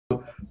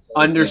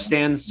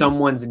understand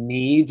someone's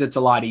needs, it's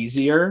a lot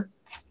easier.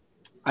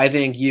 I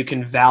think you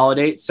can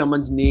validate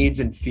someone's needs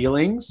and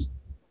feelings.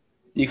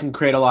 You can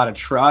create a lot of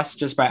trust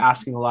just by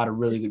asking a lot of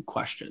really good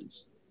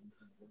questions.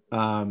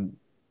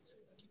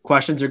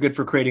 Questions are good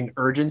for creating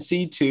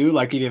urgency too,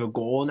 like if you have a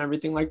goal and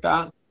everything like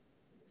that.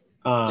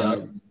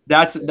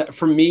 That's that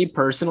for me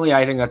personally.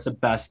 I think that's the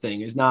best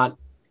thing is not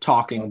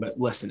talking but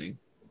listening.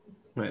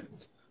 Right.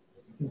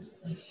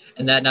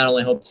 And that not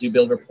only helps you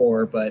build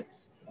rapport, but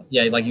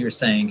yeah, like you were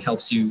saying,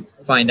 helps you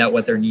find out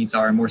what their needs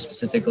are and more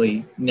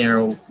specifically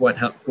narrow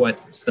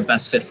what's the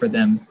best fit for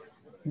them.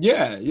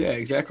 Yeah,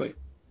 exactly.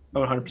 I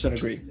 100%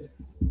 agree.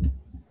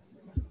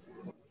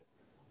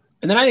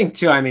 And then I think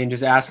too, I mean,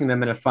 just asking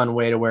them in a fun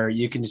way to where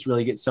you can just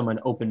really get someone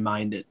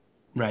open-minded,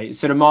 right?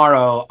 So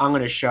tomorrow I'm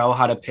going to show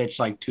how to pitch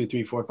like $2,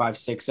 $3, $4, $5,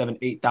 $6,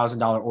 $7,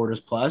 $8,000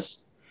 orders plus,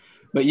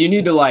 but you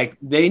need to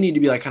they need to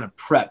be like kind of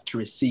prepped to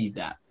receive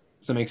that.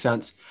 Does that make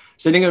sense?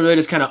 So I think it really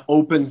just kind of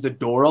opens the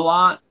door a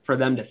lot for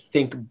them to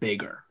think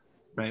bigger,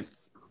 right?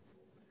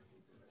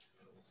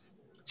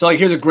 So like,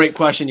 here's a great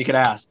question you could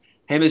ask.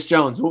 Hey, Miss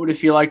Jones, what would it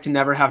feel like to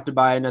never have to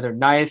buy another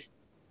knife,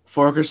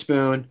 fork or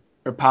spoon,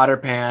 or pot or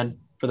pan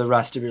for the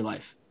rest of your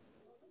life?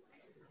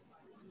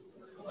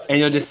 And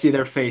you'll just see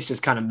their face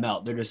just kind of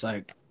melt. They're just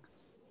like,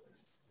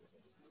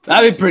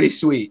 that'd be pretty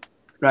sweet,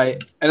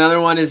 right? Another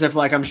one is if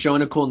like I'm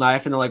showing a cool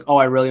knife and they're like, oh,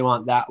 I really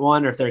want that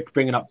one. Or if they're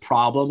bringing up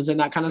problems and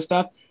that kind of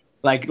stuff,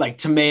 like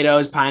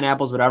tomatoes,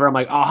 pineapples, whatever. I'm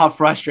like, oh, how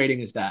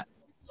frustrating is that?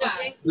 Yeah.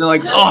 And they're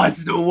like, oh,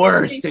 it's the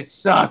worst. It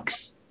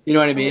sucks. You know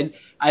what I mean?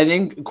 I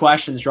think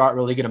questions draw out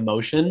really good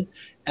emotion.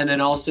 And then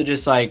also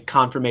just like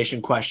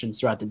confirmation questions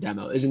throughout the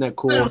demo. Isn't that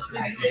cool?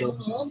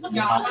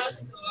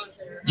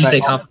 You say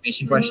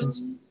confirmation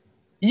questions?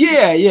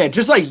 Yeah.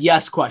 Just like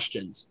yes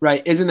questions,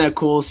 right? Isn't that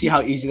cool? See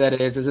how easy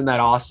that is. Isn't that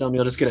awesome?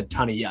 You'll just get a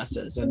ton of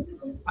yeses. And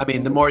I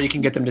mean, the more you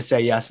can get them to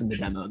say yes in the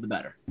demo, the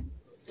better.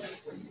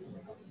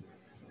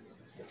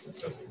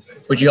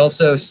 Would you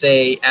also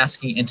say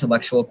asking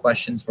intellectual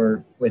questions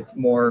with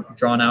more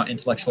drawn out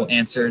intellectual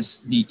answers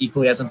be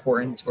equally as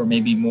important or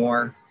maybe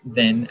more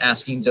than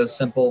asking those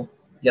simple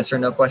yes or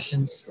no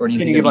questions? Or do you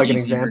Can you give like an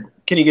example?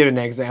 Can you give an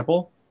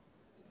example?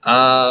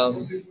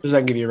 Does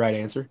that give you a right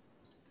answer?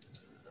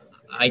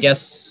 I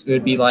guess it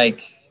would be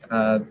like,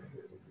 hey,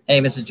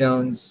 Mrs.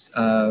 Jones,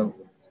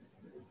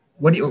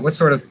 what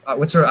sort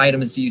of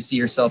items do you see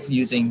yourself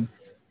using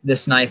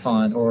this knife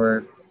on?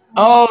 Or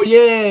oh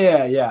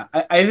yeah.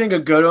 I think a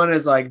good one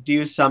is like, do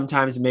you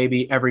sometimes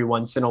maybe every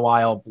once in a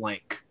while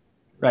blank?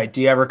 Right?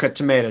 Do you ever cut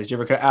tomatoes? Do you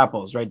ever cut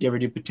apples? Right? Do you ever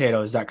do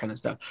potatoes? That kind of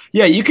stuff.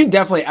 Yeah, you can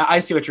definitely. I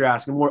see what you're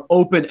asking. More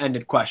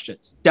open-ended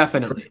questions,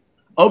 definitely.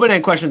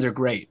 Open-ended questions are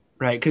great,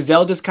 right? Because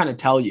they'll just kind of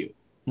tell you,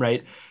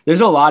 right?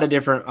 There's a lot of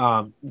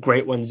different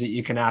great ones that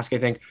you can ask. I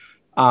think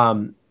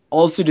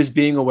also just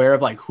being aware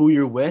of like who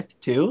you're with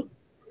too,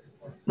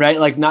 right?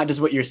 Like not just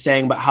what you're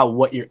saying, but how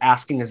what you're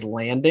asking is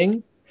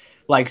landing.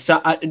 Like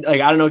so, I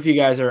don't know if you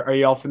guys are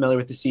you all familiar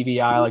with the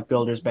CVI, like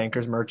builders,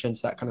 bankers,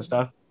 merchants, that kind of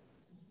stuff.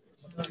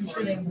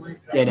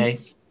 Yeah,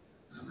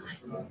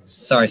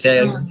 sorry, say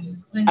that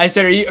again. I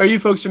said, are you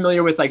folks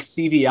familiar with like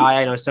CVI?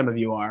 I know some of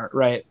you are,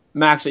 right?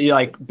 Max, are you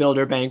like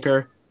builder,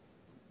 banker?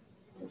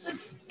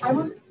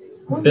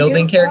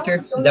 Building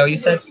character? Is that what you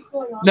said?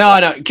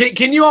 No.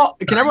 Can you all?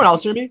 Can everyone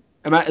else hear me?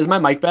 Is my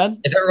mic bad?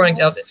 If everyone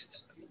else,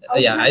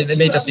 yeah, it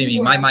may just be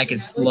me. My mic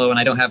is low, and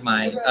I don't have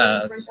my.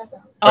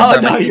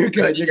 You're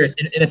good. It's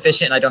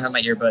inefficient, and I don't have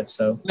my earbuds.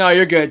 So no,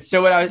 you're good.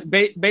 So what I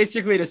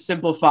basically to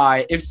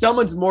simplify, if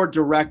someone's more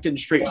direct and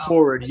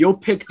straightforward, you'll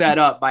pick that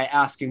up by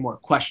asking more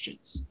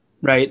questions,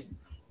 right?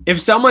 If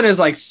someone is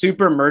like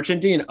super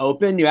merchanty and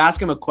open, you ask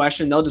them a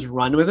question, they'll just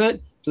run with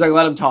it. Just like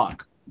let them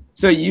talk.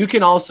 So you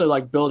can also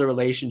like build a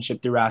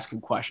relationship through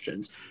asking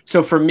questions.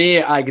 So for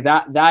me, like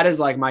that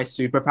is like my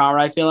superpower.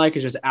 I feel like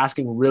is just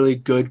asking really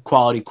good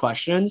quality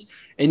questions,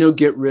 and you'll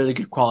get really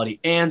good quality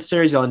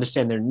answers. You'll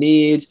understand their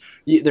needs,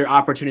 their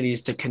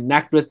opportunities to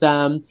connect with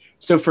them.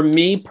 So for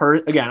me,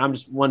 again, I'm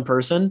just one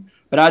person,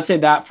 but I'd say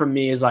that for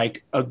me is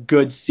like a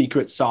good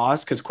secret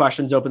sauce because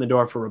questions open the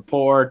door for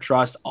rapport,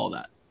 trust, all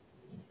that.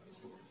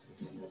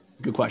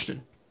 Good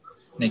question.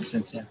 Makes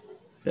sense.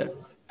 Yeah.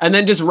 And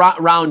then just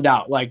round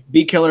out, like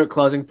be killer at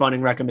closing,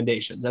 funding,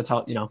 recommendations. That's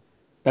how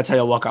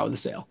you'll walk out with a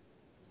sale.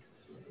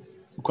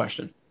 Good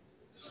question.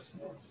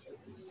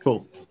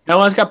 Cool.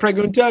 Anyone else got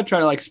pregunta? Try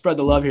to like spread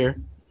the love here.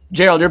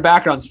 Gerald, your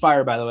background's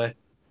fire, by the way.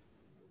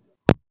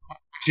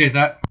 Appreciate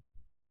that.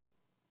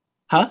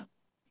 Huh?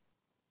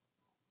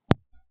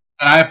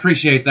 I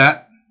appreciate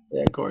that.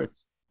 Yeah, of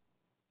course.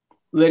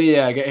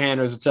 Lydia, get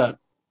handers. What's up?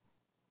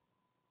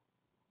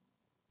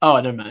 Oh,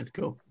 never mind.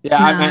 Cool. Yeah,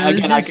 no, I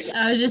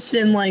was just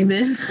sitting like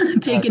this,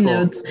 taking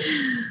notes.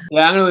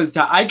 Yeah, I'm gonna lose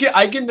time.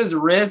 I can just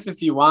riff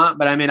if you want,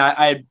 but I mean,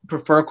 I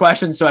prefer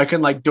questions so I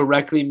can like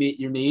directly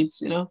meet your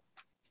needs. You know.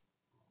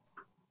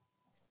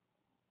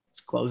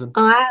 It's closing.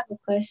 Oh, I have a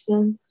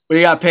question. What do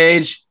you got,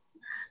 Paige?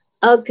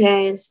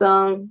 Okay,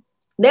 so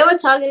they were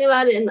talking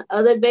about it in the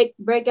other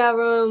breakout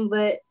room,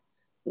 but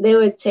they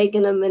were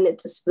taking a minute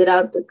to spit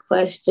out the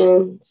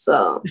question.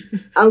 So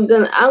I'm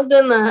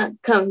gonna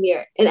come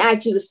here and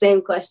ask you the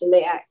same question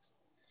they asked.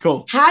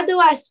 Cool. How do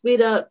I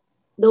speed up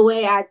the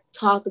way I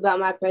talk about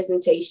my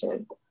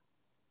presentation?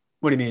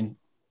 What do you mean?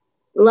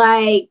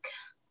 Like,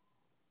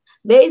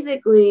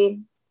 basically,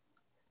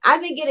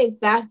 I've been getting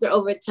faster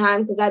over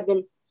time because I've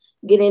been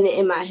getting it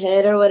in my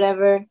head or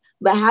whatever.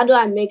 But how do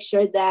I make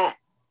sure that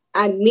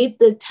I meet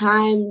the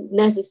time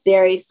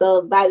necessary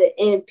so by the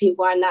end,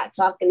 people are not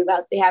talking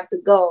about they have to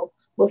go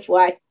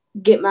before I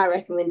get my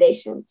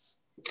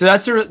recommendations? So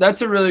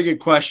that's a really good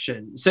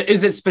question. So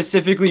is it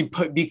specifically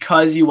put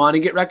because you want to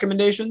get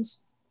recommendations?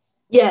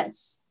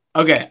 Yes.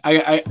 Okay,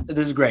 I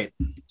this is great.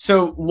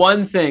 So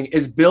one thing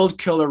is build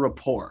killer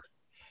rapport.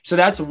 So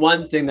that's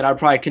one thing that I'd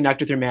probably connect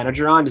with your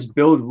manager on is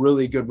build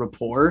really good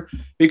rapport,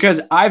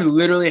 because I've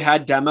literally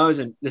had demos,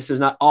 and this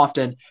is not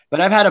often, but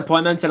I've had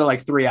appointments that are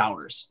like 3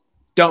 hours.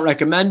 Don't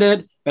recommend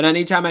it, but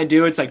anytime I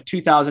do, it's like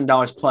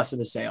 $2,000 plus in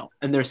the sale,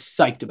 and they're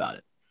psyched about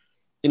it.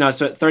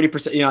 So at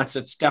 30%,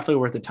 it's definitely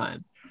worth the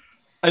time.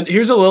 And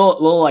here's a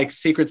little like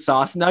secret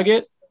sauce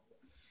nugget.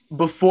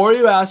 Before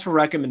you ask for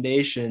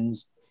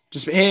recommendations,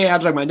 just, hey,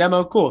 how'd you like my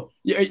demo? Cool.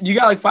 You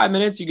got like 5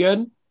 minutes? You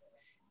good?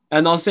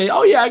 And they'll say,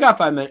 oh, yeah, I got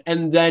 5 minutes.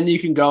 And then you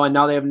can go, and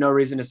now they have no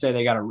reason to say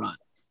they got to run.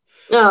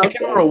 Oh, okay. I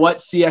can't remember what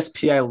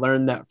CSP I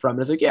learned that from.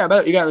 It's like, yeah,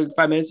 but you got like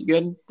 5 minutes. You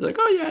good? They're like,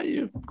 oh, yeah,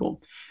 you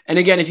cool. And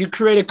again, if you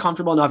create a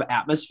comfortable enough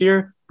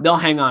atmosphere, they'll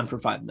hang on for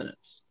 5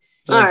 minutes.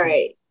 So all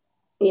right.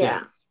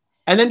 Yeah.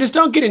 And then just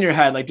don't get in your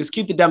head. Like, just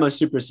keep the demo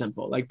super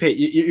simple. Like,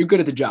 you're good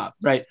at the job,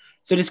 right?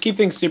 So just keep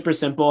things super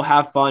simple,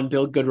 have fun,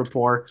 build good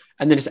rapport,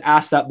 and then just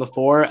ask that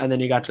before, and then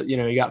you got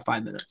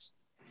 5 minutes.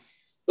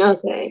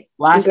 Okay.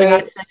 Last thing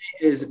I'd say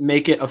is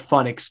make it a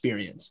fun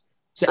experience.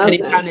 So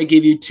anytime they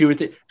give you 2 or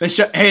 3,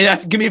 hey,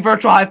 give me a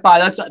virtual high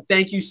five.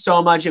 Thank you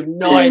so much. You have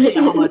no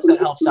idea how much that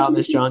helps out,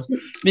 Miss Jones. Then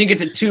you get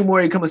to 2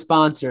 more, you become a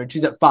sponsor, and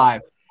she's at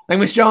 5. Like,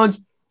 Miss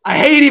Jones, I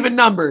hate even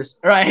numbers,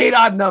 or I hate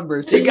odd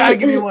numbers. So you got to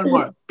give me 1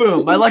 more.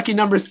 Boom. My lucky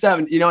number is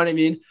 7. You know what I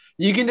mean?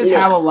 You can just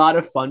have a lot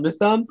of fun with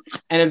them.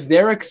 And if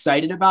they're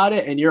excited about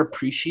it and you're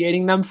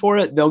appreciating them for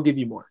it, they'll give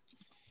you more.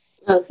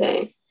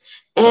 Okay.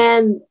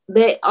 And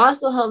they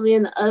also helped me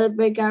in the other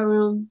breakout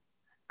room,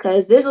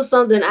 because this was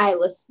something I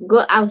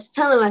was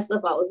telling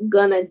myself I was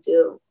going to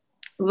do,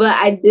 but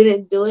I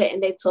didn't do it,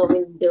 and they told me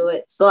to do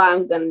it. So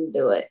I'm going to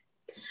do it.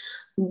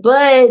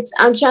 But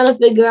I'm trying to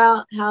figure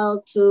out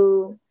how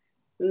to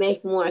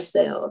make more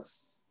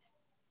sales.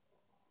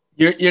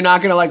 You're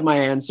not gonna like my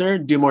answer.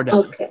 Do more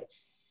demos. Okay.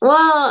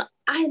 Well,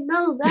 I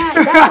know that.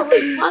 That's what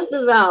we talked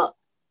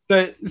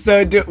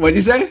about. What'd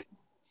you say?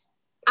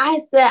 I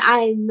said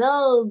I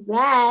know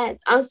that.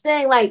 I'm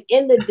saying like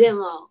in the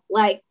demo,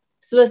 like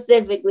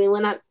specifically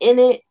when I'm in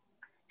it,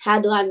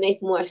 how do I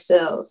make more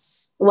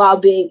sales while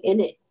being in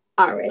it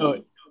already?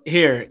 Oh,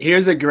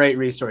 here's a great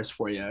resource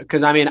for you.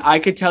 Because I mean, I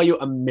could tell you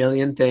a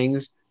million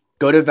things.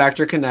 Go to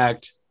Vector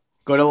Connect,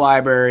 go to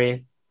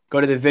library,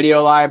 go to the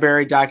video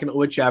library, document,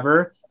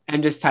 whichever,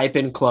 and just type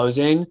in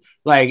closing.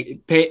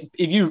 Like,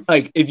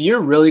 if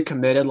you're really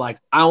committed, like,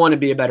 I want to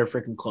be a better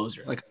freaking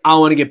closer. Like, I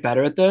want to get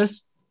better at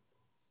this.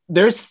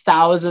 There's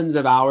thousands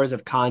of hours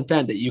of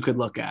content that you could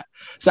look at.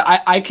 So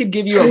I could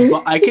give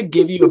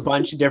you a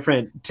bunch of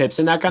different tips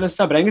and that kind of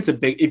stuff. But I think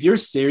it's if you're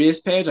serious,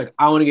 Paige, like,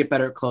 I want to get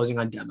better at closing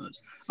on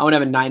demos. I want to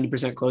have a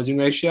 90% closing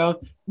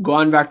ratio. Go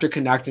on Vector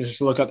Connect and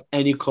just look up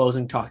any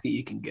closing talk that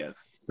you can give.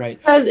 Right.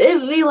 Because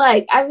it'd be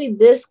like, I'd be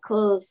this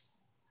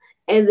close,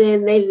 and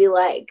then they'd be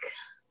like,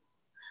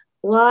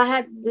 well, I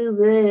had to do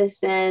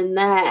this and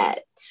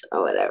that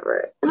or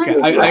whatever. And okay,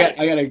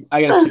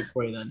 I got a tip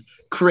for you then.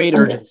 Create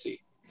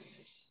urgency.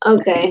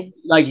 Okay.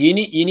 Like, you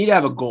need to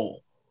have a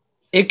goal.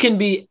 It can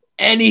be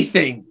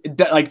anything,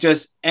 like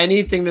just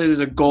anything that is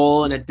a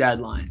goal and a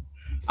deadline.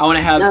 I want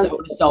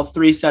to sell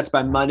 3 sets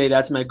by Monday.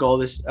 That's my goal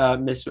this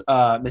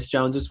Miss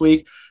Jones this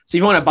week. So if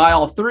you want to buy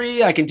all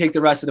 3, I can take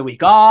the rest of the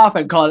week off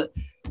and call it.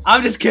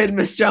 I'm just kidding,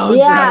 Miss Jones.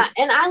 Yeah, right?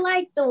 and I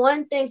like the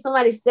one thing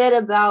somebody said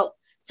about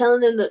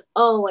telling them that.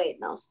 Oh wait,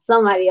 no,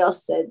 somebody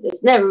else said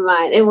this. Never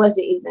mind, it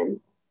wasn't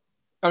even.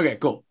 Okay,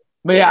 cool.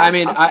 But yeah, I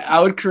mean, I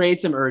would create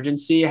some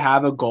urgency,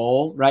 have a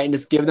goal, right, and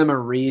just give them a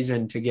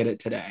reason to get it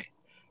today.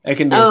 It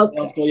can be a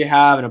sales goal you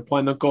have, an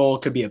appointment goal.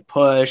 It could be a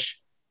push.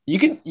 You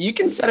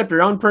can set up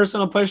your own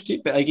personal push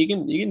too. Like, you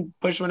can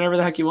push whenever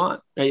the heck you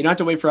want. Right? You don't have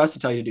to wait for us to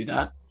tell you to do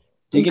that.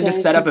 You can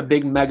just set up a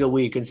big mega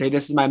week and say,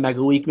 this is my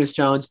mega week, Miss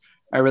Jones.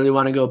 I really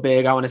want to go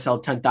big. I want to sell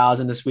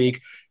 10,000 this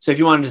week. So if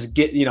you want to just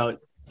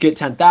get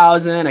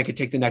 10,000, I could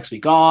take the next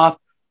week off.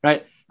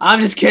 Right. I'm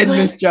just kidding,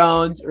 Miss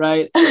Jones.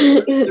 Right.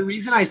 The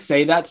reason I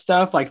say that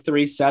stuff, like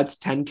 3 sets,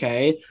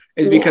 10K,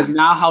 is because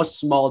now how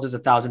small does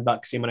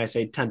 $1,000 seem when I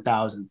say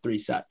 10,000, 3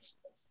 sets?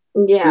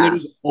 Yeah.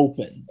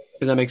 Open.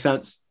 Does that make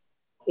sense?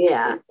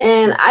 Yeah.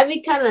 And I'd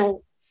be kind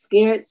of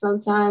scared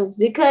sometimes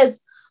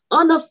because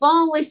on the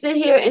phone, we sit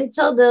here and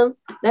tell them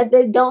that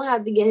they don't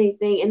have to get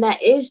anything. And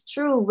that is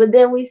true. But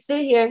then we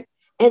sit here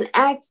and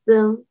ask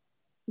them,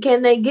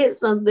 can they get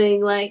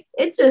something? Like,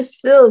 it just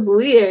feels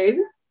weird.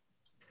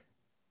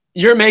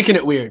 You're making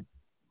it weird.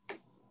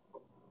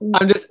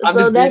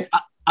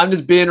 I'm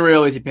just being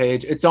real with you,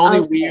 Paige. It's only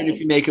Okay. weird if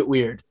you make it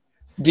weird.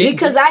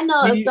 Because I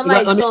know if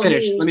somebody told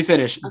me. Let me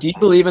finish. Okay. Do you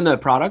believe in the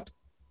product?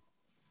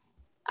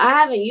 I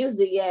haven't used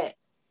it yet.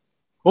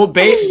 Well,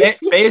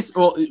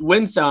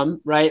 win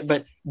some, right?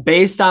 But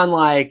based on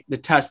like the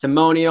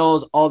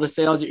testimonials, all the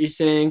sales that you're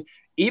seeing,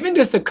 even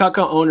just the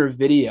Cutco owner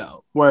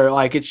video where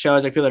like it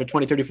shows like people that are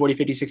 20, 30, 40,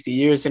 50, 60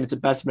 years and it's the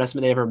best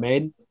investment they ever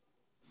made.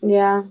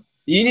 Yeah.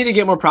 You need to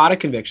get more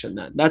product conviction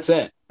then. That's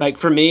it. Like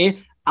for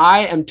me,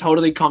 I am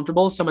totally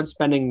comfortable someone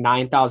spending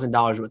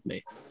 $9,000 with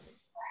me.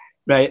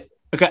 Right.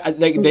 Okay.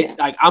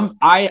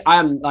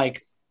 I'm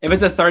like, if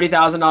it's a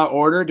 $30,000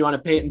 order, do you want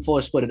to pay it in full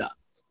or split it up?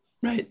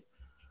 Right.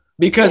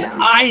 Because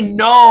I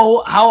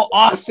know how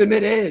awesome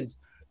it is.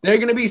 They're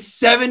going to be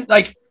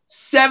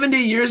 70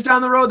 years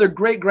down the road. Their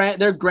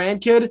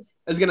grandkid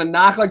is going to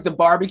knock like the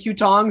barbecue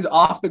tongs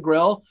off the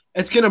grill.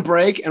 It's going to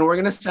break and we're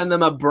going to send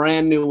them a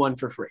brand new one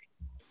for free.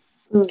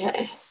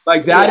 Okay.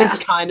 Like that is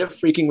kind of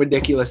freaking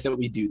ridiculous that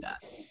we do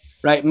that.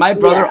 Right. My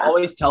brother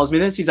always tells me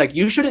this. He's like,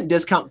 you shouldn't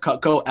discount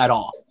Cutco at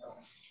all.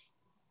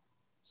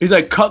 He's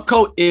like,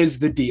 Cutco is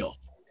the deal.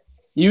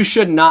 You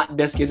should not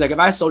discount. He's like, if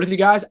I sold it to you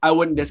guys, I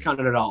wouldn't discount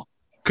it at all.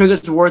 Because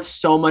it's worth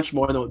so much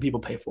more than what people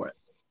pay for it.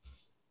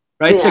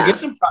 Right. Yeah.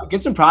 So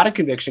get some product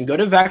conviction. Go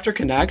to Vector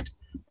Connect.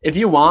 If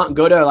you want,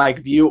 go to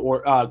like view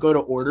or go to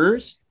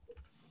orders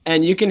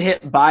and you can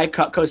hit buy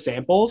Cutco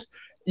samples.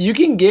 You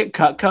can get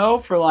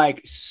Cutco for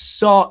like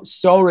so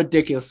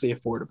ridiculously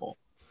affordable.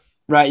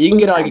 Right. You can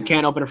get like a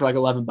can opener for like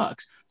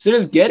 $11. So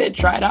just get it,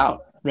 try it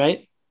out. Right.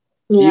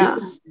 Yeah.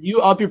 You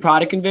up your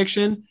product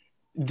conviction.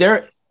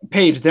 They're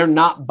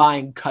not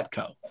buying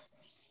Cutco.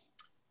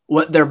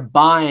 What they're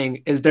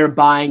buying is they're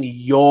buying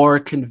your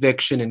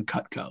conviction in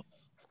Cutco.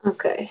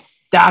 Okay.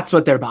 That's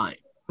what they're buying,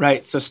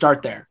 right? So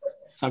start there.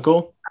 Sound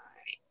cool?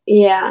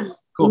 Yeah.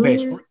 Cool,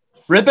 Paige.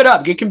 Rip it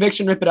up. Get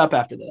conviction, rip it up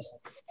after this.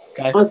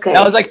 Okay.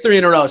 That was like 3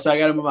 in a row, so I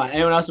got to move on.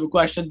 Anyone else have a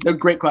question? They're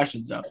great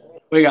questions, though.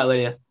 What you got,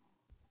 Lydia?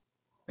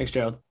 Thanks,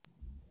 Gerald.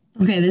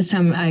 Okay, this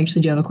time I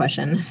actually do have a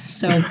question.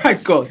 So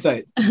cool,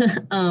 tight.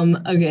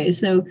 Okay,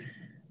 so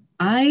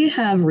I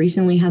have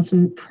recently had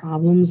some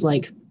problems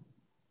like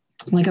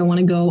I want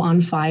to go on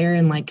fire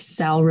and like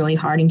sell really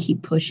hard and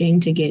keep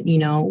pushing to get,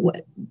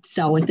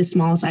 sell like the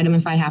smallest item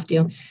if I have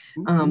to.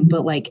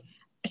 But like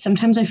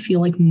sometimes I feel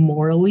like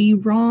morally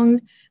wrong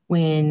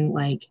when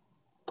like,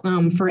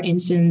 for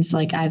instance,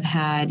 like I've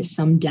had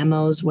some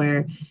demos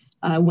where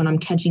when I'm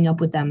catching up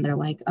with them, they're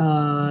like,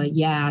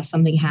 yeah,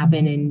 something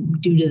happened.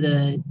 And due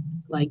to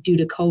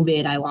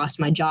COVID, I lost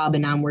my job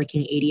and now I'm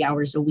working 80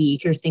 hours a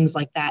week or things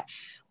like that.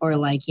 Or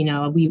like,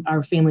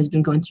 our family's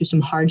been going through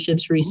some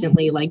hardships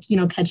recently, like,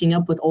 catching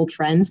up with old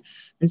friends.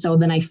 And so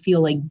then I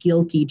feel like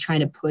guilty trying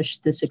to push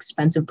this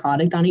expensive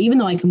product on it, even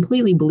though I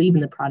completely believe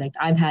in the product.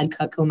 I've had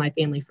Cutco in my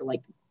family for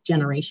like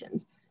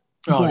generations.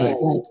 So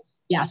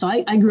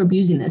I grew up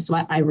using this, so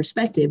I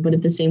respect it. But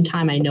at the same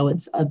time, I know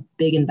it's a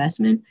big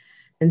investment.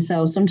 And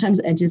so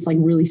sometimes I just like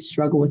really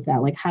struggle with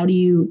that. Like, how do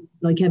you,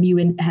 like, have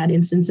you had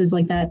instances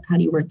like that? How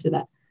do you work through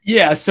that?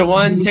 Yeah. So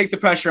one, take the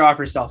pressure off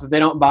yourself. If they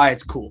don't buy,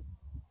 it's cool.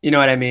 You know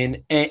what I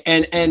mean?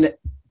 And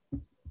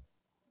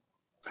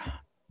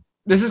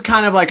this is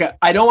kind of like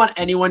I don't want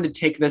anyone to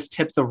take this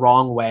tip the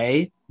wrong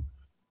way,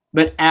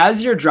 but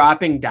as you're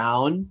dropping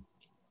down,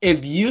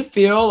 if you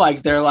feel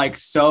like they're like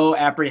so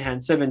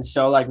apprehensive and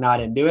so like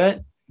not into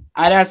it,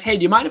 I'd ask, hey,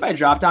 do you mind if I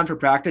drop down for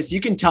practice? You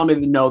can tell me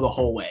no the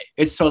whole way.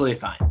 It's totally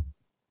fine.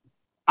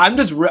 I'm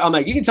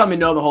like, you can tell me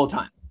no the whole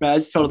time. Right?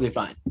 It's totally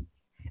fine.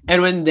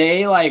 And when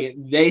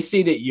they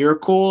see that you're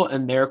cool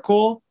and they're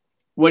cool,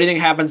 what do you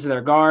think happens to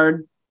their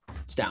guard?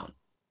 It's down.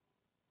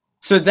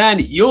 So then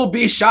you'll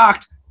be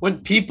shocked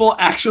when people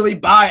actually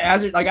buy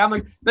I'm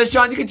like, Miss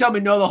Jones, you can tell me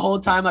no the whole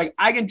time. Like,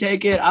 I can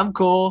take it. I'm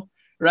cool.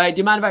 Right. Do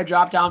you mind if I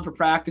drop down for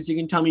practice? You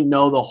can tell me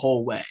no the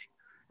whole way.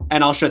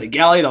 And I'll show the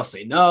galley. They'll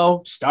say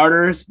no.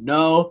 Starters,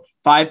 no.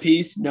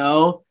 5-piece,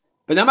 no.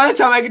 But then by the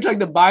time I get to like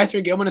the buy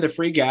 3, get one of the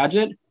free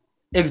gadget,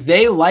 if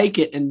they like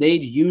it and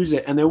they'd use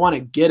it and they want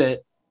to get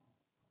it,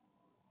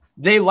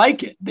 they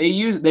like it.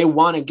 They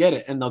want to get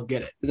it and they'll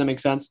get it. Does that make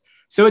sense?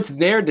 So it's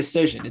their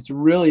decision. It's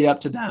really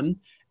up to them.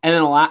 And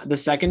then the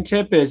second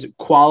tip is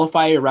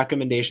qualify your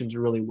recommendations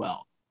really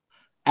well.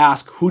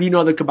 Ask, who do you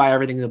know that could buy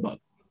everything in the book?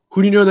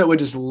 Who do you know that would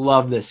just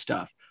love this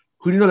stuff?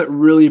 Who do you know that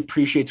really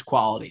appreciates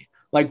quality?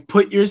 Like,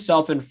 put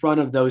yourself in front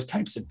of those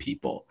types of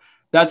people.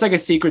 That's like a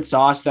secret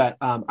sauce that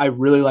I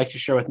really like to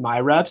share with my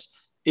reps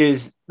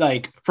is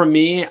like, for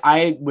me,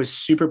 I was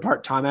super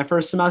part-time my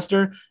first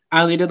semester.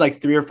 I only did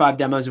like 3 or 5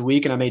 demos a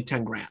week and I made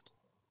 10 grand.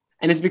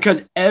 And it's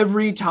because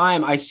every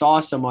time I saw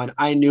someone,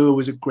 I knew it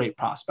was a great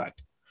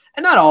prospect.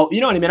 And not all, you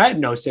know what I mean? I had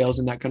no sales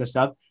and that kind of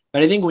stuff.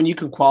 But I think when you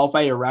can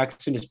qualify your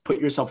recs and just put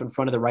yourself in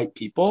front of the right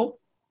people,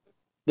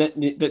 that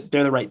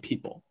they're the right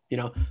people,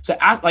 So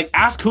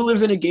ask who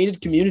lives in a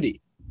gated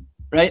community,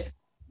 right?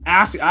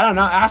 Ask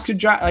who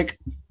drive, like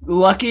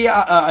Lucky,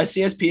 a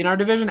CSP in our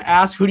division,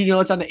 ask who do you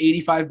know it's on the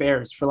 85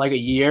 Bears for like a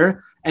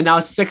year. And now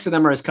 6 of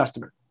them are his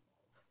customer.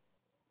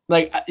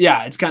 Like,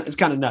 yeah, it's kind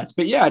of nuts.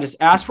 But yeah, just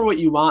ask for what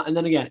you want. And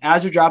then again,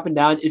 as you're dropping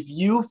down, if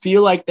you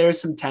feel like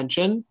there's some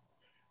tension,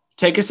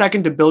 take a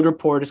second to build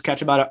rapport, just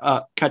catch up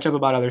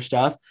about other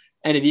stuff.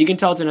 And if you can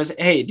tell Tennis,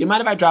 hey, do you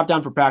mind if I drop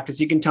down for practice?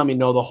 You can tell me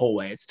no the whole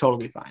way. It's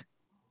totally fine.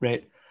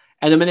 Right.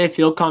 And then when they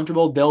feel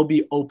comfortable, they'll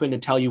be open to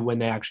tell you when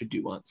they actually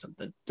do want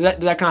something. Does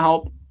that kind of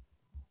help?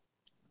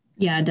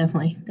 Yeah,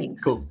 definitely.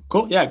 Thanks.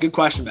 Cool. Yeah, good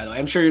question, by the way.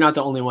 I'm sure you're not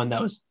the only one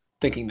that was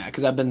thinking that,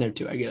 because I've been there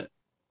too. I get it.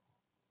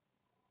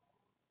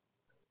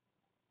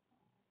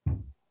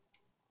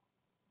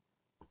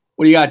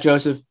 What do you got,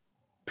 Joseph?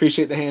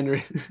 Appreciate the hand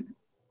raise.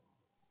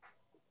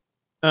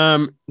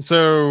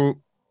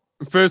 So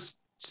first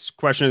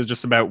question is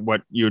just about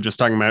what you were just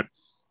talking about.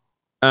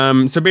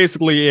 So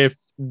basically, if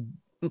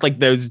like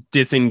there's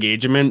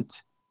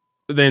disengagement,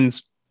 then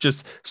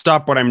just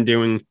stop what I'm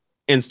doing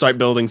and start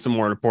building some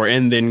more rapport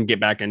and then get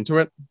back into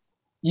it.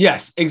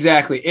 Yes,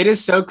 exactly. It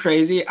is so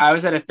crazy. I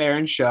was at a fair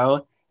and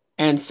show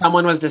and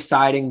someone was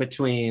deciding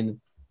between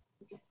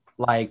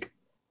like,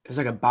 it was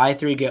like a buy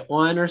 3, get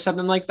 1 or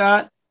something like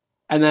that.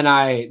 And then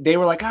they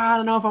were like, I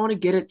don't know if I want to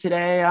get it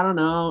today. I don't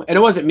know. And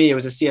it wasn't me. It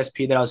was a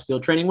CSP that I was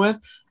field training with.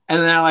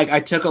 And then I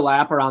took a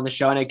lap around the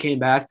show and I came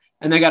back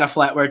and they got a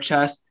flatware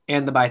chest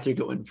and the buy 3,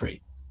 get 1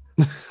 free.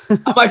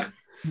 I'm like,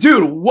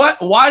 dude,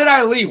 what? Why did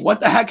I leave?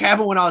 What the heck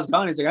happened when I was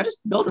gone? He's like, I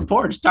just built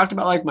rapport. Just talked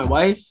about like my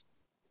wife.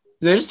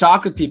 They just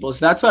talk with people.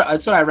 So that's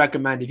what I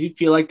recommend. If you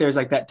feel like there's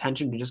like that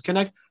tension to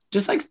disconnect,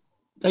 just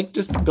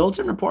just build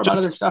some rapport about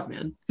other stuff,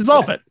 man.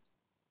 Dissolve it.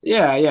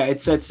 Yeah.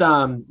 It's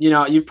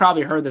you've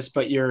probably heard this,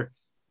 but your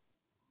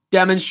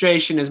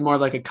demonstration is more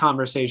like a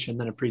conversation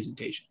than a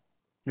presentation,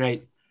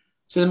 right?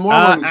 So the more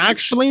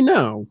actually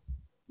no.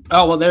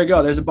 Oh, well, there you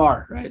go. There's a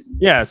bar, right?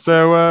 Yeah,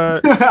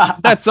 so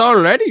that's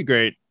already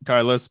great,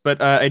 Carlos.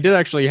 But I did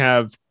actually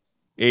have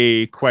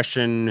a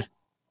question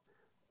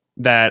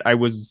that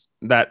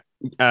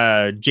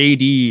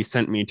JD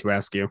sent me to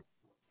ask you.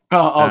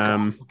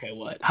 Oh, okay.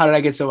 What? How did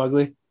I get so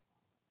ugly?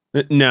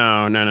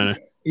 No.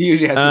 He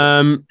usually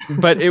has.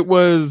 But it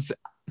was,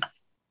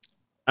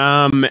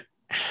 how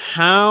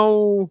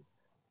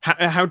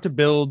to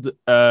build,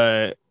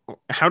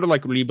 how to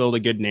like rebuild a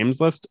good names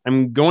list.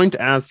 I'm going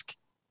to ask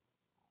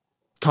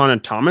Connor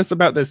Thomas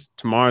about this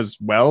tomorrow as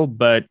well,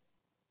 but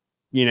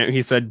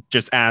he said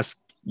just ask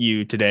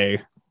you today.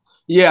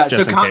 Yeah,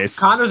 so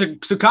Connor's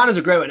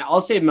a great one.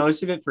 I'll save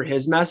most of it for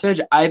his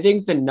message. I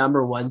think the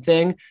number one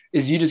thing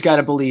is you just got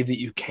to believe that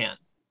you can,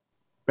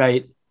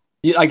 right?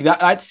 Like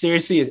that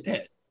seriously is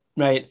it,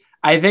 right?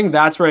 I think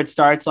that's where it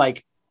starts.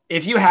 Like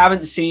if you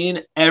haven't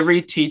seen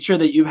every teacher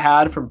that you've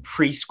had from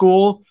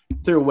preschool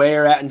through where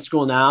you're at in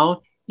school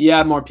now, you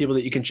have more people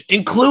that you can,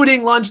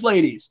 including lunch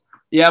ladies.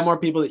 You have more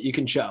people that you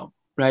can show.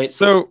 Right.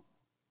 So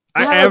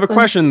I have a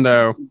question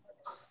though.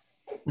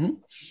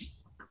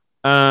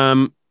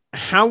 Mm-hmm.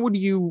 How would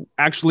you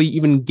actually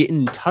even get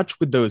in touch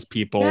with those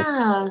people?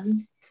 Yeah.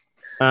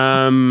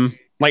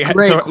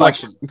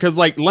 Because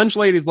like lunch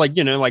ladies,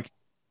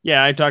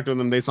 yeah, I talked to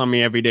them. They saw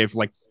me every day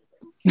for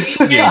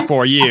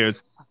 4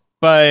 years.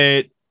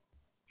 But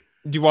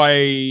do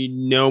I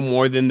know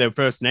more than their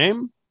first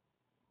name?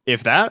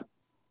 If that,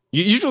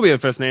 usually the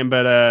first name,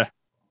 but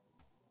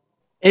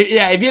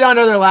if you don't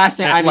know their last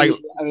name,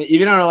 if you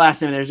don't know their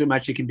last name, there's not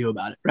much you can do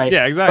about it, right?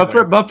 Yeah,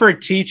 exactly. But for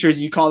teachers,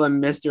 you call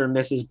them Mr. or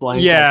Mrs.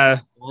 Blank.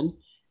 Yeah,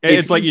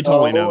 it's like you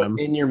totally know them.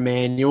 In your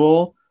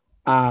manual,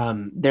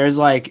 there's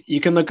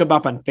you can look them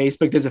up on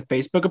Facebook. There's a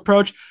Facebook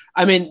approach.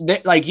 I mean,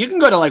 you can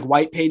go to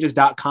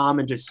whitepages.com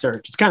and just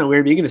search. It's kind of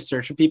weird, but you can just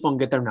search for people and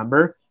get their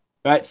number,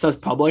 right? So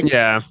it's public.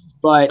 Yeah.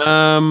 But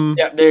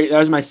that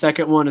was my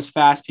second one is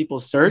fast people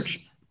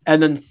search.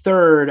 And then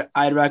third,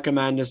 I'd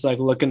recommend just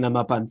looking them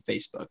up on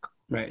Facebook.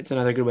 Right. It's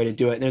another good way to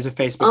do it. And there's a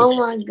Facebook. Oh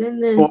my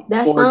goodness.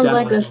 That sounds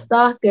like a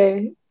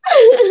stalker.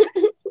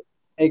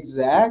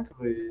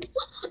 Exactly.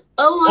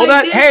 Oh my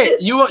goodness. Hey,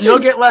 you'll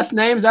get less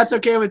names. That's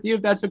okay with you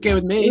if that's okay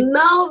with me.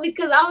 No,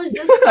 because I was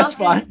just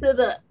talking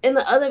in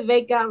the other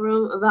breakout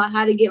room about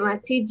how to get my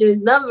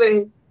teachers'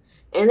 numbers.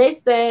 And they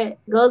said,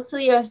 go to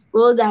your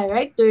school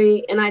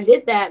directory. And I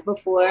did that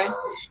before.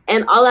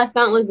 And all I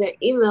found was their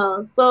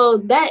email. So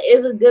that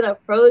is a good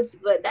approach,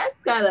 but that's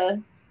kind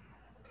of,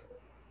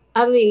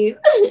 I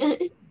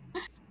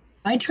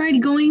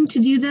tried going to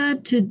do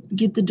that to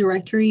get the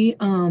directory,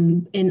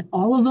 and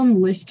all of them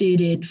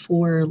listed it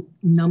for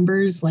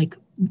numbers, like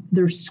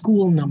their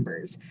school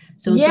numbers.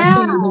 So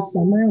especially in the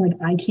summer,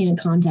 I can't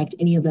contact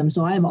any of them.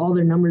 So I have all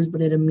their numbers,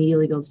 but it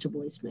immediately goes to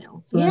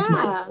voicemail. So that's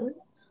my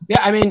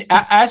Yeah,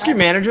 ask your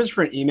managers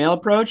for an email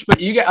approach, but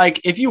you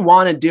get if you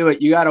want to do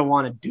it, you got to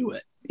want to do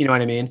it. You know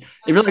what I mean?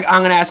 If you're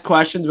I'm going to ask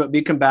questions, but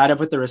be combative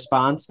with the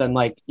response, then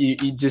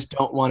you just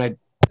don't want to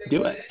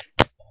do it.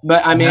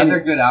 But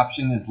another good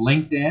option is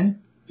LinkedIn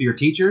for your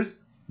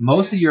teachers.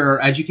 Most of your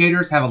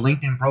educators have a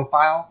LinkedIn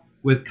profile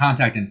with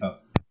contact info.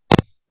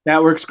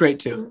 That works great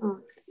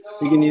too.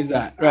 You can use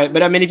that, right?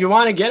 But if you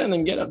want to get them,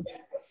 then get them.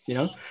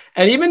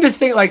 And even just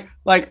think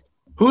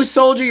who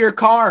sold you your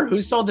car? Who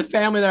sold the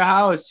family their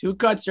house? Who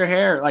cuts your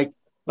hair? I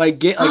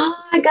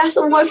got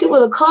some more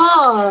people to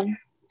call.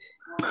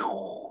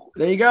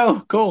 There you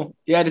go. Cool.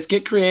 Yeah, just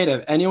get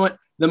creative.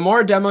 The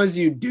more demos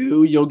you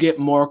do, you'll get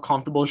more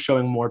comfortable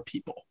showing more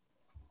people.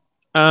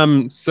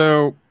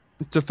 So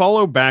to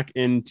follow back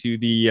into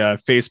the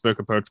Facebook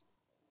approach,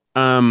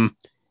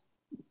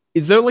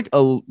 is there like a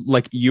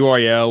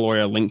URL or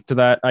a link to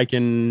that I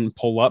can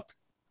pull up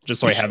just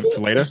so I have it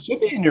for later? It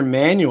should be in your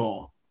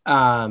manual.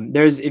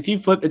 If you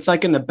flip, it's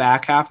like in the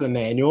back half of the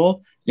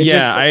manual.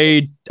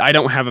 I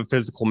don't have a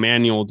physical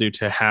manual due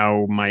to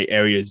how my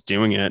area is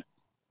doing it.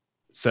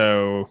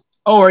 So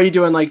are you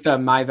doing like the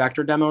My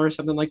Vector demo or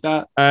something like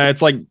that?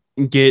 It's like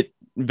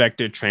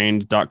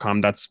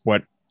getvectortrained.com. That's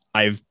what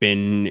I've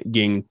been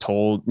getting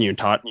taught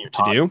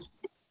to do.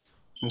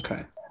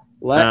 Okay.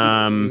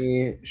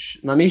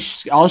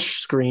 I'll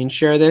screen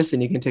share this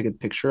and you can take a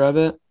picture of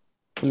it.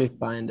 Let me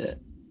find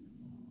it.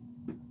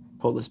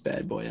 Pull this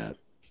bad boy up.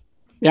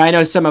 Yeah, I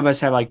know some of us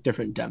have like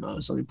different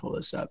demos. Let me pull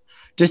this up.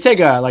 Just take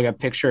a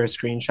picture, a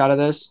screenshot of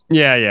this.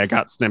 Yeah, I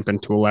got snipping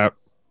tool out.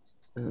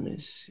 Let me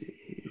see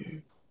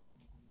here.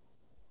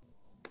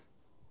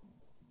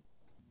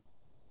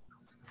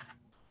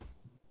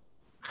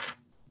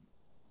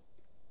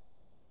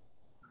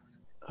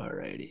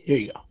 Alrighty, here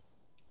you go.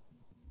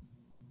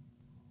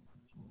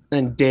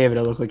 Then David,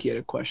 it looked like you had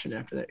a question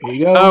after that. Here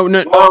you go. Oh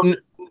no.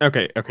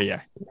 Okay,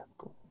 yeah.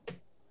 Cool.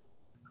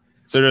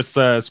 So just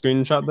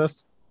screenshot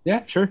this.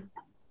 Yeah, sure.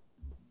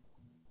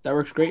 That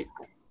works great.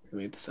 Let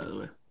me get this out of the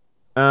way.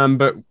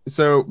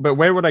 But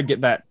where would I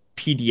get that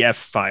PDF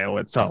file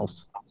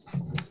itself?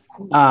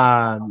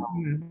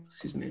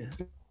 Excuse me.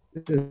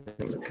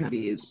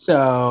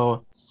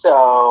 So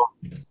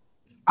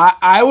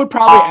I would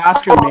probably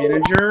ask your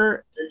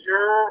manager.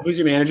 Who's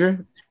your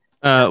manager?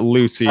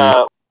 Lucy.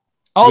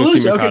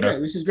 Lucy. Okay, great.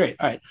 Lucy's great.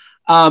 All right.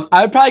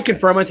 I would probably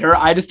confirm with her.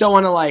 I just don't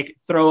want to like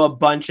throw a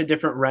bunch of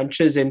different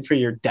wrenches in for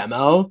your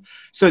demo.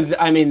 So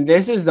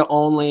this is the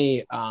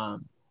only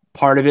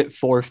part of it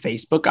for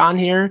Facebook on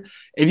here.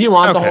 If you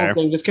want the whole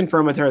thing, just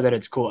confirm with her that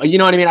it's cool. You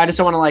know what I mean? I just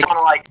don't want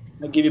to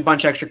give you a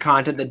bunch of extra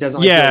content that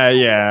doesn't.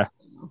 Yeah.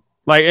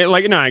 No,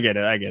 I get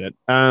it.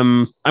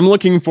 I'm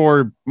looking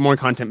for more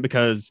content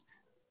because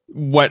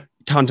what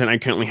content I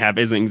currently have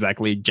isn't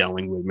exactly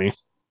gelling with me.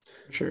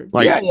 Sure.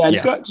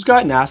 Just go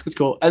ahead and ask. It's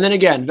cool. And then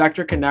again,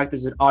 Vector Connect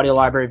is an audio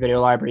library,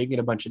 video library. You can get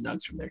a bunch of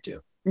nugs from there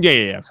too.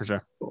 Yeah, for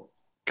sure.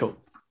 Cool.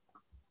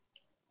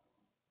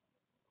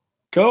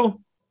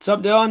 What's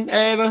up, Dylan?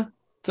 Hey, Ava.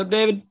 What's up,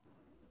 David?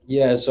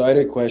 Yeah, so I had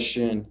a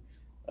question.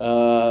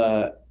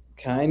 It's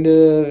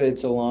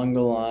along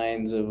the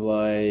lines of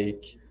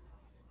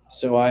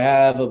so I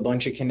have a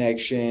bunch of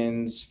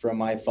connections from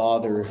my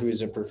father,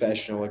 who's a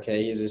professional,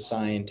 okay? He's a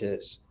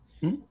scientist.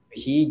 Mm-hmm.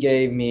 He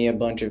gave me a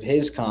bunch of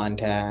his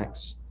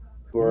contacts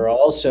who are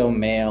also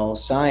male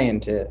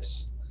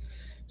scientists.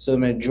 So the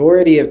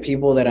majority of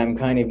people that I'm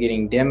kind of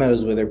getting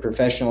demos with are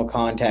professional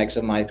contacts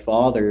of my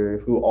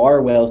father who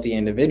are wealthy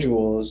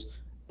individuals,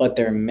 but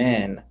they're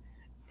men.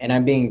 And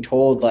I'm being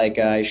told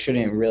I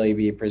shouldn't really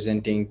be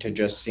presenting to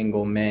just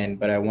single men,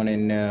 but I want to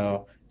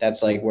know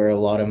that's where a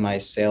lot of my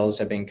sales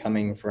have been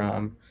coming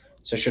from.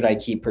 So should I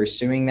keep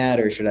pursuing that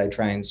or should I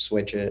try and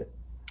switch it?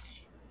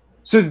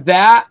 So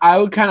that I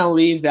would kind of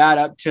leave that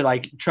up to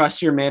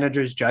trust your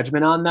manager's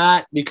judgment on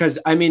that, because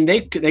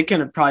they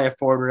can probably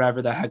afford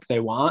whatever the heck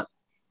they want,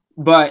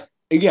 but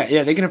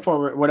yeah, they can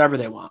afford whatever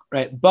they want.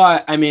 Right.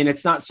 But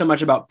it's not so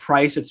much about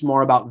price. It's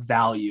more about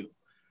value.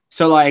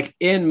 So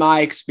in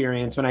my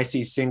experience, when I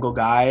see single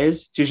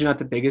guys, it's usually not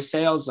the biggest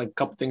sales, a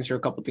couple things here, a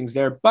couple things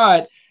there,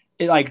 but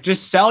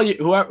just sell you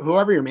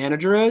whoever your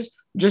manager is,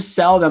 just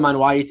sell them on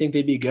why you think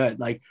they'd be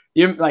good.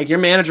 Your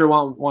manager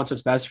wants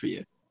what's best for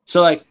you.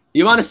 So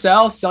you want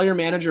to sell your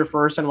manager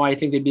first on why you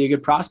think they'd be a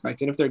good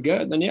prospect. And if they're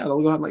good, then yeah,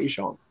 they'll go ahead and let you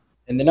show them.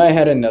 And then I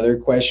had another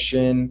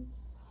question.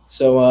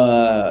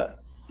 So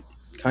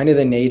kind of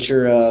the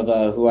nature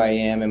of who I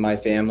am and my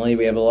family,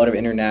 we have a lot of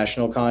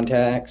international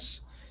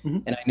contacts. Mm-hmm.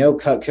 And I know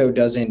Cutco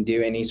doesn't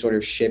do any sort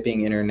of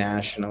shipping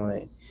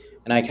internationally.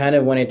 And I kind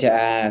of wanted to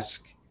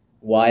ask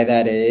why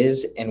that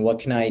is and what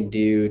can I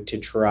do to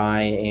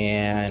try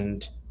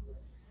and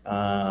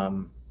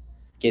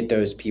get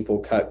those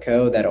people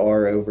Cutco that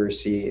are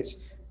overseas.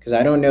 Because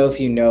I don't know if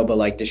you know,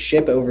 but to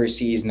ship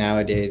overseas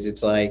nowadays,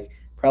 it's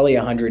probably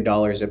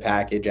 $100 a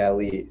package at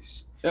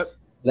least. Yep.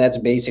 That's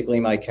basically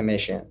my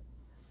commission.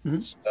 Mm-hmm.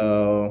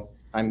 So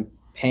I'm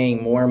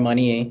paying more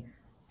money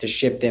to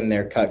ship them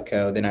their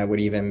Cutco than I would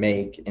even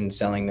make in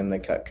selling them the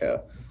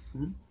Cutco.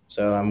 Mm-hmm.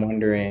 So I'm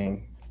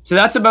wondering. So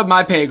that's above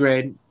my pay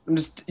grade. I'm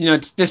just,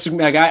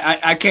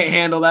 I can't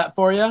handle that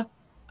for you.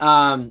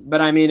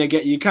 But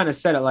again, you kind of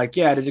said it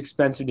it is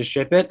expensive to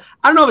ship it.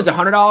 I don't know if it's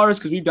 $100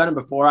 because we've done it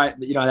before.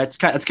 That's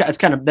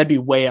kind of that'd be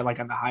way on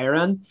the higher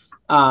end.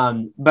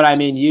 But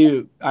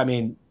it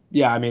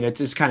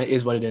just kind of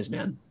is what it is,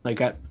 man.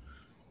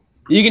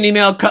 You can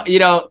email,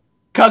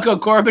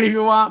 Cutco Corporate if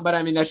you want, but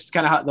that's just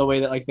kind of the way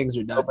that things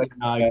are done.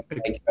 I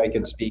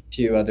could speak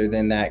to other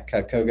than that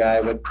Cutco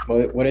guy.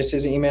 What is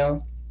his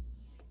email?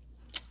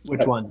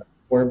 Which one?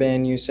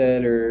 Corbin, you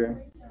said,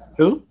 or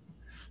who? You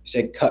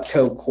said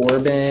Cutco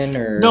Corbin,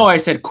 or no? I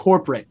said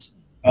corporate.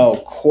 Oh,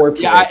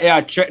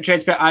 corporate.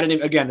 Transparent. I didn't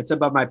even, again, it's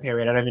above my pay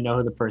rate. I don't even know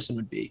who the person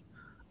would be.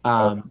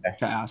 Okay.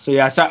 To ask. So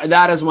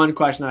that is one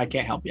question that I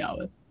can't help you out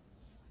with.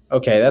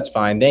 Okay, that's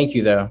fine. Thank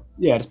you, though.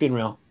 Yeah, just being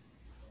real.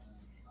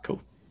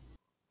 Cool.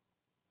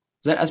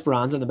 Is that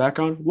Esperanza in the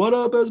background? What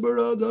up,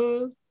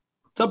 Esperanza?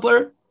 What's up,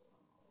 Blair?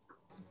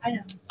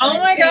 Oh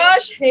my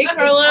gosh. Hey,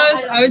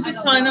 Carlos. I was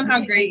just telling them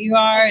how great you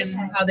are and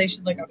how they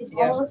should look up to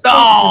you.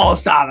 Oh,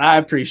 stop. I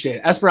appreciate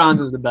it.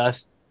 Esperanza's the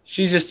best.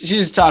 She's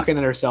just talking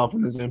to herself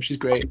in the Zoom. She's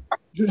great.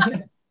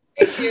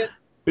 Thank you.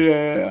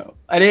 Yeah.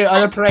 Any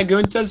other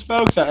preguntas,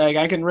 folks?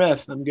 I can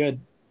riff. I'm good.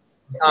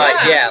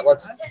 Yeah,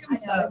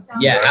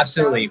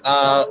 absolutely.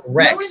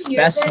 Rex,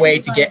 best way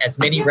to get as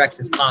many Rex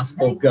as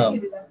possible. Go.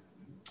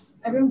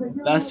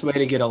 Best way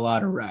to get a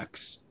lot of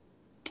Rex.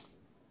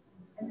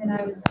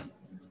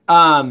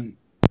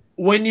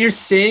 When you're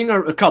seeing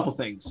a couple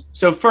things.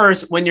 So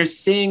first, when you're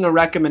seeing a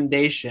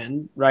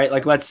recommendation, right?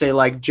 Like let's say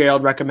like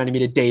Gerald recommended me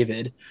to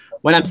David.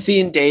 When I'm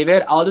seeing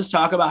David, I'll just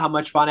talk about how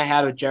much fun I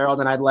had with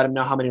Gerald, and I'd let him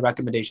know how many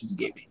recommendations he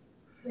gave me.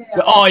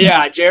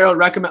 So, Gerald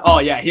recommend. Oh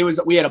yeah,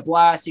 we had a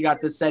blast. He got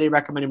this set. He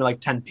recommended me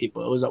like 10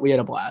 people. We had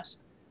a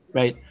blast,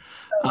 right?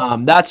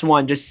 That's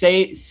one. Just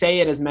say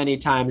it as many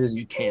times as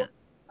you can,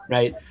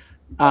 right?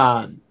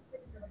 Trying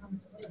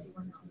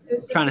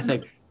to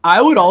think.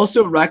 I would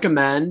also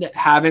recommend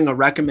having a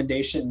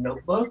recommendation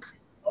notebook,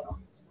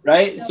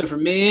 right? So for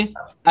me,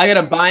 I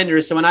got a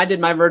binder. So when I did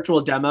my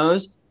virtual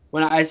demos,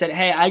 when I said,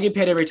 hey, I get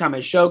paid every time I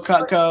show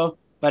Cutco,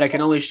 but I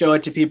can only show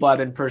it to people I've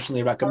been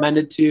personally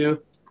recommended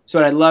to. So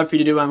what I'd love for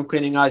you to do when I'm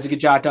cleaning eyes, you could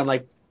jot down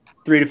like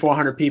 300 to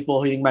 400 people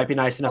who you think might be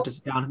nice enough to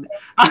sit down.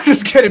 I'm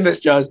just kidding, Miss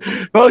Jones.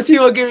 Most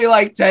people give you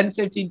like 10,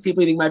 15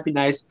 people you think might be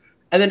nice.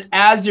 And then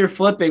as you're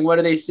flipping, what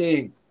are they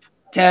seeing?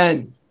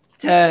 10,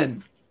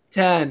 10,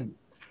 10.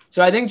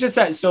 So I think just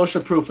that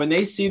social proof, when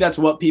they see that's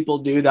what people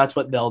do, that's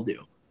what they'll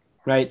do,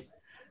 right?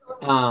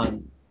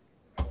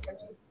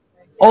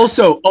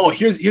 Also,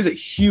 here's a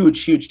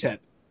huge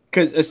tip,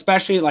 because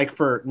especially like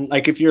for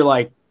like if you're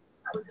like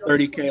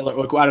 30K,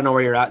 like I don't know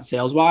where you're at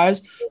sales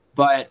wise,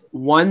 but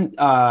one thing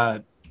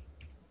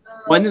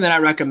that I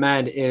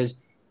recommend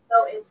is,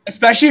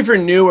 especially if you're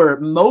newer,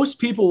 most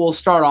people will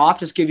start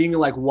off just giving you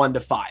like 1 to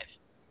 5.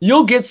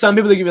 You'll get some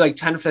people that give you like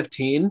 10 or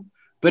 15,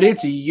 but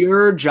it's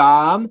your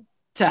job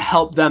to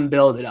help them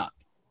build it up,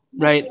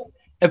 right?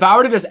 If I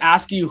were to just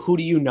ask you, who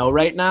do you know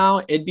right now?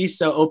 It'd be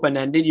so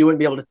open-ended, you wouldn't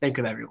be able to think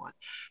of everyone.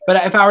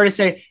 But if I were to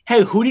say,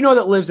 hey, who do you know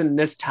that lives in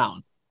this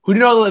town? Who do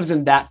you know that lives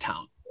in that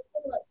town?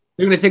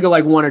 You're going to think of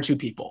like 1 or 2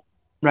 people,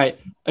 right?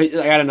 I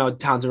don't know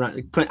towns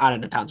around. I don't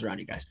know towns around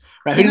you guys,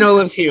 right? Who do you know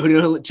lives here? Who do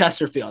you know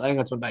Chesterfield? I think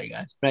that's one about you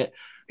guys, right?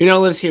 Who do you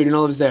know lives here? Who do you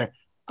know lives there?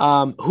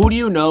 Who do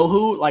you know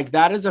who? Like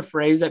that is a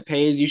phrase that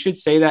pays. You should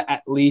say that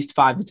at least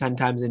 5 to 10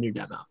 times in your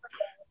demo.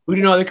 Who do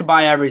you know that could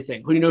buy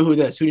everything? Who do you know who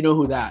this? Who do you know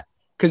who that?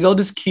 Because they'll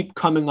just keep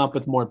coming up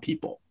with more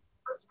people,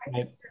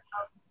 right?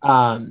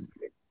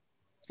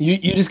 You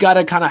just got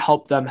to kind of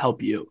help them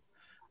help you.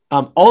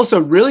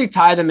 Also, really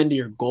tie them into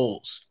your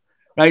goals,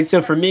 right?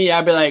 So for me,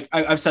 I'd be like,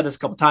 I've said this a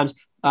couple times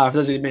for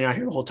those of you who may not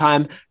hear the whole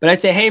time, but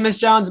I'd say, hey, Miss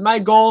Jones, my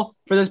goal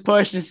for this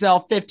push is to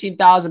sell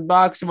 $15,000.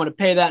 I want to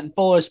pay that in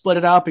full or split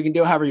it up. You can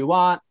do it however you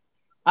want.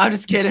 I'm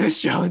just kidding,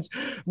 Miss Jones.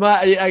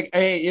 But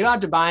hey, you don't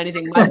have to buy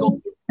anything. My goal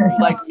is to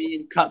be like me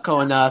and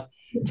Cutco enough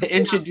to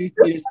introduce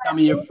you to some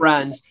of your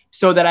friends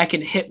so that I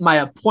can hit my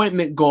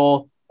appointment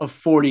goal of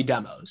 40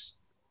 demos.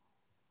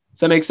 Does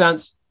that make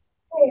sense?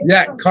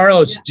 Yeah,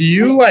 Carlos,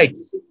 do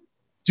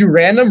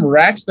random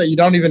Recs that you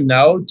don't even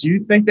know, do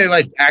you think they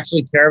like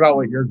actually care about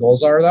what your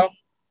goals are though?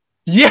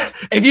 Yeah,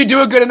 if you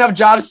do a good enough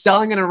job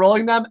selling and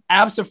enrolling them,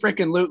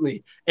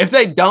 abso-freaking-lutely. If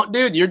they don't,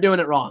 dude, you're doing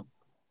it wrong.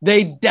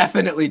 They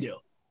definitely do.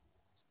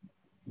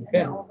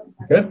 Okay.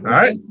 Good. All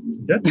right.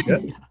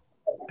 Good.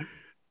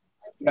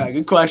 Yeah,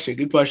 good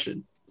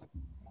question.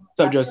 What's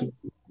up, Joseph?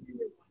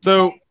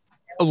 So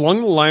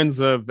along the lines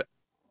of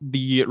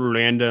the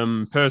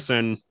random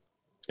person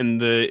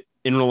and the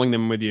enrolling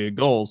them with your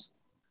goals,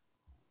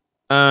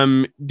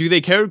 do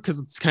they care because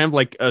it's kind of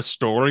like a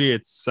story?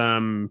 It's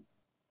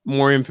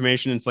more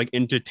information. It's like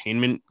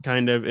entertainment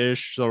kind of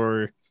ish,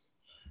 or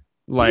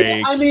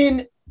like.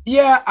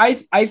 Yeah,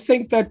 I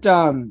think that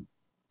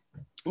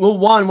well,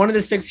 one of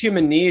the 6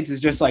 human needs is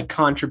just like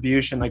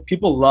contribution. Like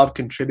people love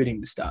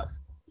contributing to stuff,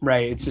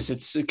 right?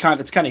 It's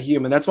kind of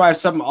human. That's why if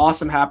something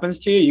awesome happens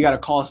to you, you got to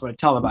call someone to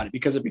tell them about it,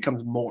 because it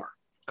becomes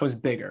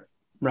bigger,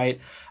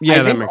 right?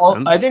 Yeah, that makes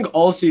sense. I think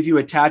also if you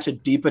attach a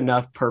deep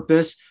enough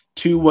purpose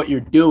to what you're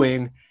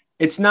doing,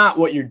 it's not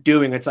what you're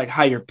doing, it's like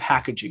how you're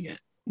packaging it,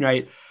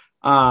 right?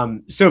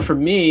 So for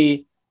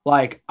me,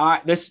 like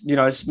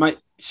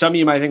some of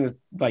you might think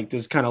like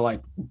this is kind of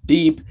like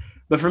deep,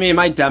 but for me in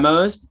my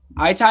demos,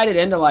 I tied it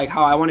into like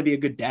how I want to be a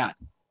good dad.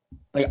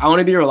 Like I want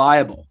to be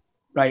reliable,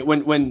 right?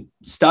 When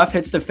stuff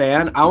hits the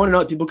fan, I want to know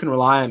that people can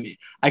rely on me.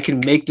 I can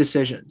make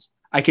decisions.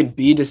 I can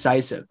be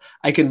decisive.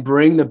 I can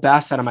bring the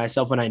best out of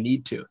myself when I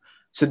need to.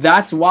 So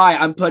that's why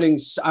I'm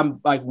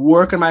like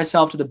working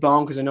myself to the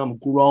bone, because I know I'm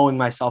growing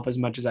myself as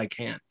much as I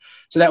can.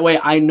 So that way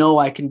I know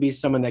I can be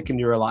someone that can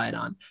be relied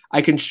on.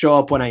 I can show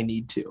up when I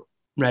need to,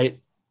 right?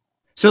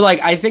 So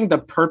like, I think the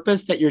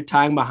purpose that you're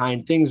tying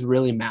behind things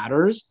really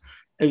matters,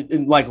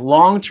 in like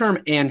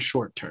long-term and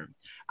short-term.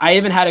 I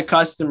even had a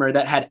customer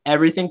that had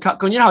everything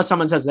Cutco. And you know how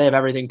someone says they have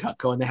everything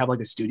Cutco and they have like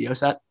a studio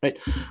set, right?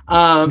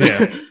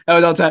 That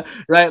was all time,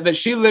 right? But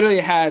she literally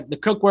had the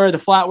cookware, the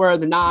flatware,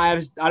 the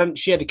knives.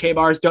 She had the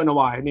K-bars. Don't know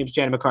why. Her name's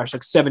Janet McCarr. She's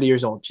like 70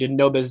 years old. She had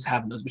no business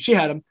having those, but she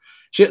had them.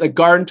 She had like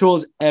garden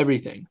tools,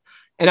 everything.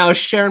 And I was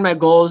sharing my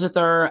goals with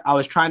her. I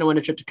was trying to win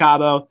a trip to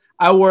Cabo.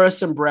 I wore a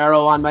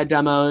sombrero on my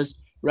demos,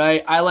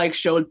 right? I like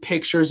showed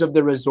pictures of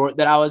the resort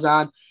that I was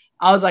on.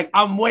 I was like,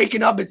 I'm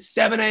waking up at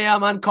 7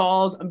 a.m. on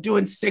calls. I'm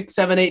doing 6,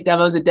 7, 8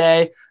 demos a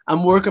day.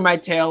 I'm working my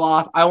tail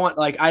off. I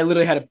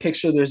literally had a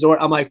picture of the resort.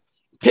 I'm like,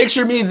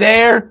 picture me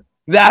there.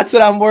 That's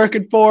what I'm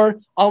working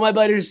for. All my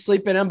buddies are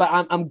sleeping in, but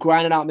I'm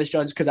grinding out, Miss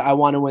Jones, because I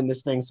want to win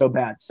this thing so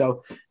bad.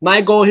 So my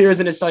goal here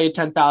isn't to sell you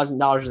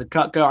 $10,000 of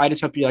Cutco. I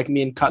just hope you like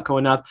me and Cutco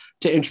enough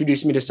to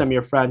introduce me to some of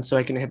your friends so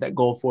I can hit that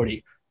goal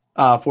 40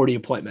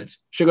 appointments.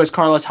 She goes,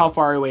 Carlos, how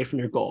far are you away from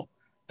your goal?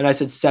 And I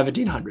said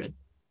 1,700.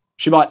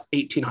 She bought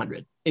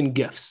 1,800 in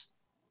gifts.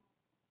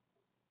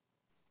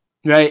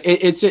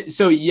 Right.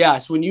 So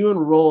yes, when you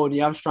enroll and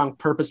you have strong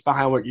purpose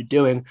behind what you're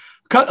doing,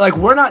 like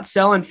we're not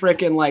selling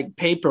freaking like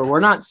paper. We're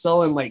not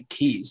selling like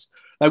keys.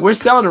 Like we're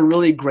selling a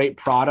really great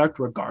product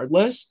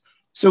regardless.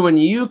 So when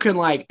you can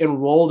like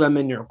enroll them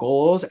in your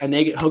goals and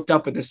they get hooked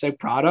up with a sick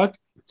product,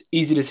 it's an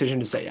easy decision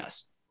to say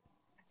yes.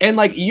 And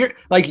like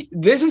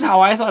this is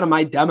how I thought of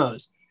my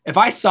demos. If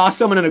I saw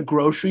someone in a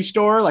grocery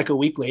store like a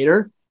week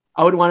later,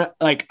 I would want to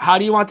like, how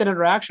do you want that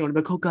interaction? I would be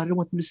like, oh God, I don't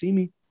want them to see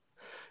me.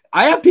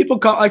 I have people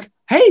call like,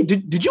 hey,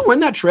 did you win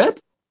that trip?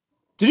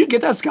 Did you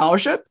get that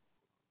scholarship?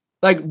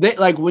 Like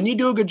when you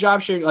do a good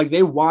job sharing, like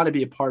they want to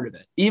be a part of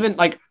it. Even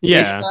like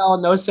they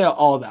sell, no sale,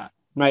 all of that.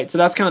 Right. So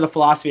that's kind of the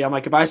philosophy. I'm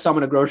like, if I saw them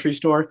in a grocery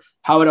store,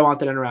 how would I want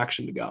that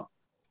interaction to go?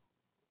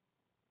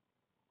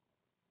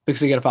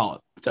 Because you got to follow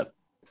up. What's up?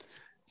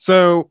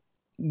 So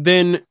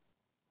then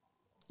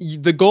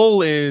the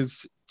goal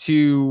is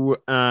to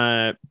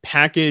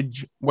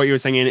package what you were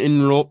saying and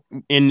enroll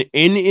in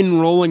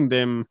enrolling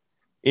them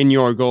in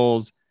your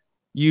goals.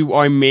 You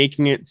are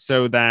making it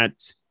so that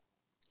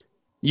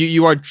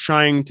you are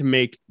trying to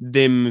make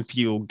them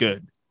feel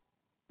good.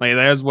 Like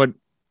that's what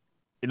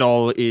it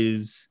all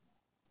is.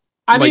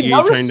 I mean,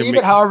 you'll receive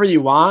it however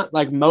you want.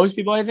 Like most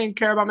people, I think,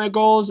 care about my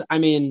goals. I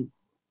mean,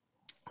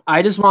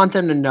 I just want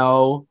them to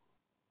know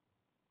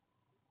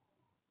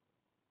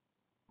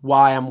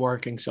why I'm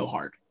working so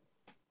hard.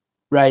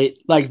 Right?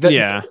 Like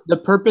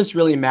the purpose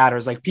really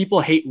matters. Like people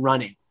hate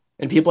running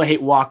and people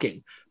hate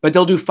walking, but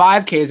they'll do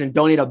 5Ks and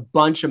donate a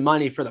bunch of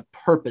money for the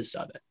purpose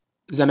of it.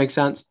 Does that make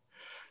sense?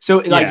 So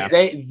like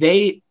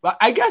they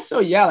I guess so.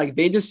 Yeah. Like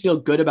they just feel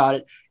good about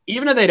it.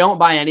 Even if they don't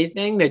buy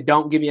anything, they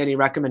don't give you any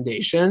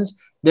recommendations.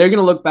 They're going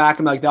to look back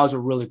and be like, that was a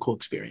really cool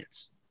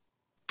experience.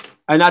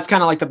 And that's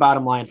kind of like the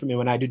bottom line for me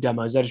when I do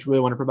demos. I just really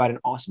want to provide an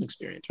awesome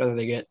experience, whether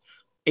they get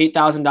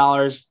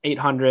 $8,000,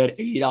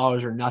 $800,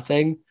 $80 or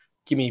nothing.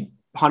 Give me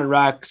 100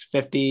 racks,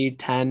 50,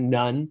 10,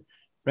 none.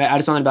 Right. I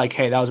just want to be like,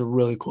 hey, that was a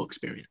really cool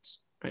experience.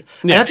 Right.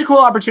 Yeah. And that's a cool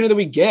opportunity that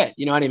we get.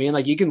 You know what I mean?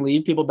 Like you can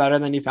leave people better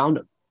than you found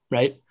them.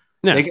 Right.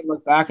 Yeah. They can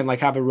look back and like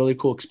have a really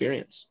cool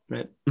experience.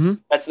 Right. Mm-hmm.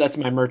 That's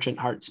my merchant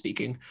heart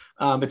speaking.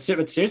 But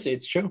seriously,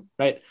 it's true.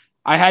 Right.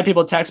 I had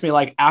people text me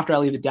like after I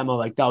leave the demo,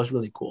 like that was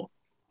really cool.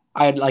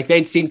 I had like,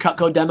 they'd seen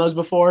Cutco demos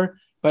before,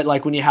 but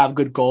like when you have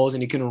good goals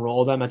and you can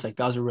enroll them, it's like,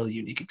 that was a really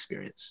unique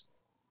experience.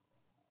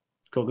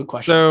 Cool. Good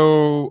question.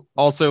 So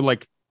also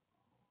like,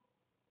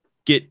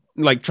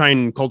 try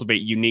and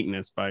cultivate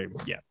uniqueness by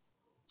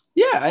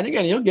and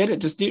again you'll get it.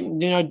 Just do,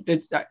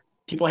 it's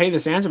people hate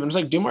this answer, but it's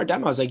like do more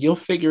demos. Like you'll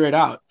figure it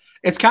out.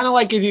 It's kind of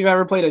like if you've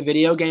ever played a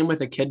video game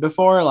with a kid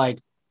before. Like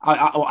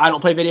I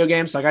don't play video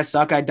games, so like I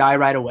suck, I die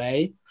right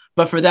away.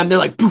 But for them, they're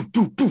like poof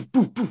poof poof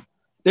poof poof.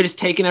 They're just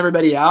taking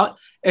everybody out.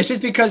 It's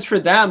just because for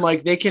them,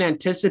 like they can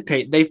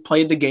anticipate. They've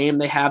played the game.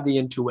 They have the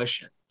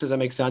intuition. Does that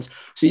make sense?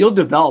 So you'll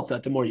develop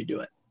that the more you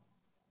do it.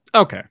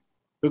 Okay.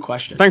 Good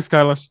question. Thanks,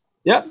 Carlos.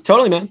 Yeah,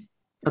 totally, man.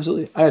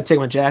 Absolutely. I gotta take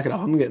my jacket off.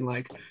 I'm getting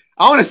like,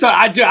 I want to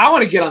start. I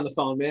want to get on the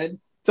phone, man.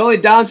 It's only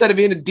downside of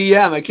being a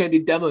DM. I can't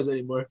do demos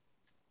anymore.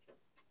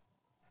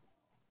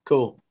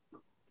 Cool.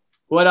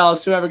 What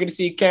else? Whoever good to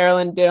see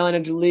Carolyn, Dylan,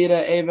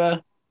 Angelita,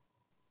 Ava.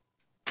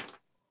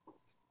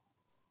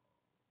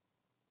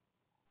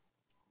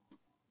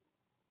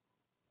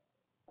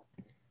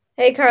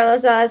 Hey,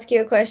 Carlos, I'll ask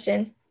you a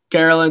question.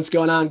 Carolyn, what's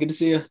going on? Good to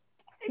see you.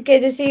 Good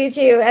to see you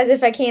too. As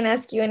if I can't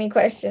ask you any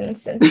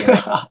questions since you're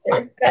my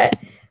doctor. But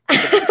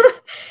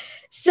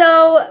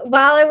so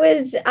while I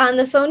was on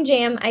the phone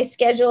jam, I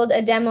scheduled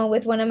a demo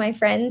with one of my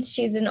friends.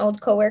 She's an old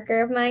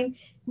coworker of mine.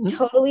 Mm-hmm.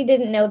 Totally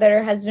didn't know that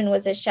her husband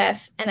was a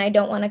chef, and I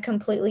don't want to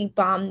completely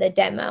bomb the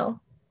demo.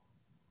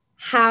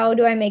 How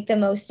do I make the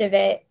most of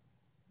it?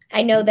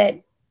 I know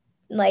that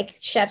like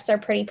chefs are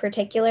pretty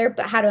particular,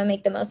 but how do I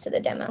make the most of the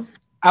demo?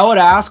 I would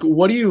ask,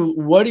 what do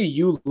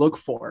you look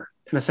for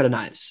in a set of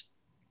knives?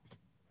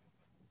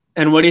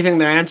 And what do you think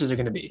their answers are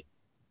going to be?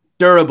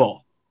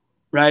 Durable,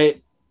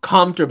 right?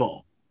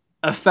 Comfortable,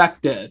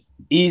 effective,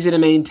 easy to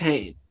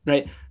maintain,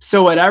 right?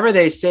 So whatever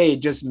they say,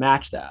 just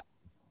match that,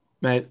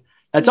 right?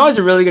 That's always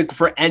a really good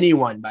for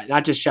anyone, but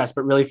not just chefs,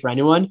 but really for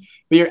anyone.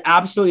 But you're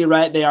absolutely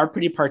right. They are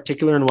pretty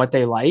particular in what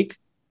they like.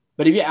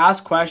 But if you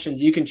ask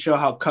questions, you can show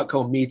how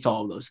Cutco meets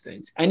all of those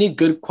things. Any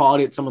good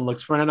quality that someone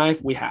looks for in a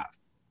knife, we have,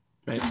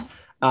 right?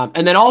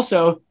 And then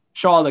also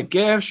show all the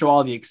gifts, show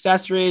all the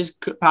accessories,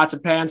 pots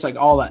and pans, like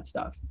all that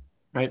stuff,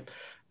 right?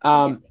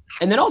 And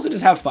then also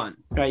just have fun,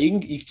 right? You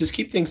can just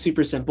keep things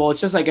super simple. It's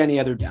just like any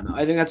other demo.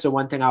 I think that's the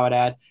one thing I would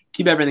add.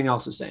 Keep everything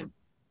else the same.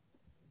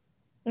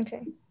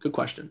 Okay. Good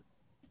question.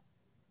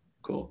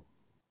 Cool.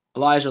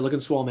 Elijah,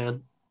 looking swole,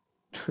 man.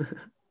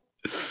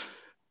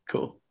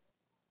 Cool.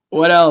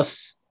 What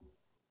else,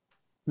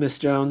 Miss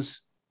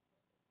Jones?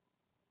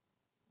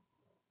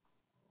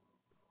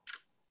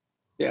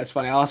 Yeah, it's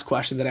funny. I'll ask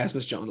questions that I ask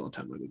Miss Jones all the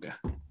time. Okay.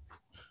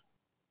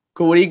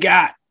 Cool. What do you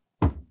got?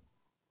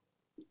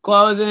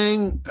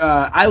 Closing.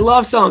 I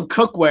love selling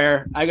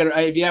cookware.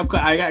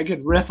 I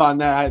could riff on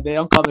that. They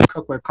don't call me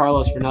cookware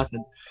Carlos for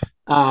nothing.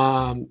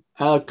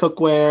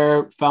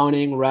 Cookware,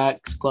 phoning,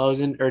 Rex,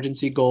 closing,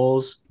 urgency,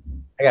 goals.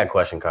 I got a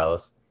question,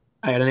 Carlos.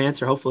 I got an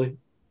answer, hopefully.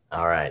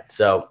 All right.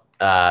 So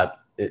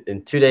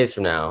in 2 days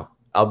from now,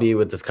 I'll be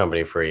with this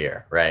company for a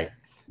year, right?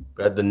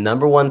 But the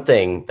number one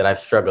thing that I've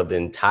struggled the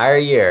entire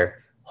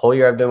year, whole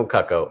year I've been with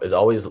Cutco, is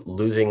always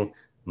losing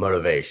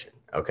motivation.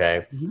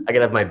 Okay. Mm-hmm. I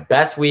could have my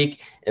best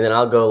week and then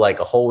I'll go like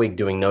a whole week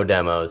doing no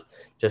demos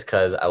just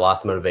because I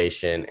lost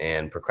motivation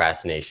and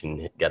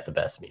procrastination got the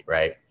best of me,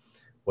 right?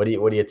 What are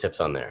your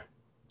tips on there?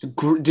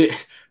 Who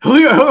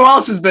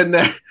else has been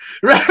there?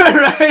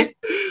 Right?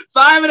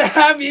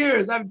 5.5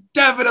 years. I've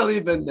definitely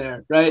been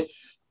there, right?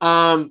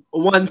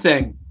 One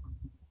thing,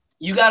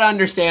 you got to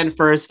understand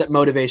first that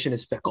motivation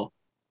is fickle.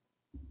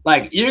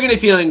 Like you're going to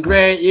be feeling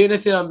great. You're going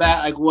to feeling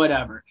bad, like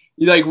whatever.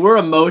 Like we're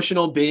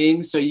emotional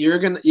beings. So you're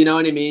going to, you know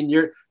what I mean?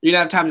 You're going to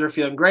have times where you're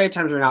feeling great,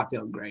 times where you're not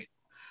feeling great.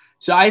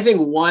 So I think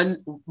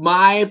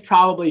my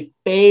probably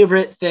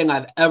favorite thing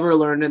I've ever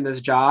learned in this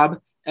job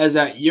is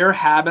that your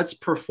habits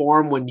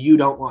perform when you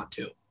don't want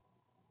to.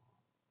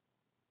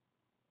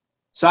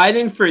 So I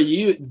think for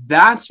you,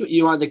 that's what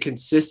you want the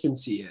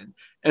consistency in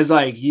is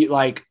like,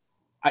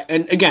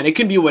 and again, it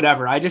can be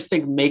whatever. I just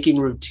think making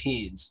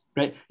routines,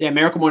 right? Yeah.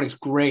 Miracle Morning's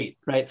great,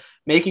 right?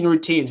 Making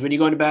routines when you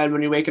go into bed,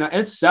 when you're waking up,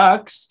 and it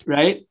sucks,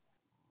 right?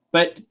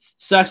 But it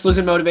sucks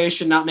losing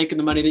motivation, not making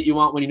the money that you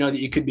want when you know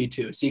that you could be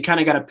too. So you kind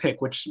of got to pick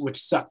which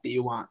suck that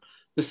you want,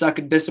 the suck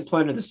of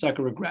discipline or the suck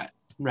of regret,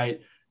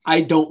 right?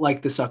 I don't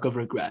like the suck of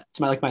regret. It's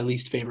my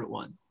least favorite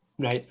one,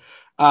 right?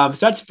 So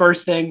that's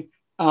first thing.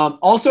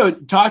 Also,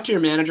 talk to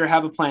your manager,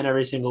 have a plan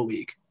every single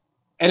week.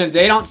 And if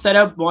they don't set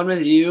up one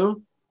with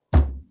you,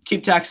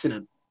 keep texting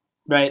them,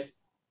 right?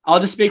 I'll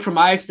just speak from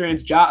my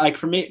experience. Like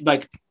for me,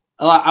 like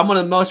I'm one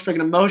of the most freaking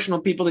emotional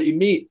people that you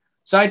meet.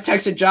 So I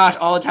texted Josh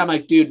all the time,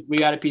 like, dude, we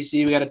got a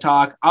PC, we got to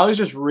talk. I was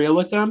just real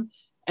with him.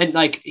 And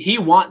like, he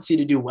wants you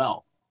to do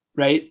well,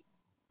 right?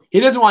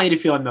 He doesn't want you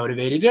to feel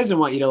unmotivated. He doesn't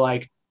want you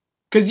to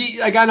because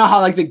I know how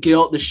like the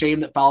guilt, the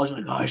shame that follows,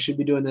 like, oh, I should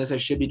be doing this. I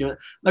should be doing it.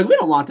 Like, we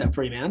don't want that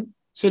for you, man.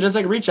 So just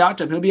like reach out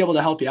to him. He'll be able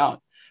to help you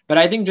out. But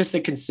I think just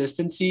the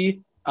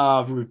consistency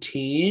of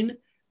routine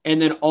and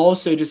then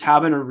also just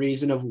having a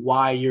reason of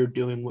why you're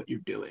doing what you're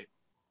doing,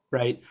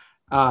 right?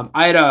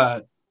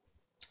 I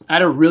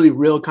had a really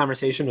real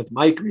conversation with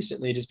Mike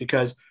recently just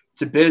because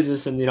it's a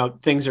business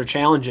and, things are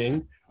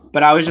challenging,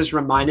 but I was just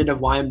reminded of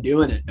why I'm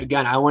doing it.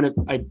 Again,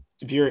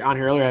 if you're on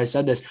here earlier, I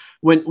said this,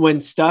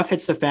 when stuff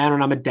hits the fan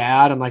and I'm a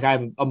dad and like I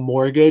have a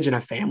mortgage and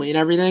a family and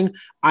everything,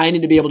 I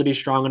need to be able to be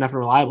strong enough and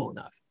reliable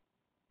enough.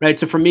 Right.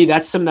 So for me,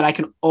 that's something that I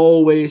can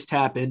always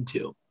tap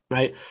into.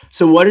 Right.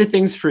 So what are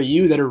things for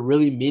you that are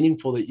really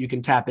meaningful that you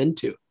can tap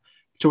into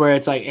to where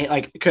it's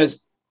like,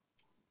 because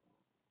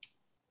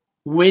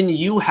when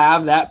you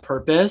have that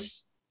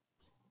purpose,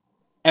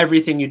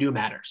 everything you do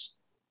matters.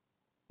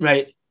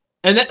 Right.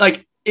 And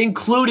that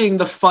including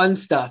the fun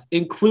stuff,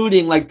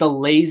 including like the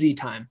lazy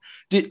time.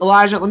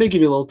 Elijah, let me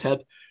give you a little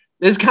tip.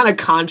 This is kind of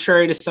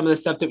contrary to some of the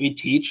stuff that we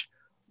teach,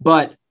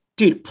 but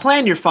dude,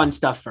 plan your fun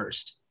stuff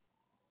first.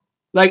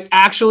 Like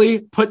actually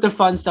put the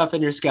fun stuff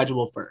in your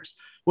schedule first.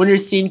 When you're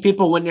seeing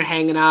people, when you're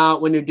hanging out,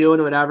 when you're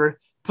doing whatever,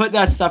 put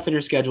that stuff in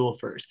your schedule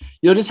first.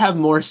 You'll just have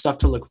more stuff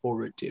to look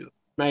forward to,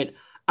 right?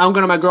 I'm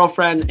going to my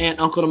girlfriend's aunt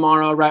and uncle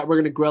tomorrow, right? We're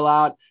going to grill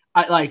out.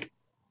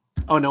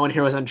 Oh, no one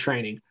here was on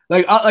training.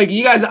 Like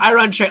you guys, I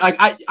run train. Like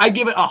I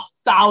give it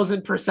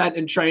 1,000%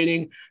 in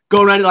training.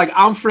 Go run it. Like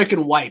I'm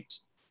freaking wiped.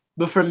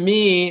 But for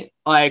me,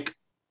 like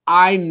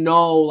I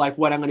know like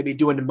what I'm going to be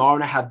doing tomorrow,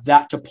 and I have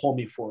that to pull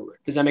me forward.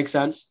 Does that make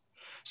sense?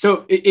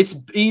 So it's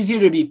easier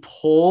to be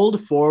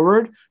pulled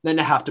forward than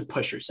to have to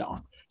push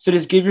yourself. So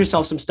just give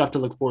yourself some stuff to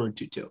look forward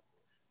to too.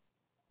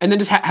 And then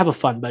just have a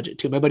fun budget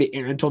too. My buddy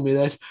Aaron told me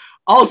this.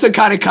 Also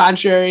kind of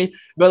contrary,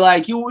 but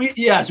like,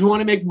 yes, we want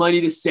to make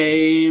money to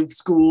save,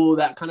 school,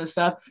 that kind of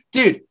stuff.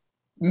 Dude,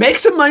 make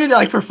some money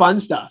to for fun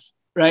stuff,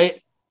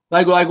 right?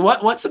 Like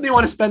what's something you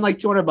want to spend like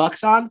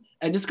 $200 on,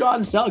 and just go out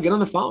and sell, get on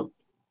the phone.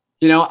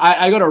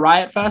 I go to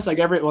Riot Fest not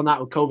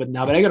with COVID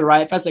now, but I go to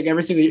Riot Fest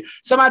every single year.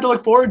 Something I have to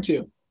look forward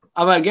to.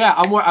 I'm like, yeah,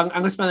 I'm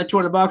going to spend the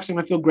 $200. I'm going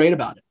to feel great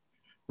about it.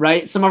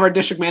 Right. Some of our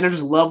district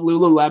managers love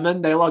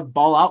Lululemon. They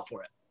ball out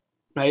for it.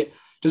 Right.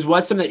 Just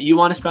what's something that you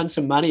want to spend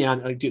some money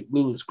on? Like, dude,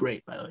 Lulu's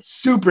great, by the way.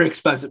 Super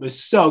expensive, but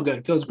so good.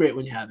 It feels great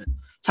when you have it.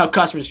 It's how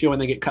customers feel when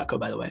they get Cutco,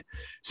 by the way.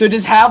 So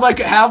just have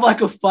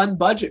a fun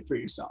budget for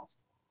yourself,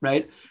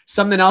 right?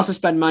 Something else to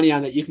spend money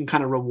on that you can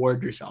kind of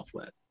reward yourself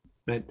with,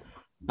 right?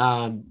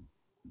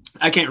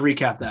 I can't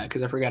recap that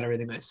because I forgot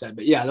everything I said,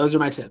 but yeah, those are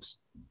my tips.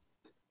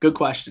 Good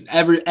question.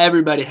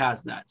 Everybody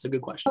has that. It's a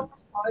good question.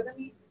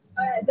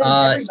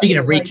 Speaking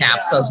of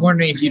recaps, I was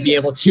wondering if you'd be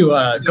able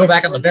to go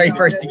back on the very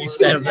first thing you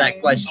said of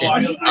that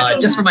question.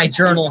 Just for my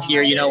journal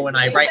here, when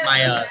I write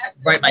my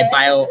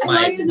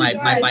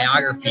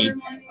biography,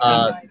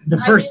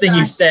 the first thing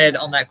you said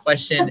on that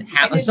question,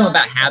 something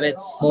about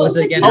habits. What was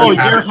it again? Oh,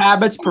 your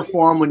habits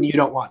perform when you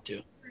don't want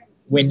to.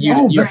 When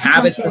your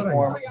habits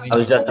perform. I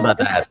was just about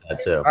to ask that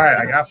too. All right,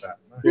 I got that.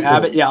 Your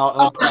habit, yeah,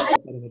 I'll put that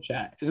in the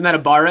chat. Isn't that a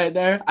bar right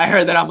there? I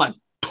heard that. I'm like,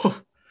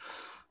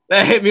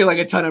 that hit me like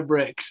a ton of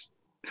bricks.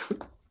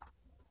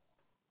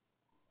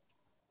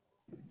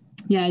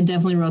 Yeah, I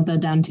definitely wrote that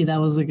down too.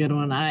 That was a good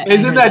one.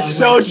 Isn't that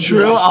so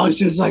true? I was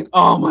just like,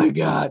 oh my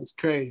God, it's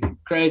crazy.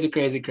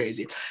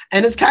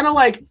 And it's kind of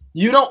like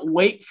you don't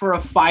wait for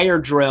a fire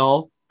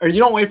drill, or you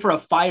don't wait for a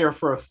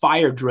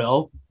fire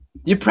drill.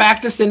 You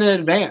practice in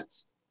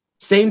advance.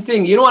 Same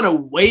thing. You don't want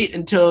to wait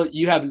until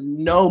you have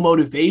no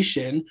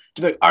motivation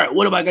to be like, all right,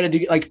 what am I going to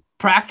do? Like,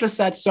 practice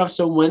that stuff.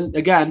 So when,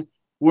 again,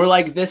 we're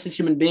like this as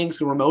human beings,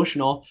 we're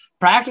emotional,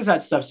 practice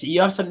that stuff so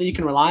you have something you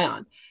can rely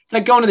on. It's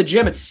like going to the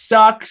gym. It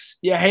sucks.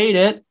 You hate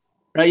it,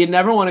 right? You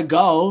never want to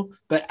go.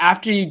 But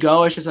after you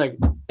go, it's just like,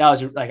 that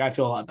was like, I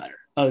feel a lot better.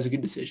 That was a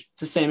good decision. It's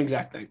the same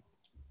exact thing.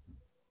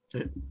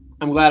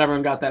 I'm glad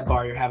everyone got that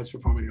bar. Your habits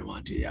perform when you don't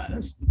want to. Yeah,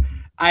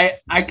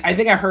 I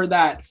think I heard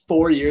that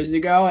 4 years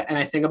ago, and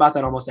I think about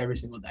that almost every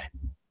single day.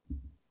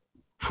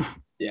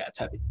 Yeah, it's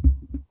heavy.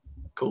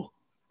 Cool.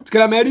 What's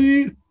good up,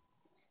 Eddie?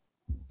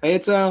 Hey,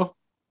 it's the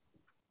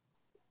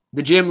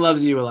gym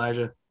loves you,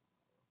 Elijah.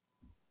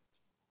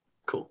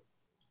 Cool.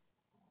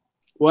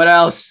 What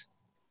else?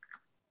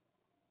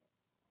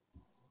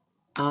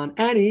 On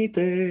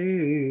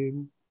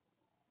anything.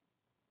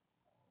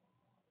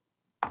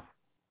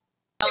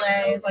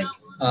 LA is like.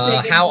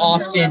 How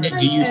often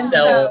do you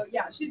sell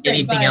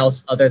anything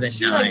else other than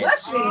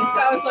knives? So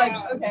I was like,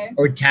 okay.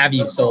 Or have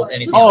you sold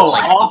anything else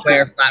like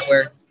cookware,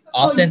 flatware?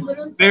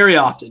 Often? Very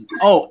often.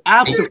 Oh,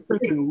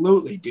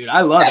 absolutely, dude.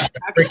 I love it.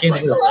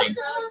 Freaking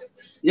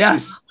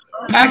yes.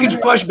 Package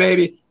push,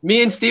 baby.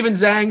 Me and Steven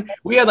Zhang,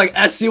 we had like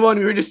SC1.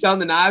 We were just selling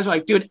the knives. We're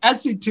like, dude,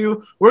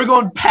 SC2, we're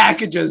going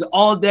packages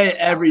all day,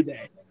 every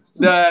day.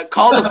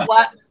 Call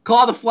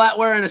the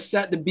flatware and a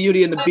set, the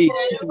beauty and the beat.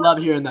 People love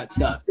hearing that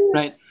stuff,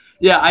 right?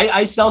 Yeah,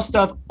 I sell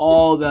stuff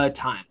all the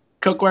time.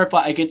 Cookware,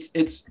 like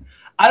it's.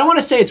 I don't want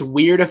to say it's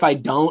weird if I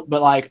don't,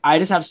 but like I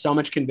just have so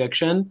much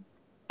conviction,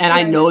 and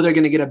I know they're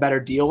gonna get a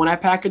better deal when I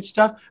package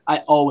stuff. I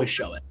always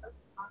show it.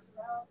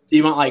 Do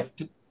you want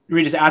were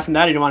you just asking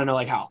that, or do you want to know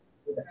like how?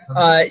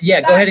 Yeah,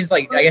 go ahead. It's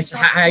like, I guess,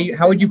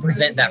 how would you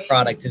present that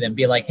product to them?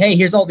 Be like, hey,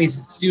 here's all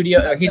these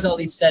here's all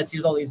these sets,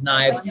 here's all these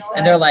knives,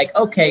 and they're like,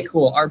 okay,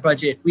 cool, our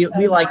budget, we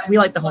like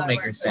the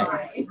homemaker set,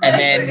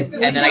 and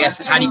then I guess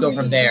how do you go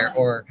from there,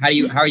 or how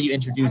are you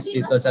introduced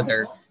to those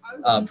other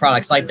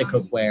products like the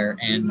cookware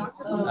and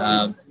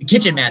the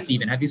kitchen mats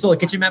even? Have you sold a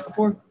kitchen mat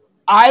before?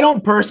 I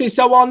don't personally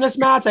sell wellness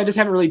mats. I just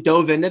haven't really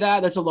dove into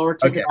that. That's a lower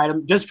ticket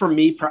item. Just for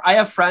me, I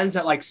have friends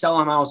that like sell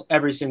them almost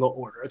every single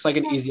order. It's like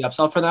an easy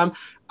upsell for them.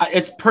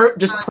 It's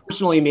just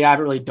personally me. I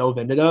haven't really dove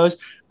into those.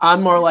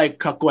 I'm more like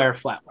cookware,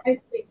 flatware.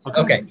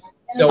 Okay.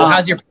 So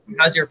how's your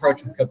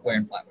approach with cookware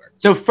and flatware?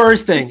 So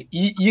first thing,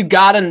 you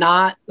gotta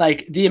not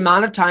like the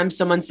amount of time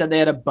someone said they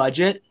had a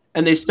budget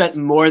and they spent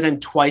more than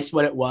twice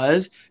what it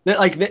was. That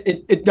like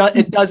it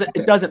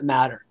doesn't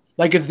matter.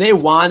 Like if they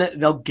want it,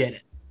 they'll get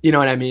it. You know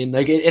what I mean?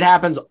 Like it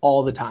happens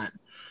all the time.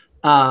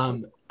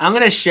 I'm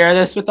going to share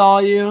this with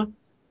all you.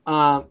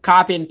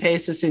 Copy and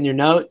paste this in your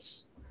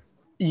notes.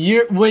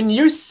 When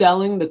you're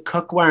selling the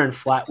cookware and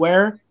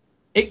flatware,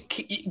 it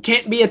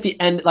can't be at the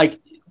end. Like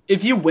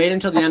if you wait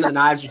until the end of the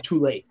knives, you're too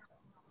late.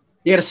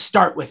 You got to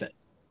start with it.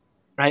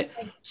 Right.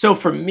 So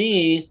for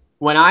me,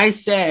 when I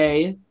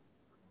say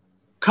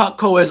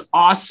Cutco is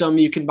awesome,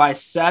 you can buy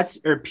sets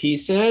or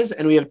pieces,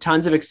 and we have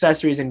tons of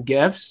accessories and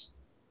gifts.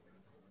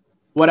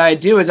 What I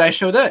do is I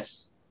show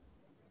this.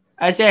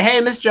 I say, hey,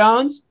 Miss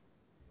Jones,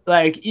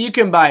 like you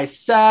can buy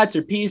sets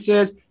or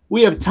pieces.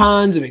 We have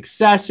tons of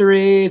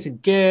accessories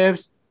and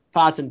gifts,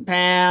 pots and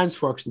pans,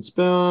 forks and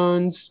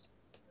spoons.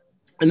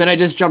 And then I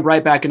just jump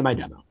right back into my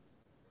demo,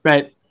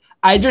 right?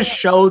 I just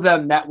show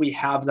them that we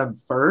have them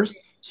first.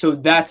 So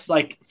that's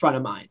like front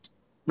of mind,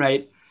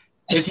 right?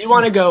 If you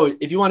want to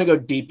go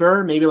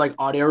deeper, maybe like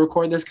audio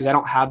record this because I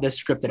don't have this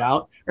scripted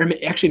out. Or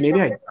actually,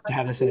 maybe I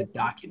have this in a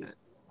document.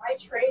 Am I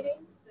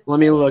trading Let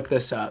me look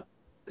this up.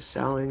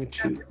 Selling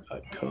to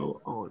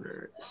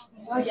co-owners.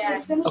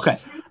 Okay.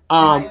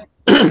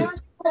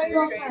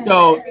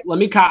 So let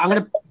me. I'm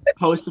gonna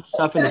post some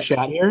stuff in the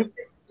chat here.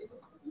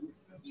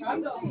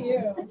 All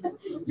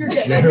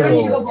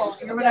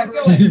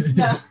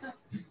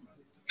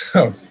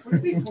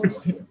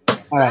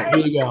right,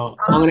 here you go.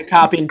 I'm gonna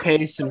copy and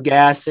paste some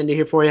gas into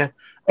here for you.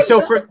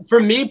 So for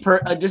me,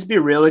 just be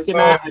real with you,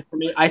 man. For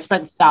me, I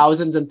spent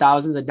thousands and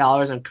thousands of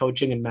dollars on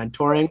coaching and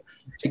mentoring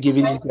to give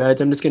you these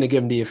goods. I'm just gonna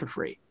give them to you for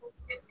free.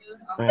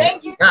 Right.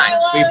 Thank you.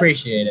 Nice. We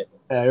appreciate it.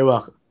 Yeah, you're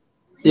welcome.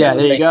 Yeah,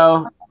 there you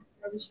go.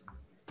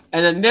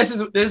 And then this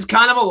is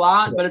kind of a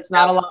lot, but it's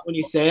not a lot when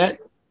you say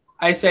it.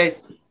 I say,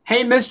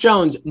 hey, Miss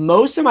Jones,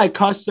 most of my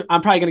customers,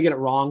 I'm probably gonna get it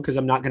wrong because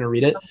I'm not gonna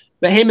read it.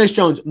 But hey, Miss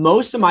Jones,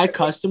 most of my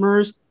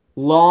customers'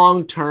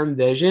 long-term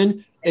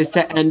vision is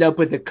to end up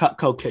with a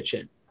Cutco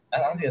kitchen. I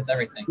don't think that's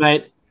everything.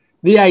 Right.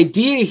 The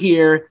idea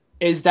here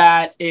is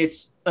that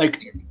it's like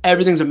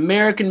everything's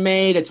American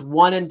made. It's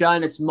one and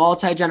done. It's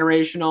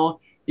multi-generational.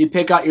 You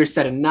pick out your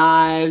set of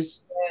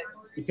knives.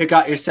 You pick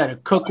out your set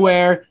of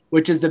cookware,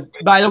 which is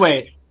by the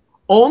way,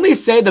 only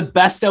say the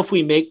best stuff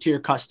we make to your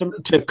to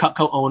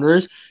Cutco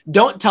owners.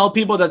 Don't tell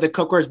people that the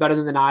cookware is better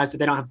than the knives that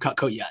they don't have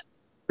Cutco yet.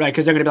 Right.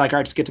 Because they're going to be like, all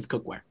right, just get to the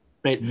cookware.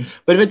 Right.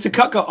 But if it's a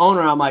Cutco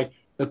owner, I'm like,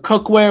 the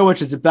cookware,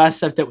 which is the best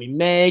stuff that we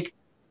make.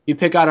 You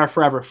pick out our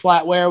Forever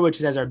Flatware, which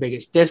has our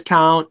biggest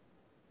discount,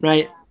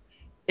 right?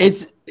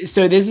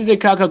 So this is the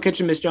Cutco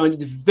kitchen, Miss Jones.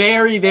 It's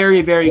very,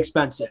 very, very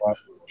expensive.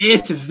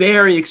 It's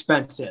very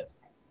expensive,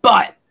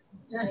 but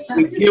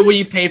you get what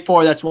you pay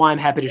for. That's why I'm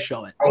happy to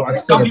show it.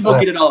 Some people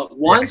get it all at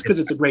once because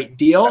it's a great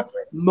deal.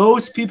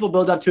 Most people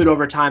build up to it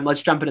over time.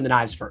 Let's jump into the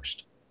knives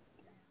first,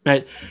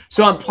 right?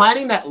 So I'm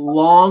planning that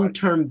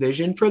long-term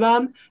vision for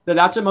them.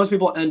 That's what most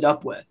people end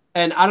up with.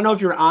 And I don't know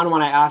if you were on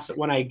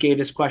when I gave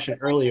this question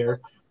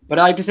earlier. But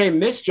I like to say,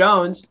 Miss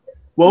Jones,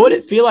 what would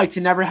it feel like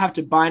to never have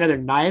to buy another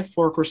knife,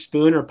 fork, or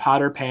spoon, or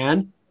pot or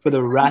pan for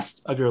the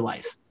rest of your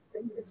life?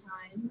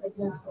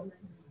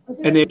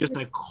 And they're just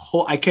like,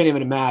 oh, I can't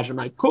even imagine. I'm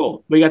like,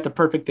 cool, we got the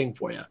perfect thing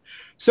for you.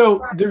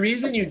 So the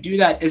reason you do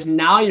that is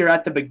now you're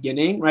at the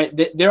beginning, right?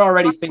 They're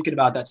already thinking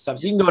about that stuff.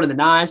 So you can go to the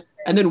knives.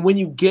 And then when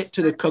you get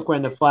to the cookware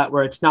and the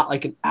flatware, it's not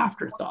like an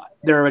afterthought.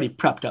 They're already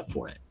prepped up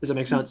for it. Does that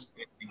make sense?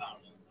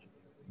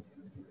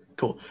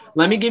 Cool.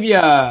 Let me give you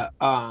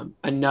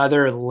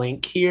another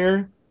link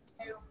here.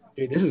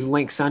 Dude, this is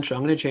Link Central.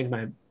 I'm going to change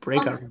my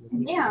breakout.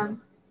 Yeah.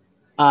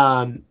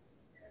 I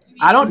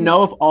don't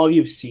know if all of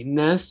you've seen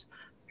this.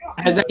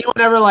 Has anyone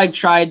ever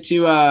tried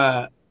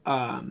to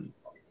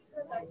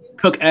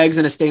cook eggs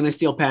in a stainless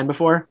steel pan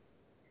before?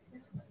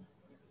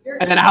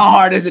 And then how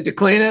hard is it to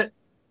clean it?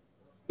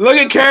 Look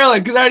at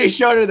Carolyn, because I already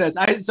showed her this.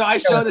 I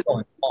showed this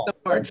in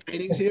our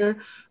trainings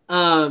here.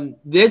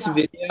 This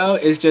video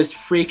is just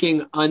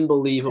freaking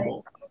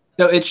unbelievable.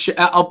 So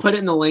I'll put it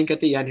in the link at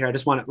the end here. I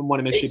just want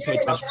to make sure you pay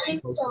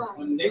attention.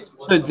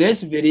 So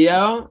this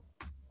video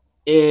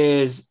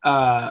is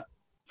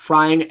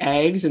frying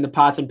eggs in the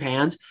pots and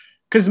pans,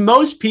 because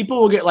most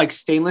people will get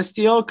stainless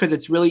steel because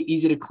it's really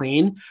easy to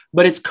clean,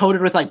 but it's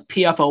coated with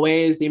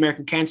PFOAs. The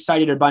American Cancer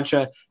Society did a bunch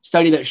of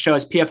study that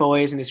shows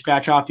PFOAs and they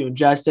scratch off, you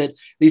ingest it,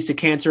 leads to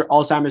cancer,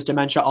 Alzheimer's,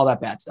 dementia, all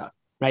that bad stuff.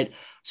 Right.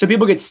 So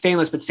people get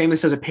stainless, but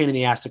stainless is a pain in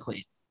the ass to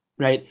clean.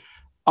 Right.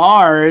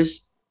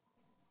 Ours,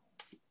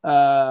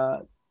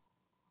 I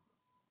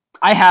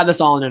have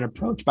this all in an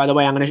approach. By the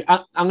way, I'm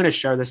going to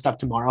share this stuff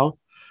tomorrow.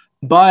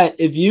 But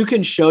if you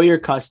can show your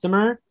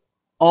customer,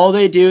 all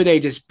they do, they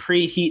just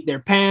preheat their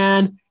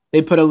pan.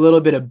 They put a little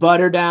bit of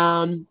butter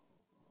down.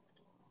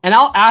 And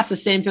I'll ask the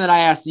same thing that I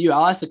asked you.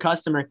 I'll ask the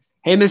customer,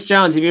 hey, Miss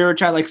Jones, have you ever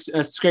tried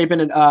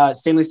scraping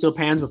stainless steel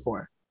pans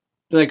before?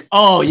 They're like,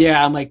 oh,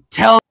 yeah. I'm like,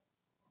 tell.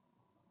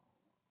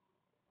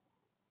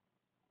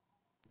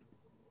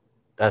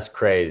 That's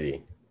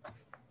crazy.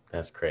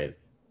 That's crazy.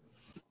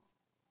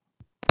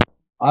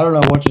 I don't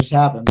know what just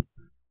happened.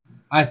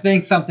 I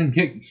think something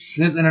kicked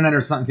his internet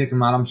or something kicked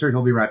him out. I'm sure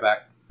he'll be right back.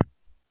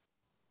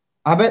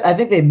 I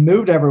think they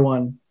moved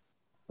everyone.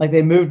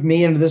 They moved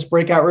me into this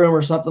breakout room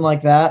or something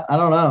like that. I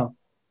don't know.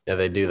 Yeah,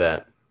 they do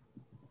that.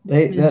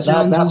 Miss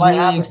Jones was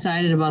really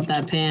excited about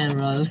that pan,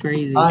 bro. That was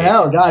crazy. I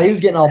know. God, he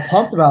was getting all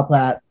pumped about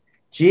that.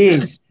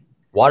 Jeez.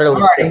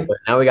 Waterless. Right. But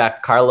now we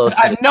got Carlos.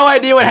 I have no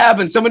idea what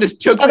happened. Someone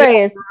just took me out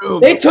of the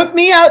room. They took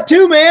me out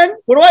too, man.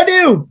 What do I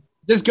do?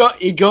 Just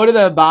go to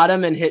the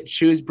bottom and hit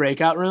choose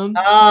breakout room.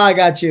 Ah, I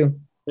got you.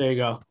 There you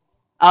go.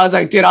 I was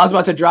like, dude, I was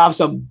about to drop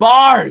some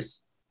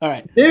bars. All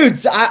right.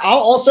 Dude,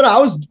 all of a sudden I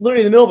was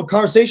literally in the middle of a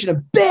conversation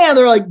and bam,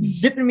 they're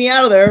zipping me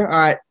out of there. All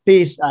right.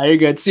 Peace. You're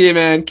good. See you,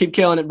 man. Keep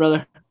killing it,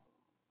 brother.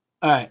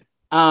 All right.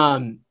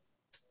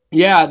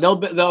 Yeah, they'll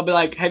be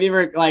like, have you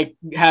ever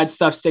had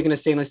stuff stick in a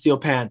stainless steel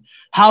pan?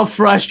 How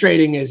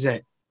frustrating is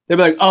it? They'll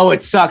be like, oh,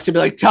 it sucks. They'll be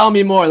like, tell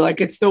me more.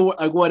 It's the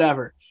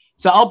whatever.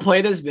 So I'll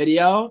play this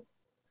video.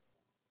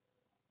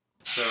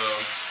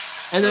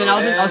 And then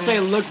I'll say,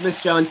 look,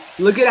 Miss Jones,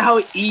 look at how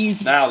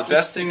easy. Now, the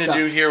best thing to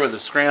do here with a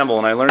scramble,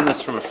 and I learned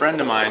this from a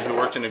friend of mine who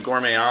worked in a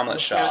gourmet omelet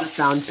shop, is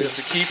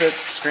to keep it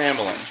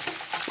scrambling.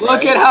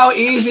 Look at how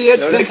easy it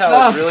Notice sticks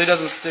how up. it really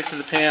doesn't stick to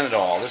the pan at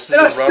all. This is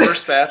a rubber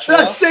spatula.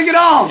 Not stick at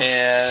all.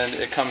 And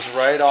it comes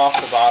right off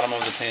the bottom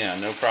of the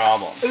pan, no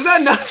problem. Isn't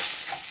that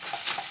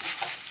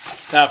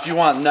nice? Now, if you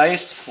want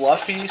nice,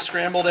 fluffy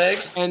scrambled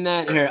eggs, and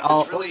then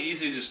it's really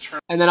easy to just turn.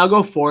 And then I'll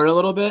go forward a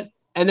little bit.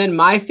 And then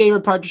my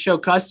favorite part to show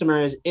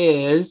customers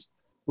is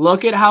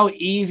look at how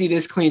easy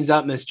this cleans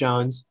up, Miss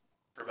Jones.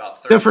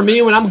 So for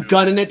me, when I'm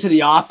gunning it to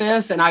the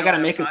office and I got to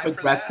make a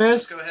quick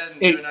breakfast,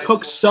 it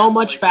cooks so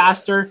much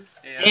faster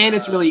and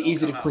it's really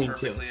easy to clean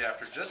too.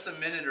 After just a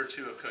minute or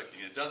two of cooking.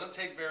 It doesn't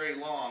take very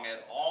long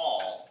at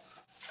all.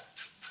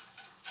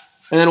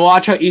 And then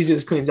watch how easy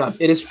this cleans up.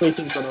 It is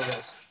freaking good.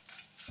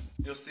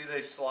 You'll see they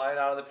slide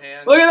out of the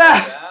pan. Look at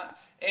that.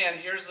 And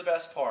here's the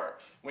best part.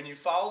 When you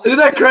follow Isn't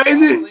that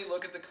crazy?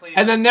 Look at the clean.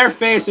 And then their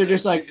face, they're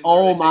just like,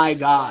 oh my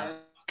God.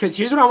 Because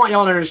here's what I want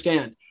y'all to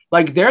understand.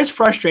 Like, there's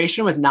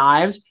frustration with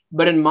knives,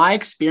 but in my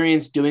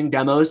experience doing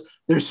demos,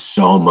 there's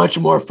so much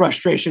more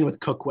frustration with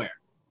cookware.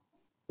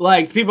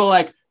 Like, people are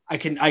like, I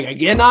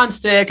get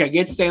non-stick, I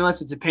get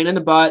stainless, it's a pain in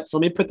the butt. So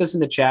let me put this in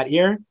the chat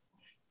here.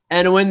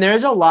 And when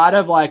there's a lot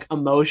of like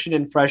emotion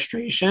and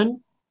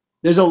frustration,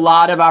 there's a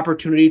lot of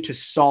opportunity to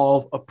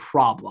solve a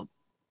problem.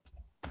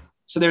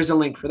 So there's a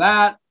link for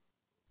that.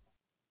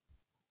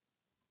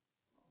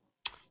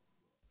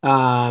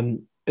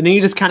 And then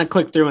you just kind of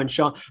click through and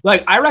show.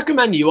 Like, I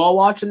recommend you all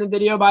watching the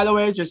video, by the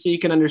way, just so you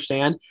can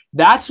understand.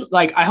 That's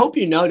like, I hope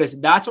you notice.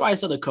 That's why I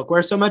sell the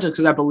cookware so much, is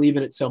because I believe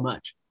in it so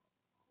much.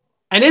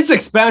 And it's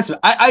expensive.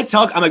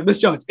 I'm like, Miss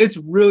Jones, it's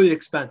really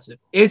expensive.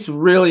 It's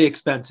really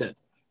expensive.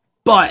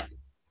 But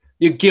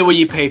you get what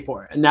you pay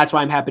for. And that's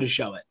why I'm happy to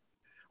show it.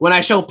 When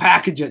I show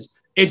packages,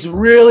 it's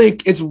really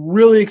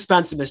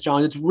expensive, Miss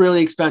Jones. It's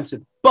really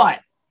expensive. But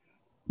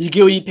you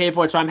get what you pay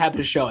for it, so I'm happy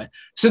to show it.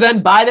 So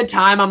then by the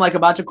time I'm like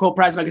about to quote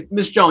price, I'm like,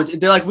 Miss Jones,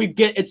 they're like,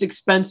 it's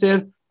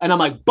expensive. And I'm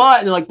like,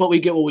 and they're like, but we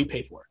get what we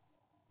pay for.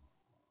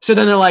 So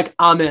then they're like,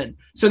 I'm in.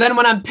 So then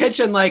when I'm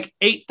pitching like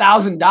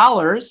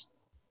 $8,000,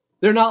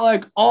 they're not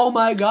like, oh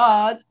my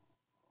God.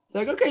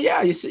 They're like, okay,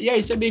 yeah, you said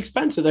it'd be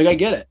expensive. Like, I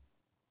get it.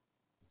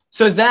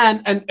 So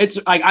then, and it's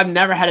like, I've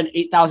never had an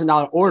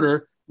 $8,000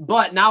 order,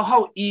 but now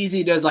how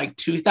easy does like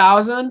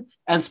 $2,000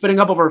 and splitting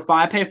up over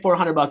 5 pay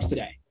 $400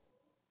 today?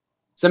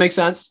 Does that make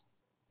sense?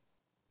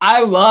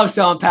 I love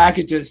selling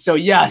packages. So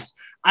yes,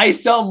 I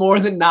sell more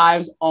than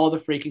knives all the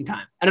freaking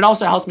time. And it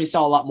also helps me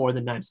sell a lot more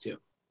than knives too.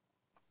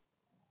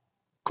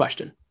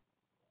 Question.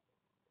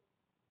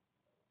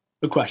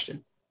 Good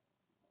question.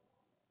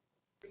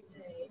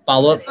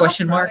 Follow-up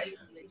question mark?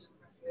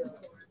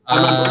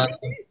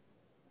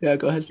 Yeah,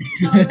 go ahead.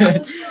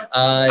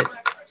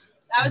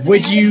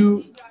 Would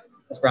you,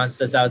 Ron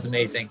says that was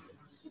amazing.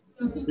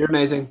 You're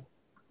amazing.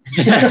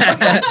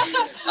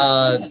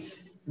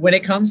 When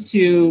it comes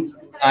to,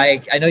 I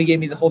know you gave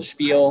me the whole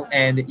spiel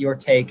and your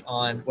take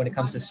on when it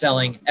comes to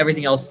selling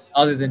everything else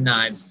other than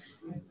knives.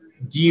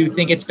 Do you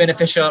think it's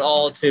beneficial at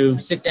all to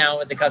sit down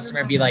with the customer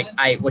and be like,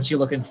 what you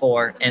looking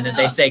for? And then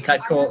they say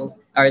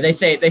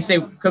they say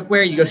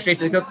cookware, you go straight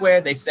to the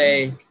cookware. They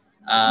say,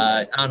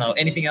 I don't know,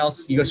 anything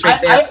else, you go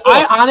straight there.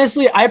 I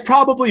honestly, I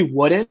probably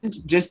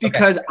wouldn't, just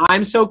because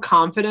I'm so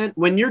confident.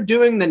 When you're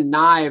doing the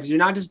knives, you're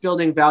not just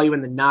building value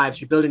in the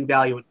knives, you're building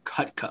value in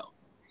Cutco,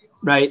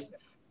 right?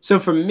 So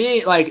for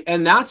me, like,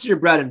 and that's your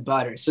bread and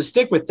butter. So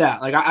stick with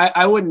that. Like,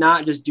 I would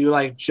not just do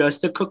like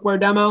just a cookware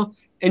demo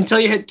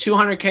until you hit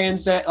 200K and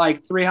say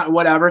like 300,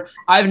 whatever.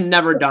 I've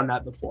never done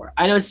that before.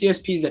 I know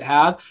CSPs that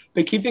have,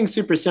 but keep things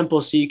super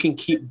simple so you can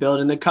keep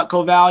building the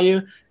Cutco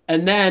value,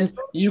 and then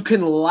you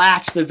can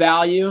latch the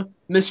value.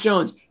 Miss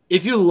Jones,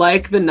 if you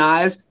like the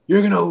knives,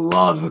 you're going to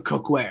love the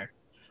cookware.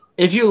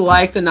 If you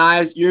like the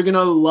knives, you're going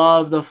to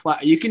love the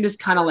flat. You can just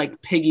kind of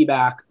like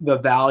piggyback the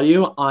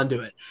value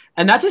onto it.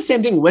 And that's the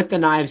same thing with the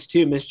knives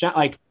too, Miss Jones.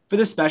 Like for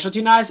the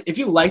specialty knives, if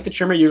you like the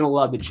trimmer, you're going to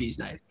love the cheese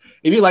knife.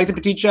 If you like the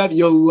petite chef,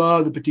 you'll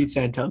love the petite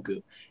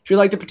santoku. If you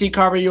like the petite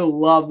carver, you'll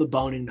love the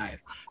boning knife.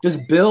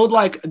 Just build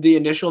like the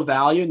initial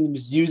value and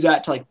just use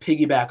that to like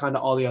piggyback onto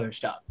all the other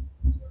stuff.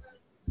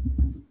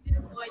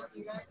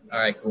 All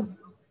right, cool.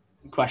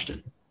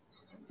 Question.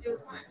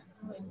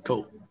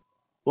 Cool.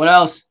 What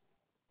else?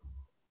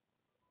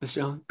 Miss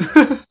Jones?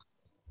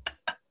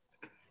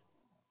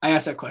 I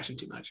asked that question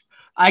too much.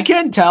 I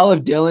can't tell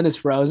if Dylan is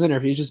frozen or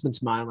if he's just been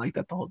smiling like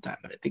that the whole time,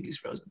 but I think he's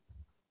frozen.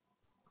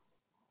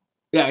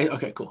 Yeah,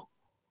 okay, cool.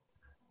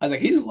 I was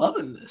like, he's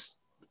loving this.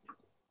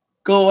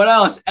 Cool, what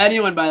else?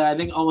 Anyone by that? I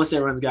think almost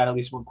everyone's got at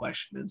least one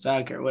question. And so I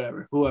don't care,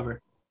 whatever,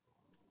 whoever.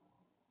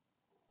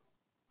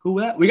 Who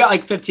that? We got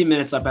like 15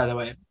 minutes left, by the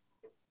way.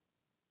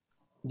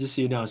 Just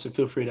so you know, so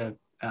feel free to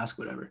ask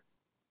whatever.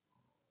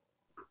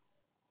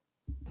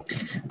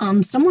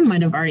 Someone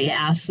might have already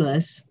asked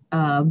this,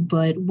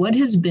 but what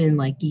has been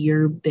like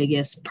your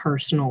biggest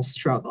personal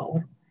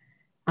struggle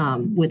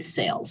with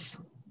sales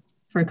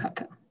for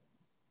Cutco?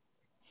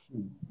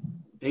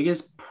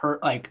 Biggest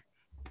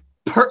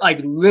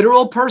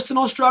literal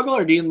personal struggle,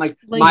 or do you like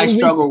my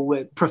struggle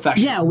with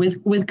professional? Yeah,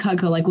 with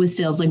Cutco, like with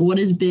sales, like what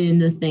has been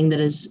the thing that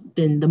has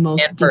been the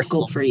most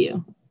difficult for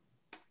you?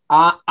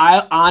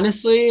 I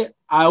honestly,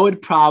 I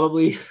would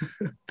probably,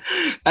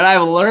 and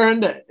I've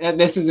learned, and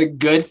this is a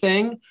good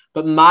thing,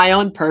 but my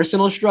own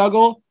personal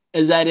struggle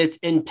is that it's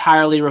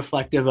entirely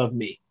reflective of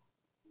me.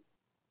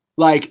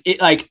 Like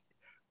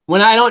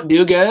when I don't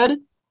do good,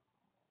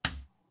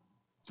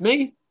 it's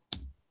me,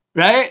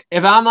 right?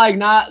 If I'm like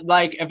not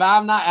like if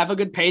I'm not have a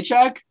good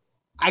paycheck,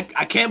 I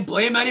can't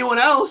blame anyone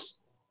else.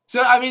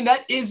 So I mean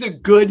that is a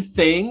good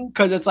thing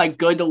because it's like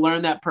good to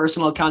learn that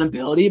personal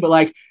accountability, but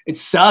like it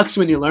sucks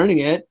when you're learning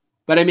it.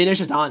 But I mean it's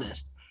just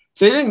honest.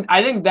 So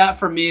I think that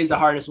for me is the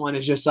hardest one.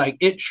 Is just like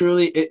it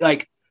truly it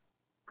like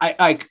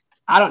I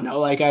don't know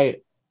like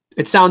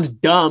it sounds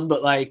dumb,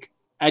 but like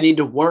I need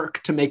to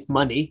work to make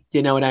money.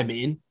 You know what I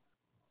mean?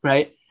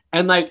 Right.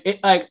 And like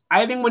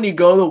I think when you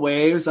go the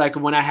waves, like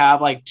when I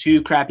have like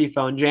 2 crappy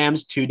phone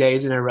jams 2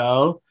 days in a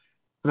row,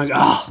 I'm like,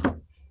 oh,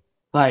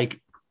 like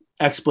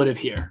expletive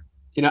here.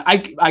 You know, I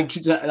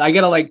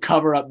gotta like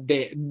cover up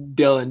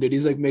Dylan, dude.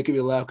 He's like making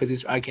me laugh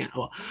because I can't.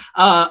 Well,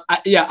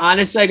 yeah,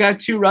 honestly, I got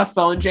 2 rough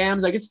phone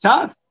jams. Like it's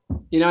tough.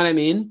 You know what I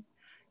mean?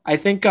 I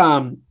think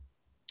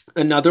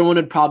another one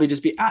would probably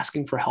just be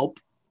asking for help.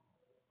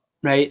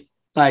 Right?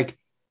 Like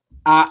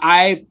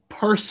I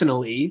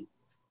personally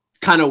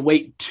kind of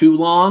wait too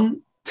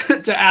long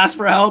to ask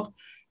for help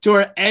to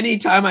where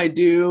anytime I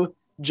do,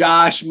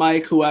 Josh,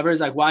 Mike, whoever is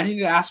like, why didn't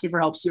you ask me for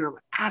help sooner? I'm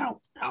like, I don't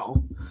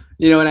know.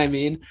 You know what I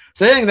mean?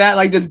 So I think that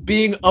like just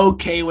being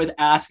okay with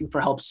asking for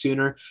help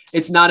sooner,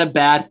 it's not a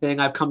bad thing.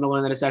 I've come to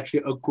learn that it's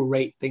actually a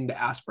great thing to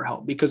ask for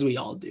help because we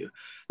all do.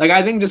 Like,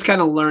 I think just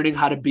kind of learning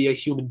how to be a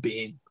human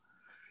being.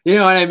 You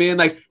know what I mean?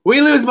 Like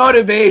we lose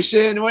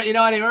motivation. You know what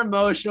I mean? We're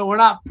emotional. We're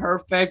not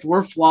perfect.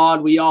 We're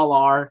flawed. We all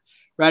are.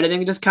 Right. I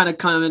think just kind of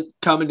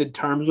coming to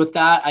terms with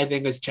that, I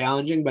think is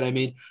challenging. But I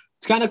mean,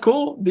 it's kind of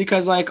cool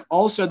because like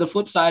also the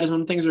flip side is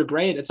when things are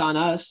great, it's on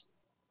us.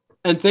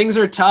 And things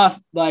are tough,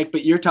 like,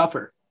 but you're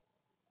tougher.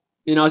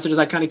 You know, so just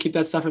like kind of keep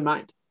that stuff in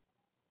mind.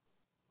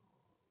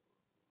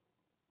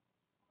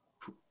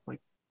 Like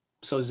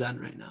so zen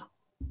right now.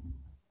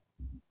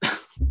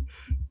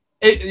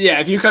 Yeah,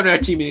 if you come to our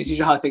team meetings, you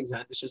know how things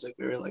end. It's just like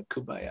we were like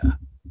kumbaya.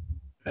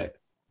 Right.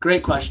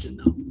 Great question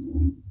though.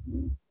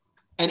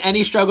 And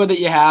any struggle that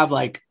you have,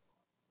 like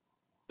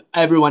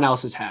everyone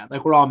else has had.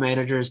 Like we're all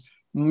managers.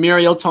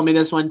 Muriel told me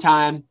this one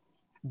time.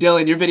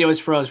 Dylan, your video was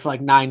froze for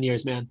like 9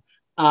 years, man.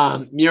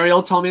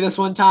 Muriel told me this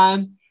one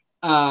time.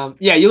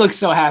 Yeah, you look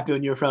so happy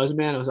when you were frozen,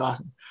 man. It was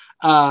awesome.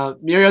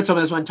 Muriel told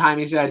me this one time.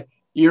 He said,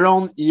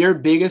 your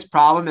biggest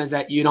problem is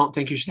that you don't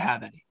think you should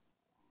have any.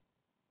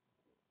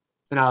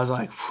 And I was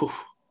like, whew,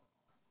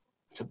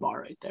 it's a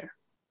bar right there.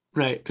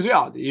 Right. Because we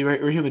all do.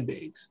 We're human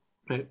beings.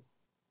 Right.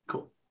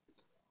 Cool.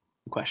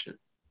 Question.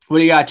 What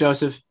do you got,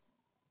 Joseph?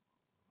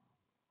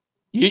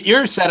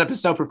 Your setup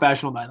is so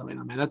professional, by the way,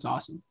 man. That's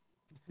awesome.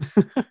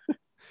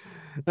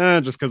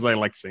 Just because I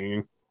like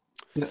singing.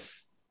 Yeah.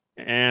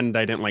 And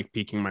I didn't like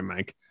peeking my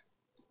mic.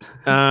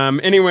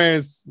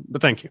 Anyways,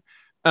 but thank you.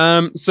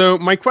 So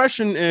my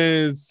question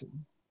is,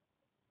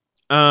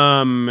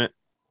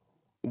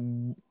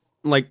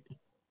 like,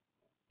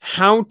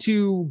 how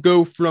to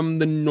go from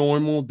the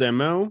normal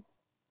demo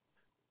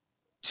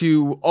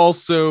to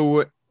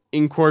also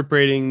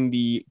incorporating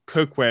the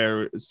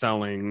cookware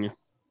selling?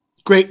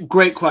 Great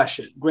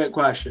question. Great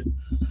question.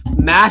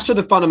 Master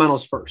the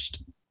fundamentals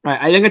first, right?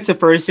 I think it's the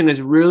first thing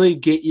is really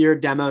get your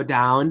demo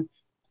down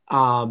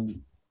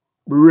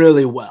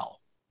really well,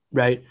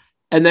 right?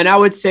 And then I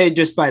would say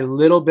just by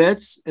little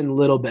bits,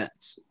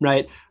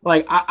 right?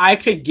 Like I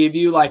could give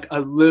you like a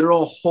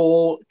literal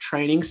whole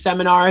training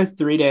seminar,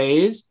 3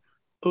 days.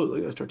 Oh, look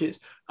at those tortillas.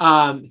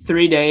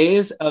 3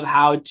 days of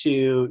how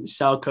to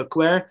sell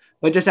cookware,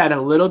 but just add a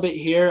little bit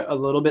here, a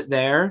little bit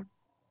there.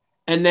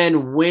 And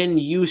then when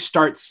you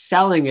start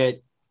selling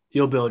it,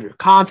 you'll build your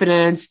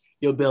confidence,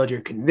 you'll build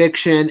your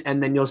conviction,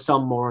 and then you'll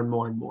sell more and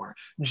more and more,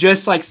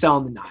 just like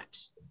selling the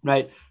knives,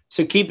 right?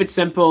 So keep it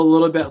simple, a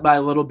little bit by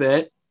a little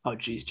bit. Oh,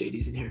 geez,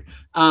 JD's in here.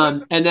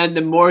 And then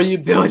the more you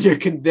build your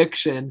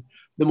conviction,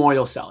 the more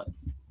you'll sell it.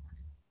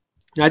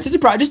 No, it's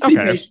just just be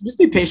patient. Just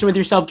be patient with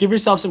yourself. Give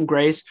yourself some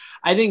grace.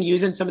 I think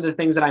using some of the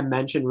things that I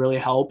mentioned really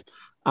help.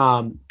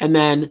 And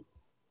then,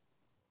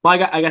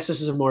 well, I guess this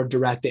is a more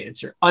direct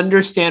answer.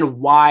 Understand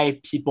why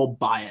people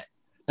buy it.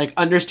 Like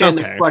understand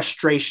the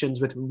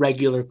frustrations with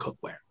regular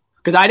cookware.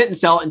 Because I didn't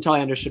sell it until I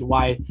understood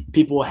why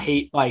people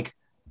hate like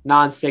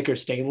non-stick or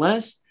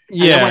stainless. And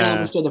then when I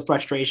understood the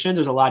frustrations,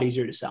 it was a lot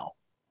easier to sell.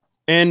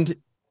 And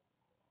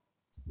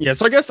yeah,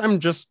 so I guess I'm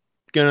just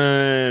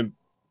gonna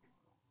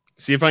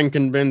see if I can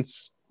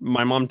convince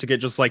my mom to get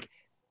just like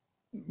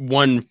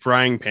one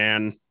frying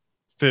pan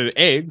for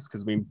eggs,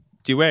 because we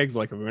do eggs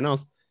like everyone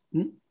else,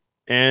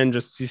 and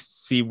just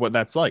see what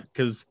that's like.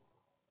 Because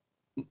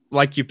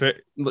like you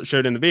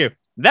showed in the video,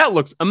 that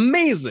looks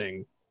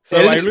amazing. So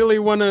I really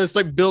want to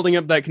start building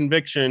up that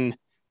conviction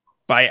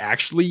by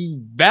actually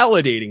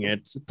validating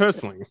it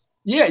personally.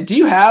 Yeah. Do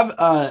you have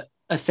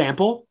a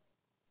sample?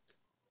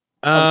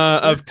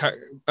 Of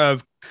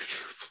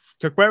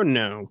cookware?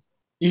 No.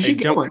 You should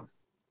get one.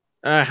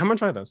 How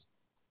much are those?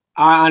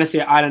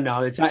 Honestly, I don't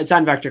know. It's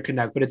on Vector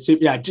Connect, but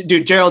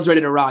dude, Gerald's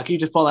ready to rock. He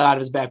just pulled it out of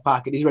his back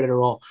pocket. He's ready to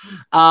roll.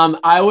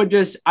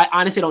 I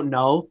honestly don't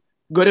know.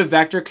 Go to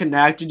Vector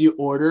Connect to do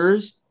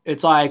orders.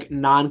 It's like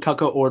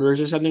non-Cutco orders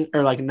or something,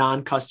 or like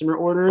non-customer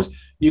orders.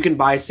 You can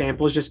buy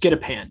samples. Just get a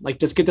pan, like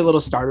just get the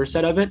little starter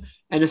set of it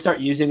and just start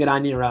using it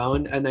on your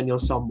own, and then you'll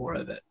sell more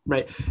of it,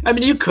 right? I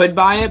mean, you could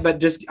buy it,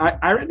 but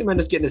I recommend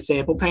just getting a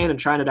sample pan and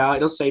trying it out.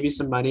 It'll save you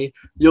some money.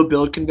 You'll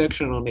build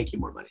conviction, and it'll make you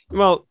more money.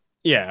 Well,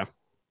 yeah.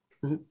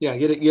 Yeah,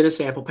 get a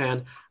sample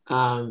pan,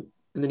 and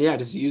then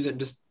just use it and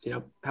just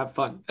have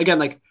fun. Again,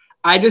 like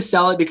I just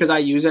sell it because I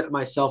use it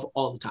myself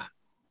all the time.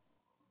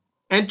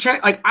 And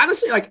check, like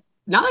honestly, like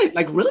not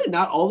like really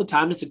not all the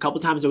time, just a couple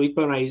times a week.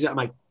 But when I use it, I'm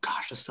like,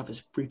 gosh, this stuff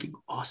is freaking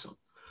awesome,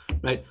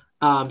 right?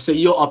 So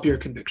you'll up your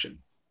conviction.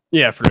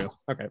 Yeah, for real.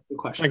 Okay, good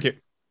question. Thank you.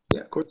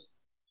 Yeah, of course.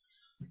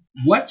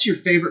 What's your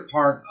favorite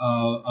part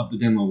of the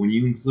demo when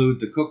you include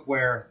the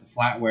cookware, the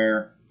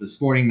flatware, the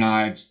sporting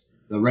knives,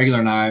 the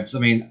regular knives? I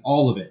mean,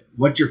 all of it.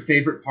 What's your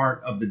favorite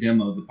part of the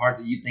demo? The part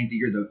that you think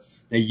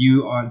that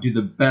you do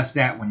the best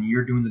at when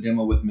you're doing the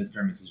demo with Mr.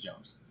 and Mrs.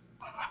 Jones?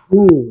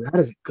 Ooh, that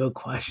is a good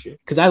question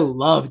because I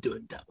love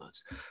doing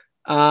demos.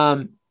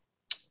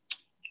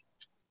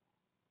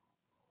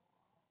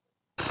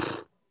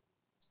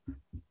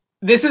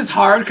 This is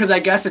hard because I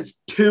guess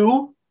it's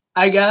two.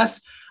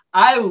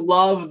 I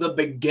love the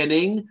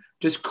beginning,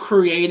 just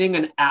creating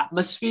an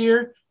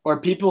atmosphere where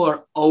people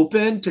are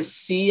open to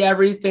see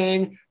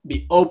everything,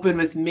 be open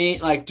with me.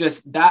 Like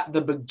just that,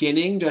 the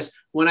beginning, just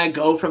when I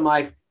go from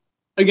like,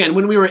 again,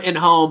 when we were in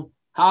home,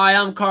 hi,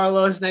 I'm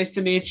Carlos. Nice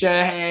to meet you.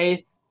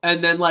 Hey.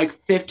 And then like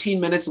 15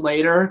 minutes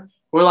later,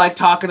 we're like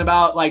talking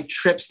about like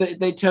trips that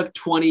they took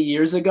 20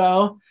 years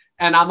ago.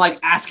 And I'm like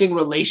asking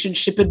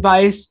relationship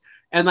advice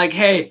and like,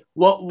 hey,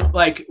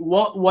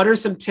 what are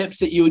some tips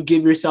that you would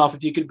give yourself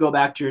if you could go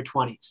back to your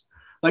 20s?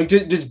 Like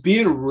just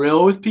being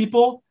real with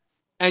people.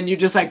 And you're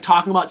just like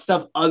talking about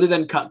stuff other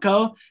than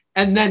Cutco,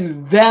 and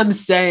then them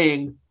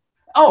saying,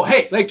 oh,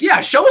 hey, like,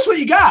 yeah, show us what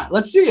you got.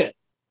 Let's see it.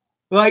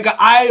 Like,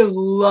 I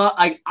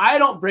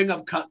don't bring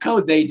up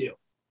Cutco. They do.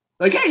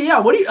 Like, hey, yeah,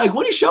 what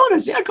are you showing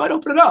us? Yeah, go ahead,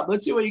 open it up.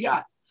 Let's see what you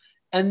got.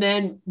 And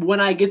then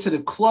when I get to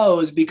the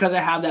close, because I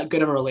have that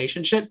good of a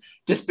relationship,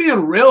 just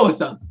being real with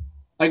them.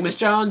 Like, Miss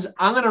Jones,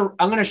 I'm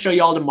gonna show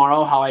you all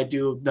tomorrow how I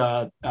do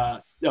the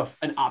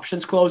an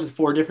options close with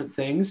 4 different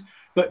things.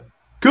 But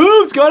cool,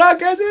 what's going on,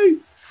 Cassie?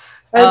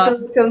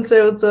 Come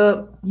say what's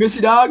up,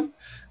 Missy dog.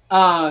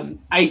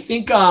 I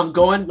think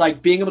going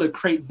like being able to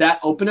create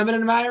that open of an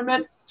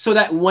environment so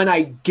that when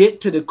I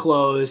get to the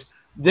close,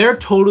 they're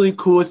totally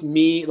cool with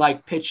me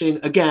like pitching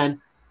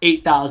again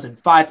 $8,000,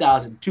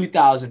 $5,000,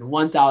 $2,000,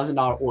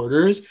 $1,000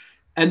 orders,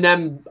 and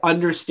then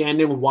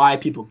understanding why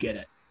people get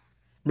it,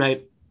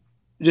 right?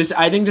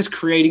 I think just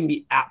creating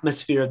the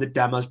atmosphere of the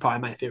demo is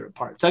probably my favorite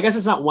part. So I guess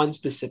it's not one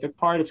specific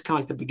part. It's kind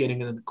of like the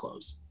beginning and then the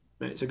close.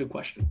 Right? It's a good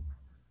question.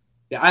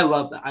 Yeah, I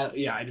love that.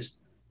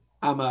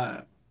 I'm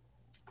a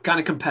kind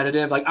of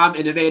competitive. Like I'm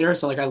innovator,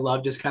 so like I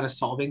love just kind of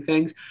solving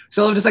things.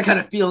 So I'm just like kind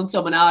of feeling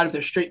someone out if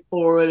they're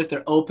straightforward, if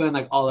they're open,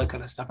 like all that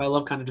kind of stuff. I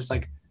love kind of just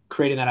like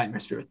creating that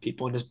atmosphere with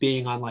people and just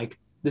being on like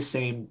the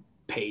same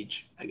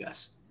page, I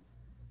guess.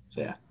 So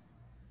yeah,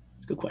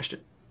 it's a good question.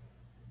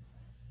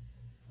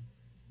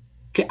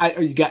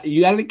 Okay, you got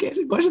any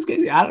questions,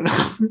 Casey? I don't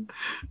know.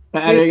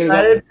 Are you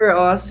excited for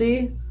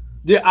Aussie?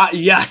 Yeah,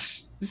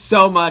 yes.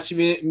 So much.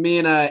 Me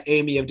and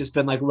Amy have just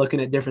been like looking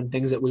at different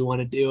things that we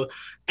want to do,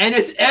 and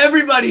it's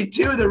everybody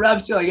too. The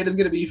reps are like, it is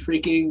going to be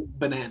freaking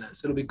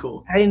bananas. It'll be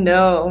cool. I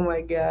know. Oh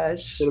my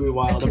gosh. It'll be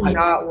wild. I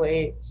cannot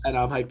wait. I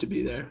know. I'm hyped to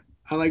be there.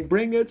 I like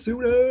bring it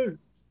sooner.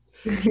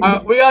 We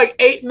got like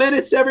 8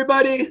 minutes,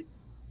 everybody.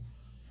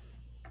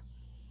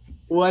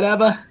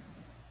 Whatever.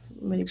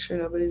 Make sure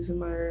nobody's in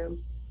my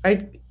room.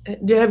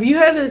 Have you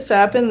had this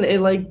happen? It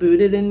like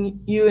booted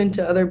you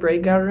into other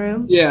breakout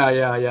rooms?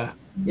 Yeah.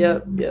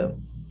 Yep.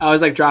 I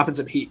was like dropping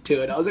some heat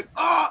to it. I was like,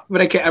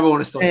 but I can't.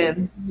 Everyone is still.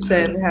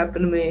 Same. It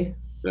happened to me.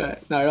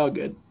 Right. No, you're all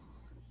good.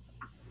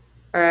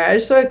 All right. I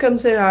just want to come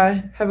say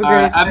hi. Have a great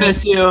night. I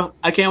miss you.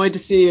 I can't wait to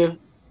see you.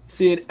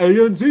 See you at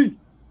ANZ.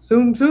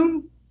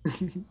 Soon.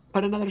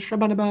 Put another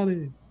shrimp on the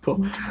barbie. Cool.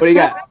 What do you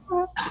got?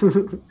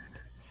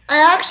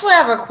 I actually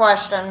have a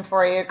question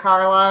for you,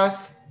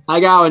 Carlos. I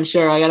got one.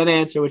 Sure. I got an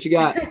answer. What you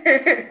got?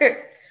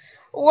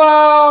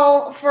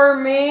 Well, for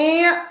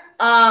me,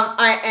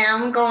 I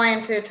am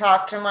going to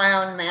talk to my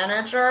own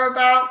manager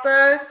about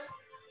this,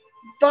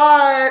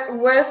 but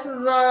with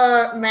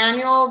the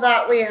manual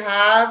that we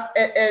have,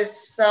 it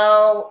is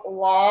so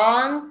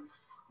long.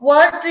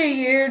 What do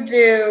you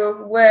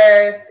do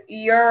with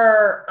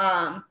your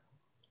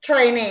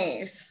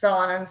trainees, so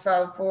on and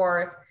so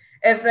forth,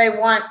 if they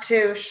want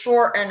to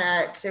shorten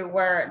it to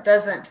where it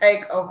doesn't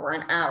take over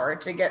an hour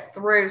to get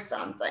through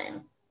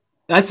something?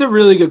 That's a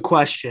really good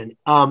question.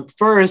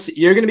 First,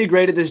 you're going to be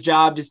great at this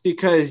job just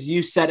because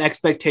you set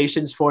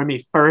expectations for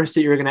me first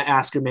that you're going to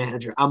ask your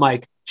manager. I'm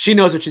like, she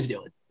knows what she's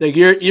doing. Like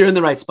you're in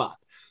the right spot.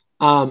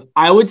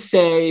 I would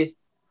say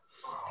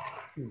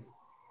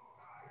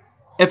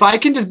if I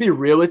can just be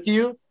real with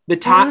you, the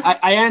time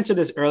I answered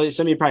this earlier.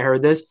 Some of you probably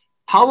heard this.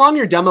 How long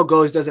your demo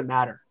goes doesn't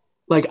matter.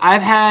 Like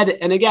I've had,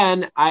 and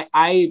again,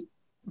 I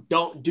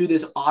don't do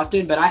this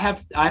often, but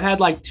I've had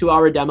like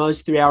 2-hour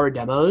demos, 3-hour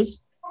demos,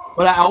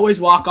 but I always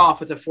walk off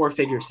with a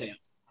 4-figure sale,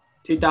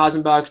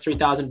 $2,000,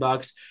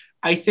 $3,000.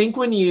 I think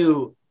when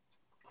you,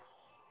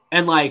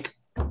 and like,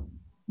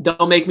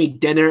 they'll make me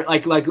dinner.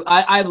 Like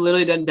I've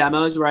literally done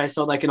demos where I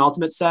sold like an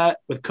ultimate set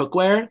with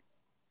cookware,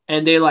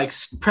 and they like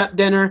prepped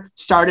dinner,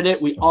 started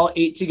it. We all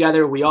ate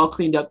together. We all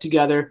cleaned up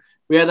together.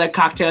 We had that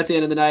cocktail at the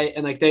end of the night,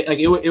 and like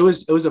it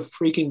was a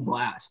freaking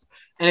blast.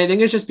 And I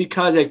think it's just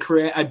because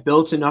I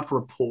built enough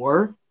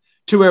rapport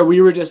to where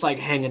we were just like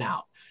hanging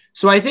out.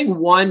 So I think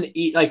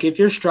like if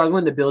you're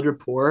struggling to build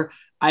rapport,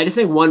 I just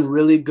think one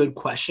really good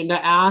question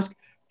to ask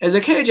is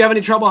like, hey, do you have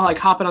any trouble like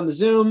hopping on the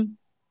Zoom?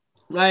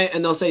 Right.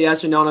 And they'll say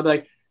yes or no. And I'll be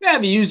like, yeah,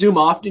 have you used Zoom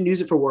often?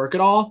 Use it for work at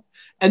all?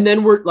 And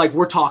then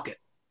we're talking.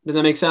 Does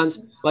that make sense?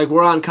 Like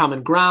we're on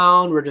common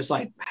ground. We're just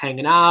like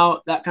hanging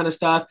out, that kind of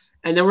stuff.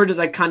 And then we're just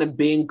like kind of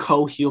being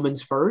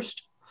co-humans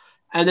first.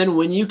 And then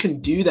when you can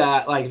do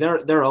that, like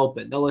they're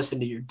open. They'll listen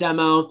to your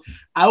demo.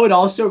 I would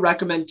also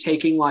recommend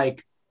taking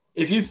like,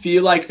 if you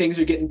feel like things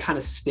are getting kind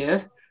of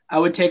stiff, I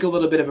would take a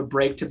little bit of a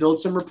break to build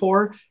some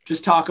rapport.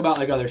 Just talk about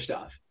like other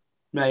stuff.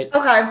 Right.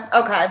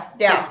 Okay.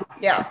 Yeah.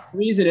 The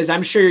reason is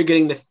I'm sure you're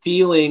getting the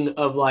feeling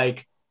of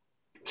like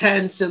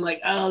tense and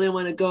like, oh, they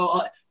want to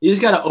go. You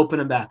just got to open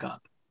them back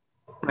up.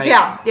 Right.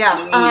 Yeah.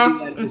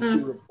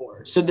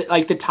 So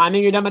like the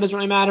timing of your demo doesn't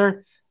really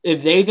matter.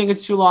 If they think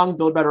it's too long,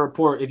 build better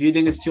rapport. If you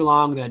think it's too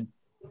long, then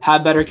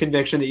have better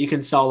conviction that you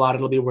can sell a lot.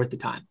 It'll be worth the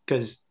time.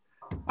 Because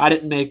I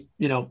didn't make,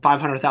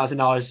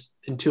 $500,000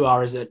 in 2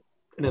 hours at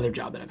another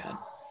job that I've had.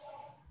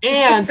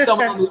 And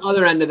someone on the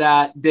other end of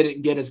that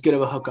didn't get as good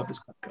of a hookup as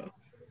Cutco.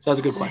 So that's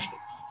a good question.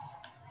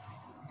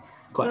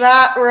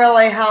 That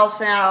really helps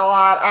me out a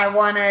lot. I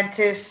wanted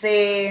to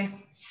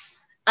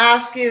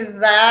ask you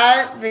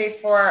that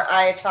before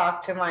I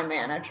talk to my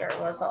manager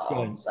was all.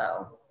 Good.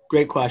 So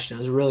great question. It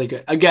was really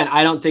good. Again,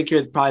 I don't think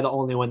you're probably the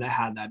only one that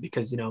had that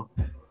because,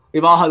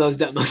 we've all had those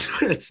demos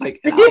where it's like,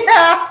 yeah.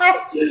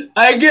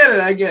 I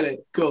get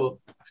it.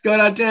 Cool. What's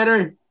going on,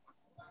 Tanner?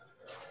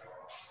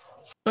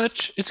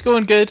 Much. It's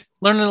going good.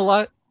 Learning a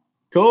lot.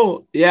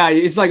 Cool. Yeah,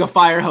 it's like a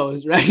fire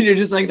hose, right? You're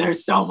just like,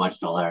 there's so much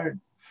to learn.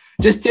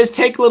 Just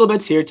take little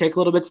bits here, take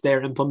little bits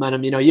there, implement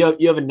them.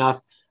 You have enough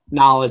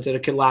knowledge that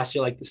it could last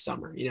you like the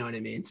summer. You know what I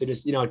mean? So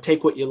just,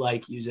 take what you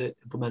like, use it,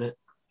 implement it.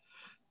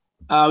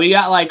 We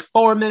got like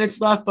 4 minutes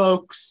left,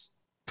 folks.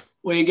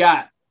 What you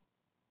got?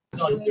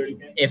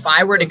 If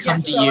I were to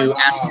come to you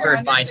asking for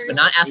advice, but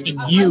not asking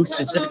you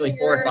specifically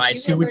for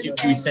advice, who would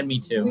you send me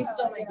to?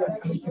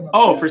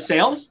 Oh, for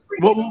sales?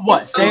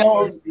 What?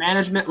 Sales,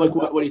 management? Like,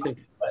 what do you think?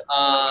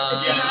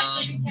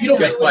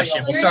 Good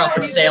question. We'll start off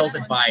with sales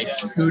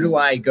advice. Who do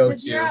I go to?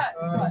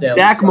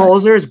 Zach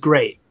Molzer is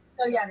great.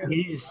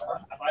 He's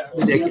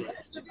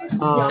ridiculous.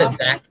 You said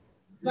Zach?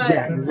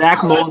 Zach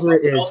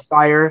Molzer is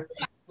fire.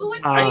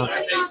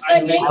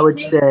 I would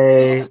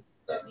say.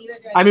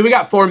 We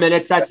got 4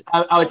 minutes.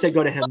 I would say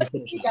go to him to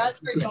finish. Yeah,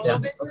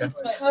 okay.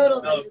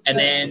 And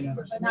then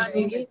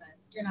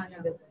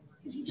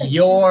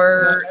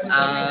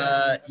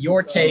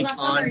your take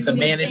on the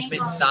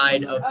management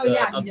side of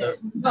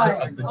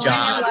the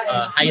job,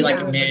 how you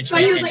like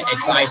management and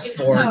advice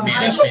for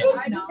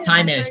management,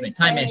 time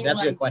management.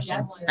 That's a good question.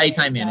 How do you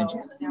time manage?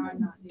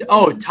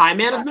 Oh, time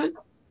management,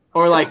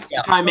 or like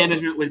time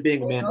management with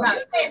being a manager?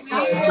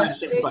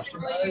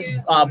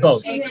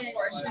 Both.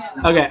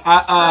 Okay.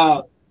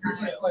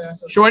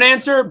 Short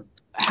answer: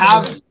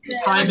 have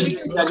time and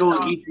schedule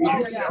each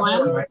week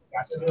plan.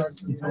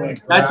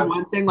 That's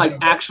one thing. Like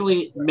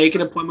actually make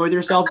an appointment with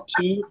yourself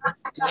to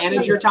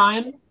manage your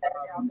time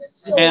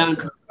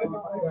and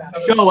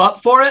show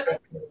up for it.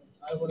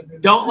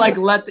 Don't like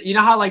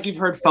how like you've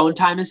heard phone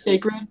time is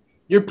sacred.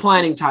 Your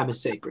planning time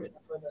is sacred.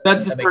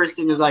 That's the first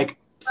thing is like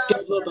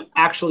schedule it, but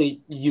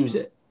actually use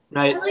it.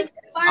 Right.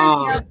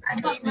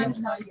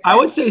 I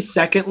would say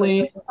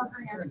secondly,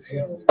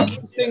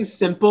 keep things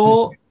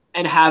simple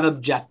and have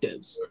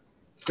objectives.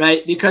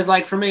 Right. Because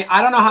like for me,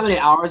 I don't know how many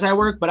hours I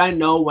work, but I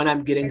know when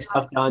I'm getting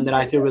stuff done that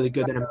I feel really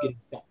good that I'm getting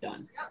stuff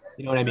done.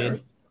 You know what I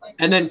mean?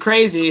 And then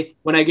crazy,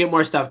 when I get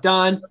more stuff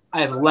done,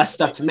 I have less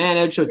stuff to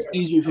manage. So it's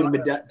easier for me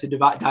to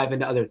dive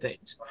into other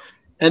things.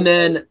 And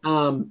then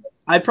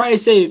I'd probably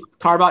say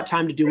carve out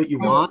time to do what you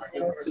want.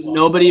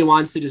 Nobody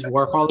wants to just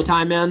work all the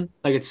time, man.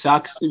 Like it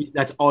sucks.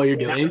 That's all you're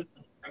doing.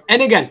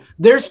 And again,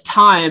 there's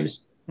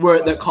times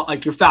where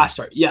like your fast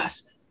start.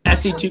 Yes.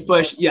 SC2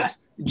 push.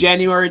 Yes.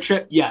 January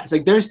trip. Yes.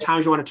 Like there's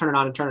times you want to turn it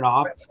on and turn it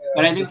off.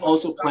 But I think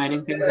also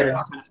planning things that are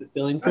just kind of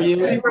fulfilling for you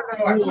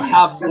will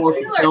have more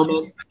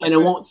fulfillment and it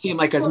won't seem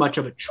like as much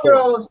of a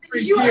chore.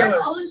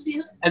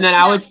 And then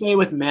I would say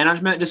with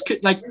management, just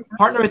like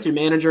partner with your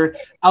manager.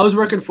 I was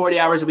working 40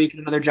 hours a week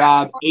in another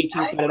job,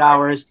 18 credit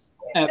hours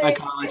at my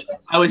college.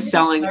 I was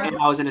selling and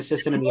I was an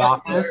assistant in the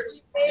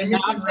office. And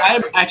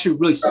I actually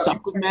really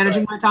suck with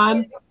managing my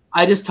time.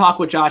 I just talk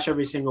with Josh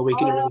every single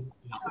week and it really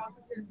helps,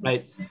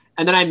 right?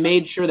 And then I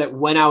made sure that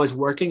when I was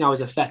working, I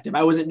was effective.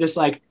 I wasn't just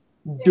like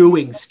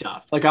doing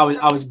stuff. Like I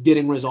was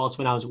getting results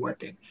when I was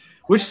working,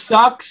 which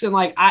sucks. And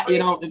like,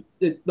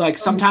 like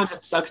sometimes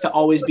it sucks to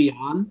always be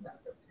on.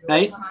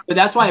 Right. But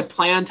that's why I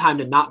plan time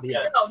to not be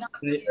on.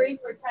 Right?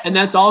 And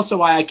that's also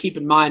why I keep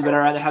in mind, but I'd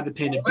rather have the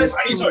pain of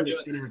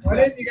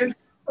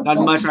I'd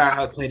much rather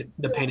have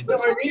the pain of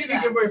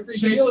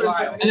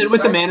and then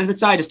with the management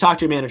side, just talk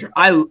to your manager.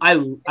 I love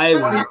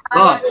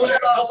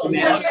the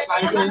management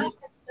side of things.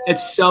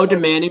 It's so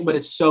demanding, but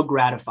it's so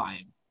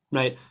gratifying,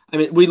 right? I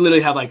mean, we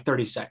literally have like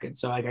 30 seconds,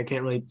 so like I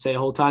can't really say a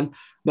whole ton,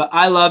 but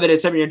I love it.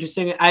 It's something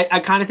interesting. I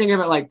kind of think of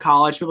it like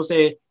college. People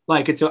say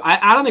like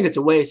I don't think it's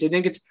a waste. I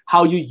think it's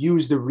how you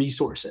use the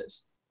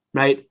resources,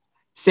 right?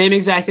 Same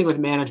exact thing with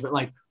management.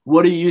 Like,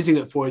 what are you using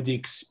it for? The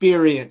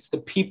experience, the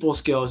people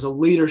skills, the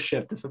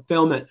leadership, the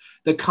fulfillment,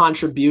 the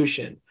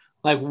contribution.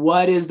 Like,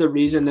 what is the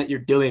reason that you're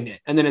doing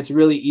it? And then it's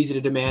really easy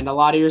to demand a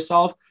lot of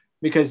yourself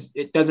because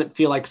it doesn't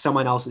feel like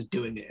someone else is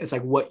doing it. It's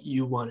like what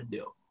you want to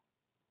do.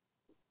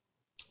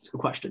 It's a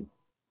good question.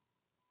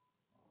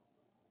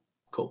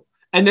 Cool.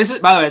 And this is,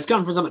 by the way, it's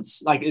coming from someone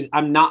like,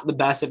 I'm not the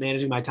best at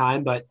managing my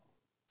time, but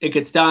it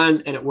gets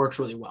done and it works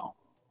really well.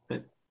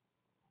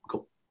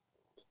 Cool.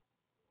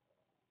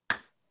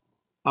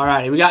 All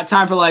right. We got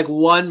time for like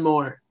one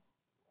more.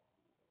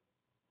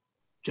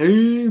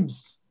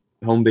 James.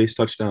 Home base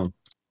touchdown.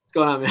 What's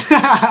going on,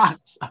 man?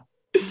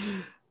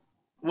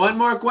 One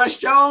more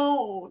question.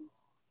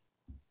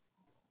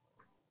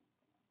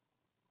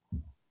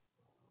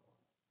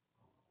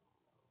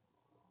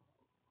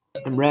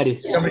 I'm ready.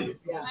 Did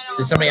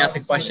somebody ask a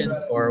question,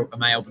 or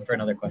am I open for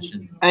another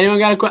question? Anyone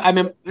got a question? I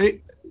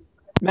mean,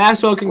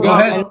 Maxwell can go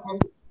ahead.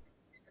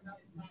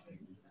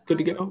 Good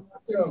to go.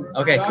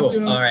 Okay,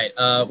 cool. All right.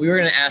 We were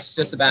going to ask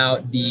just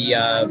about the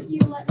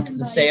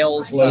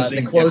sales,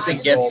 the closing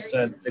gifts,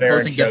 the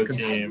closing gift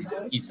team.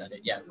 He said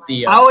it. Yeah.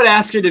 I would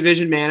ask your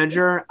division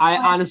manager. I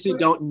honestly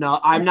don't know.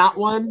 I'm not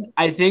one.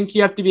 I think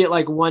you have to be at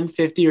like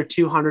 150 or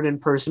 200 in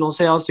personal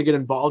sales to get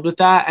involved with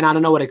that. And I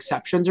don't know what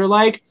exceptions are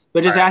like,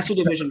 but just ask your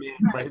division manager.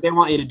 Like, if they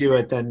want you to do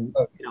it, then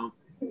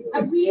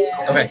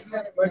Okay.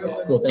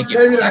 Cool. Thank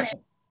you.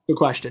 Good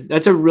question.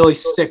 That's a really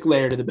sick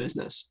layer to the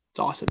business. It's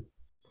awesome.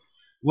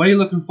 What are you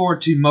looking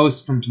forward to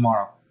most from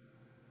tomorrow?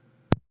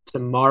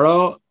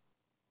 Tomorrow?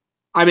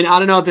 I mean, I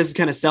don't know if this is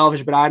kind of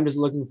selfish, but I'm just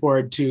looking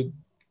forward to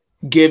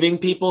giving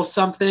people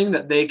something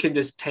that they can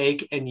just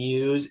take and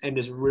use and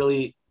just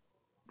really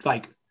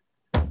like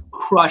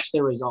crush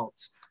their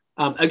results.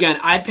 Again,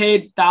 I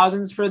paid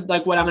thousands for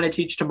like what I'm going to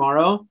teach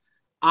tomorrow.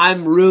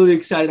 I'm really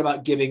excited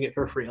about giving it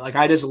for free. Like,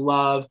 I just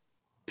love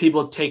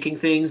people taking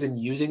things and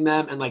using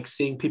them and like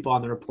seeing people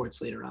on the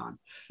reports later on.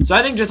 So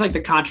I think just like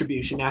the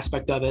contribution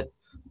aspect of it.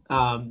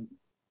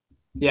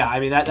 Yeah, I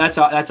mean, that's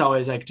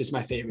always like just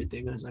my favorite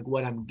thing is like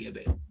what I'm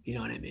giving, you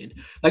know what I mean?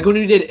 Like when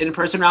we did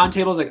in-person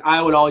roundtables, like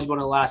I would always want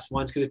to last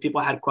ones because if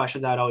people had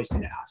questions, I'd always stay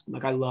to ask them.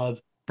 Like I love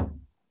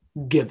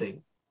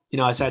giving, you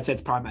know, so I'd say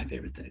it's probably my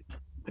favorite thing.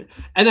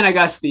 And then I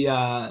guess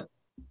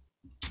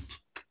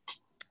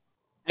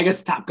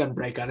Top Gun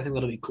breakout, I think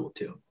that'll be cool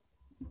too.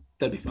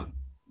 That'd be fun.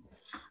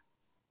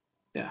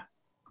 Yeah,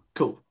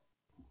 cool.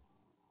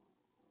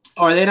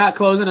 Oh, are they not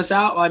closing us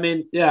out? Well, I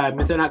mean, yeah,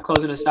 if they're not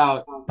closing us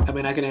out, I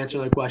mean, I can answer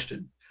their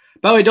question.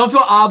 By the way, don't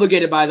feel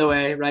obligated, by the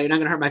way, right? You're not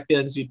going to hurt my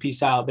feelings if you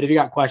peace out. But if you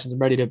got questions,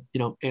 I'm ready to,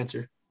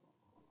 answer.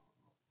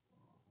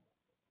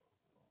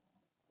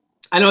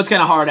 I know it's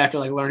kind of hard after,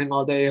 like, learning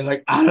all day. You're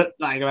like,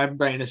 my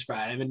brain is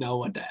fried. I don't even know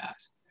what to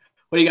ask.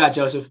 What do you got,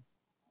 Joseph?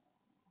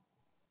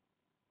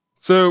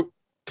 So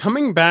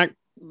going back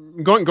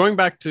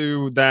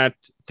to that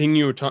thing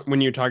you were when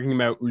you were talking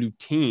about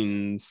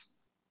routines,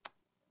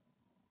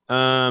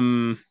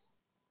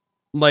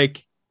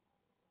 like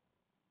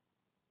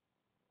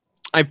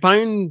I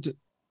find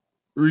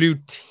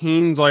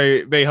routines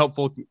like very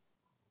helpful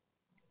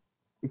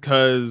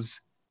because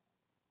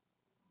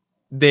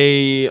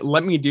they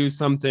let me do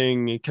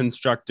something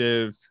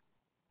constructive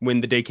when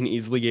the day can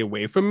easily get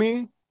away from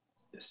me.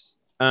 Yes.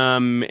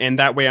 And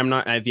that way I'm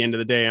not at the end of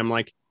the day, I'm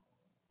like,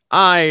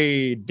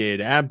 I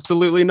did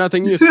absolutely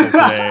nothing useful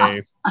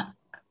today.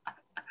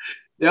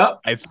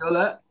 Yep, I feel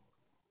that.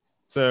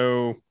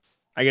 So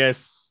I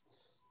guess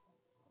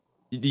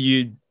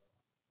and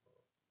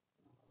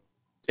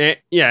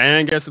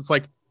I guess it's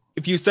like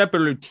if you set a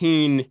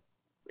routine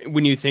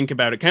when you think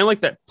about it, kind of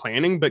like that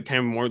planning, but kind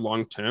of more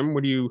long term.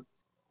 What do you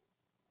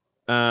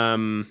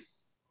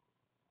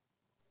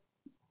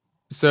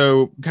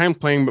so kind of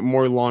planning, but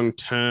more long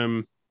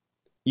term,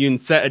 you can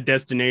set a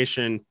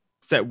destination,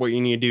 set what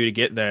you need to do to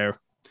get there,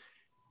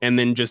 and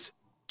then just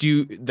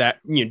do that,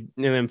 and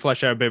then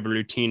flesh out a bit of a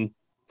routine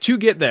to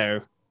get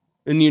there.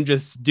 And you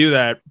just do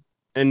that,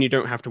 and you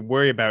don't have to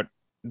worry about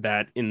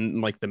that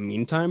in like the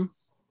meantime.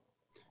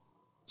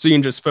 So you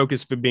can just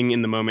focus for being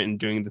in the moment and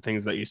doing the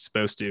things that you're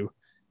supposed to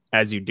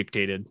as you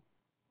dictated.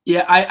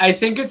 Yeah, I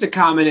think it's a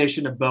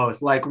combination of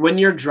both. Like when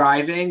you're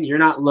driving, you're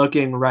not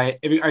looking right.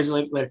 If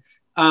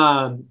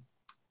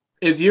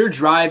you're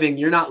driving,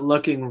 you're not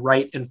looking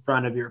right in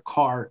front of your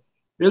car.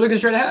 You're looking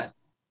straight ahead,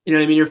 You know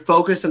what I mean? You're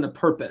focused on the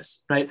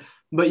purpose, right?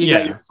 But you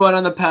got your foot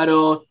on the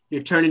pedal,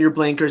 you're turning your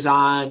blinkers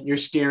on, you're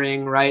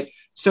steering, right?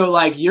 So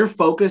like you're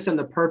focused on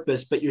the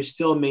purpose, but you're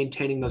still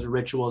maintaining those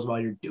rituals while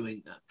you're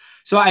doing them.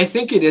 So I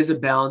think it is a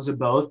balance of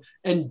both,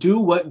 and do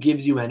what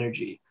gives you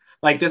energy.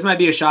 Like this might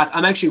be a shock.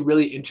 I'm actually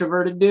really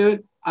introverted,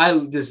 dude. I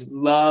just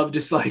love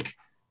just like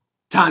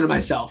time to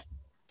myself,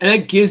 and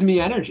it gives me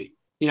energy.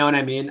 You know what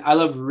I mean? I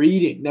love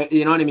reading.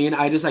 You know what I mean?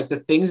 I just like the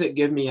things that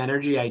give me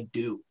energy, I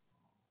do,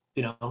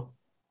 you know?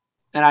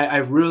 And I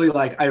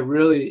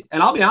really,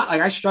 and I'll be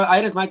honest, like I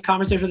had my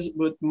conversation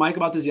with Mike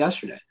about this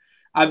yesterday.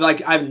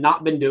 I've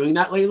not been doing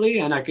that lately.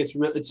 And like,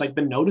 it's like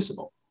been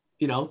noticeable,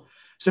 you know?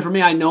 So for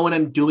me, I know when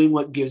I'm doing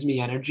what gives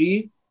me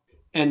energy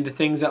and the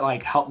things that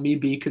like help me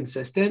be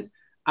consistent,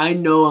 I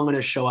know I'm going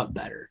to show up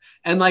better.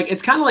 And like,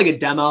 it's kind of like a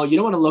demo. You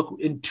don't want to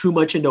look too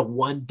much into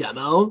one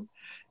demo.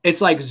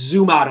 It's like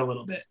zoom out a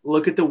little bit,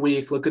 look at the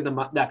week, look at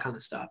that kind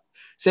of stuff.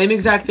 Same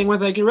exact thing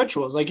with like your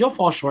rituals. Like you'll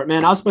fall short,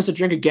 man. I was supposed to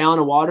drink a gallon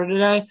of water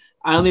today.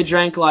 I only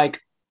drank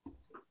like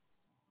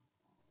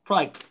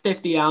probably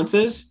 50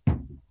 ounces,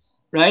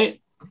 right?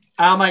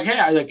 And I'm like,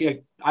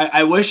 hey,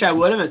 I wish I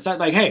would have. It's not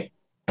like, hey,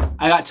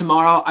 I got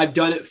tomorrow. I've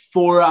done it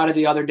 4 out of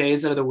the other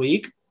days of the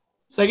week.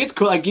 It's like, it's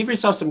cool. Like give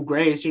yourself some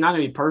grace. You're not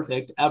going to be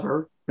perfect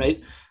ever,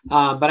 right?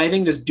 But I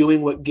think just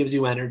doing what gives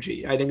you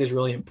energy, I think is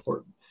really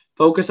important.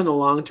 Focus on the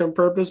long-term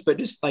purpose, but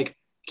just like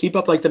keep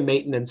up like the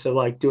maintenance of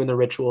like doing the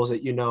rituals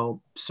that you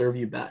know serve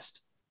you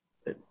best.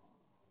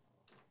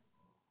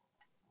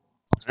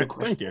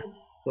 Thank you.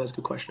 That's a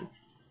good question.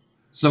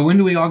 So when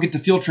do we all get to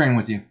field train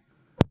with you?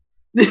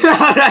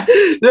 God,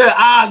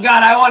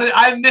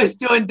 I miss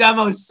doing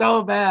demos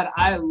so bad.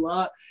 I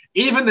love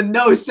even the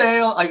no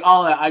sale, like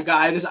all that.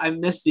 I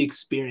miss the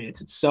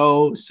experience. It's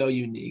so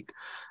unique.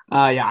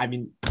 Yeah, I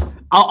mean,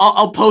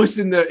 I'll post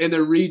in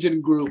the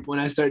region group when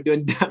I start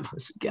doing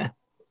demos again.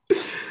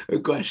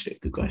 Good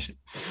question.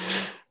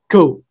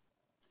 Cool.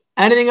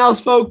 Anything else,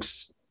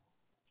 folks?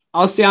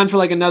 I'll stay on for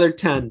like another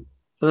 10, and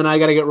then I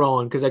got to get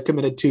rolling because I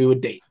committed to a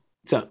date.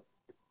 So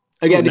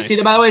again, nice. You see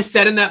that, by the way,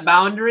 setting that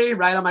boundary,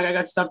 right? I'm like, I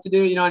got stuff to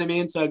do. You know what I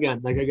mean? So again,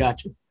 like I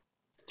got you.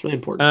 It's really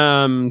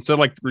important. So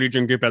like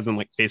region group as in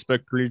like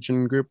Facebook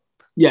region group?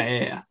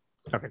 Yeah.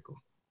 Okay,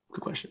 cool.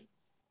 Good question.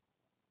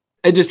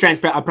 It just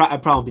transparent. I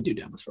probably do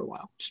demos for a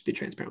while. Just be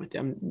transparent with you.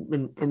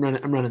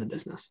 I'm running the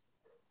business.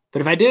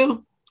 But if I do,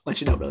 I'll let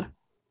you know, brother.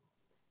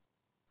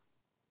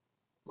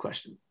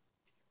 Question.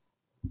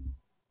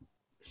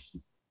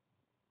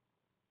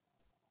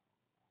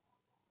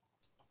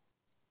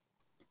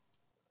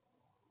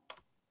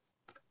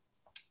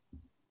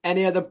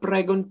 Any other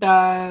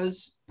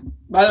preguntas?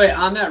 By the way,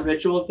 on that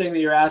ritual thing that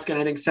you're asking,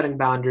 I think setting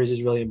boundaries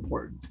is really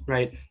important,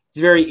 right? It's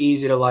very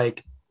easy to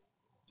like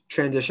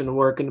transition to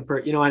work and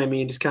you know what I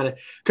mean? Just kind of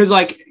because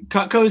like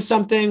Cutco is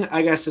something,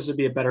 I guess this would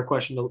be a better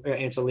question to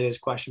answer Leah's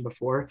question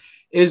before,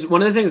 is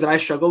one of the things that I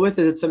struggle with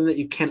is it's something that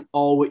you can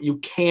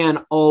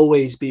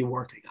always be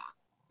working on.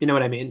 You know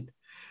what I mean?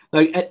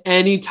 Like at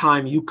any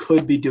time you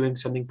could be doing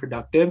something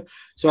productive.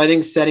 So I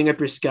think setting up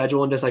your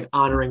schedule and just like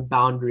honoring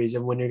boundaries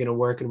of when you're going to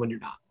work and when you're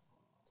not.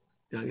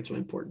 I think it's really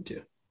important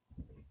too.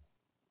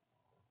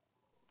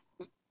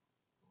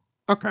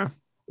 Okay.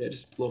 Yeah,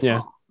 just a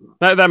little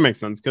that makes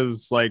sense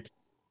because like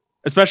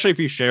especially if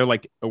you share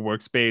like a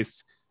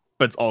workspace,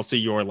 but it's also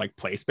your like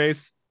play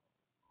space,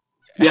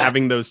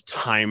 having those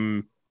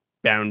time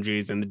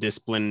boundaries and the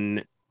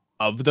discipline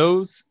of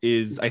those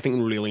is, I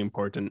think, really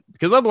important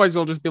because otherwise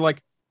you'll just be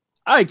like,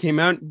 I came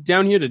out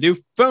down here to do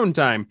phone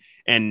time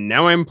and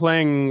now I'm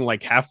playing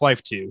like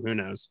Half-Life 2. Who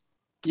knows?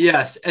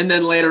 Yes. And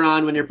then later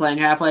on when you're playing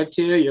Half-Life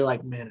 2, you're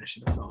like, man, I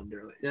should have phoned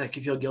earlier. Like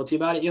you feel guilty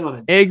about it. You know what I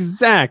mean?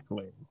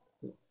 Exactly.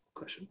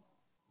 Question.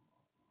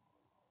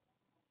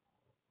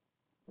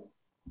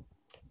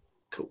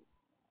 Cool.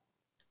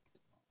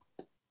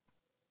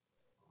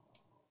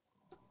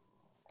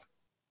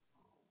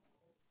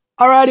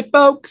 All righty,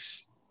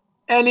 folks.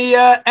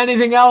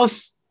 Anything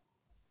else?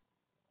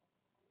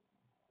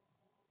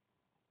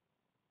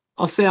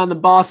 I'll say on the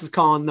boss is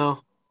calling though.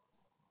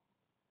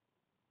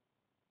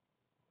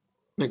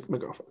 My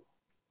girlfriend.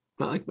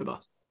 Not like my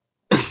boss.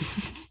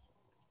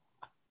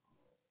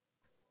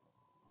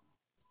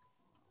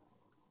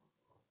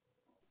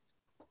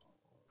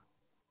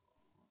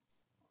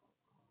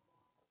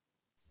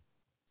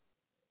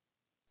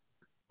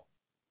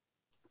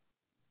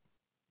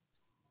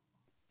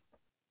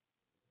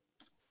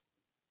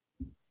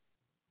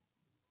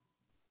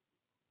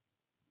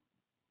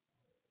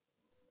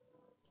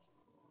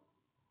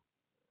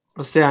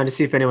 I'll stay on to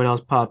see if anyone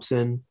else pops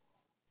in.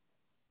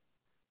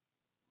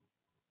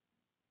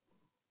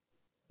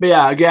 But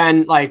yeah,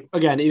 again,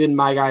 even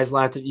my guys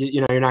left.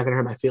 You know, you're not gonna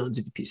hurt my feelings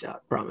if you peace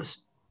out. Promise.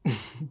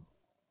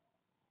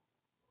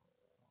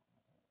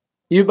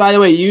 You, by the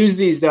way, use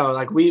these though.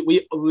 Like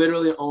we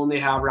literally only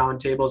have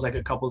roundtables like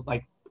a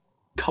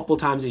couple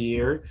times a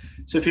year.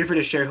 So feel free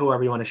to share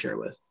whoever you want to share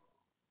with,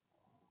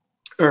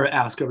 or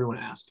ask whoever you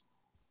want to ask.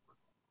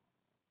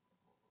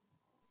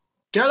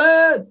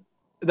 Carolyn,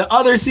 the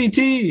other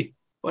CT.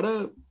 What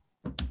up?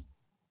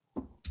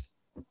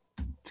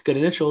 It's good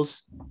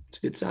initials. It's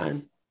a good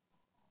sign.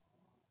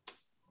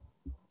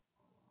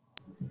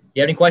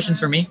 You have any questions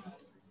for me?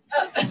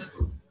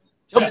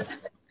 Nope.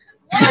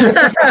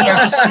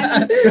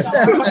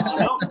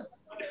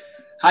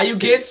 How you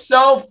get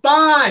so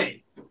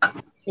fine?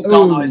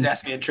 Don't always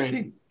ask me in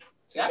training.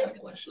 I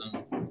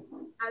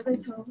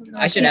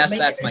should ask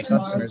that to my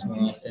customers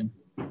more often.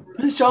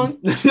 Miss Jones?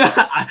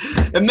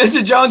 If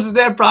Mr. Jones is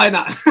there, probably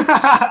not.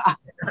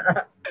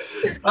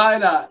 Probably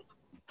not.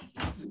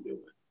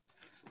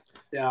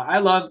 Yeah, I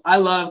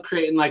love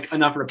creating like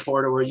enough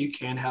rapport where you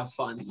can have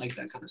fun, like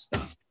that kind of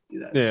stuff. Do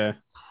that. Yeah.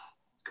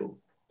 It's cool.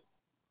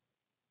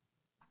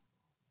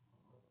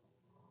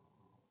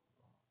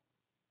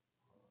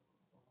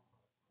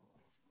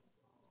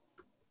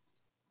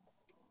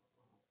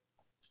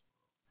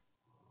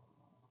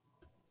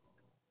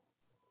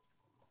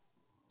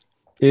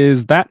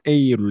 Is that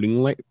a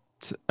ring light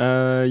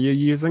you're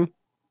using?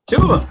 2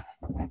 of them.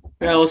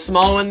 Got a little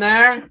small one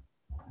there,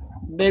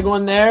 big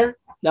one there.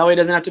 That way it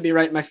doesn't have to be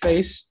right in my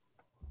face.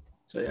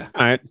 So yeah.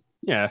 All right.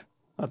 Yeah.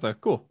 That's a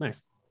cool.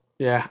 Nice.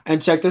 Yeah. And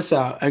check this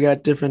out. I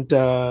got different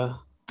different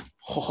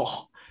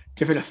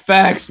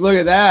effects. Look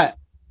at that.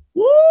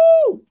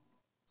 Woo!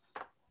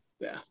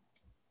 Yeah.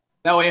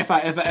 That way if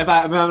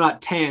I'm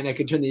not tan, I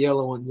can turn the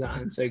yellow ones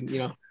on. So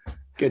get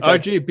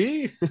that,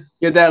 RGB.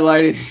 Get that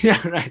lighting.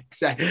 Yeah, right.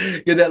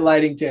 Exactly. Get that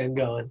lighting tan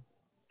going.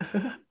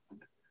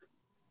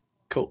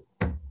 Cool.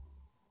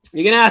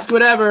 You can ask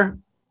whatever.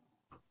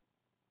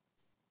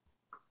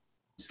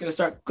 Just gonna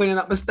start cleaning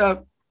up my stuff.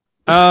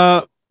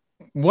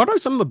 What are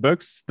some of the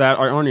books that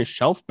are on your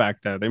shelf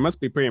back there? They must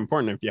be pretty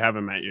important if you have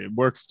them at your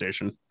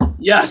workstation.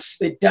 Yes,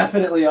 they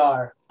definitely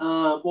are.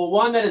 Well,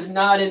 one that is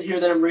not in here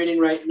that I'm reading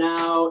right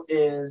now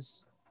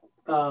is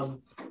The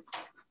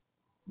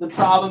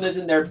Problem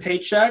Isn't Their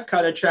Paycheck,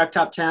 How to Attract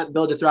Top Talent,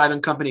 Build a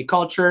Thriving Company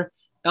Culture.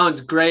 That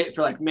one's great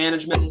for like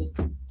management.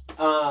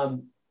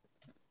 I'm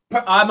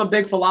a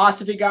big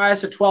philosophy guy,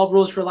 so 12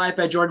 Rules for Life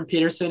by Jordan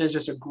Peterson is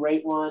just a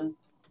great one.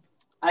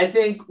 I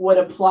think what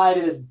apply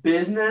to this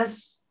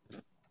business,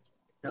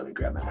 let me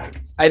grab my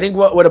mic. I think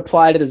what would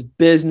apply to this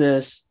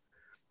business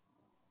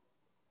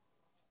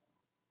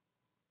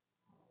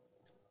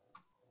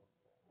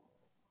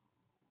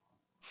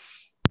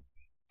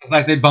It's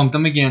like they bumped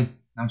him again.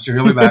 I'm sure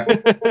he'll be back.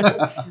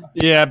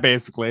 Yeah,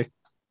 basically.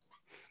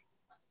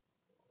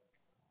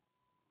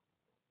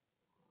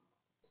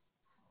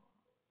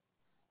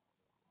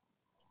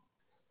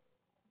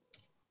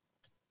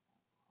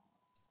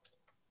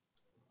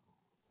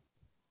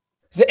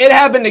 It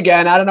happened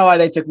again. I don't know why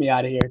they took me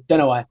out of here. Don't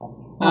know why.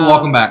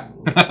 Welcome back.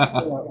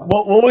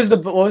 What was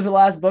the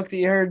last book that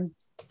you heard?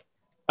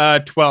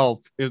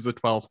 12 is the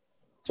 12.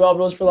 12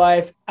 Rules for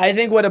Life. I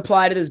think what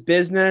apply to this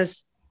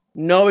business,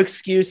 No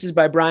Excuses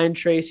by Brian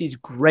Tracy's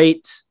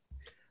great.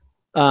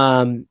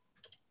 Grit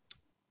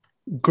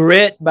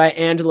by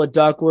Angela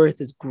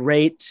Duckworth is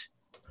great.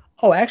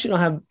 Oh, I actually don't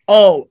have.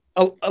 A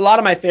lot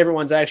of my favorite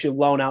ones I actually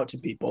loan out to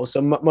people.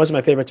 So most of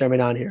my favorites are right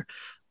on here.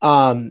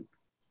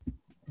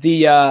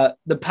 The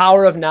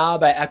Power of Now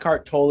by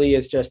Eckhart Tolle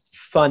is just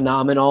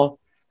phenomenal.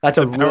 That's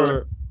the Power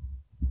of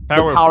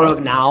Now. Power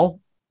of Now.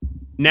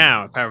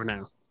 Yeah,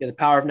 The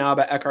Power of Now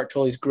by Eckhart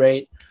Tolle is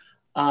great.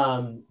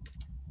 Trying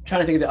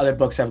to think of the other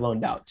books I've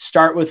loaned out.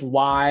 Start with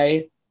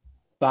Why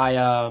by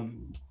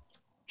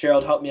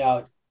Gerald, help me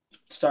out.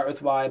 Start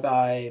with Why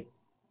by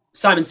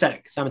Simon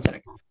Sinek.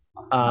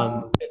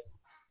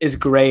 Is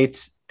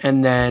great.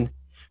 And then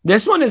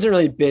this one isn't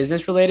really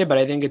business related, but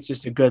I think it's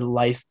just a good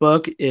life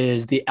book.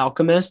 Is The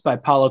Alchemist by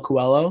Paulo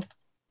Coelho.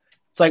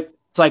 It's like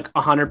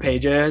 100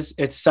 pages.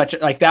 It's such a,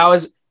 like that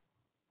was.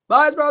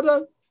 Bye,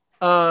 brother.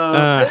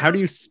 How do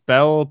you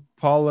spell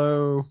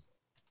Paulo?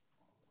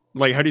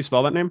 Like, how do you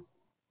spell that name?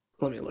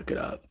 Let me look it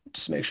up.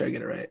 Just make sure I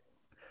get it right.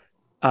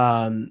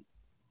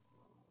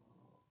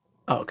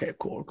 Okay,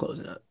 cool. We're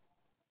closing up.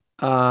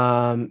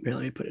 Here,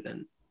 let me put it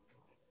in.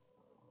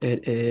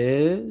 It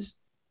is.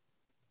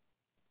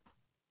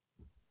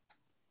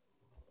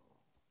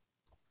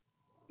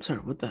 Sorry,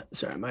 what the?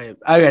 Sorry,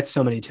 I got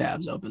so many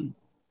tabs open.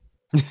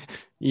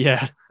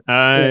 Yeah,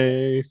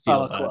 I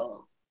feel that.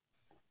 Coelho.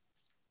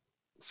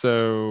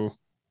 So,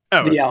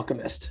 The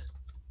Alchemist.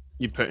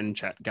 You put in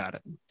chat. Got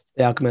it.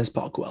 The Alchemist,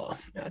 Paul Coelho.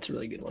 Yeah, that's a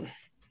really good one.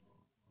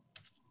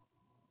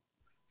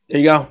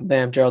 There you go.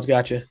 Bam, Gerald's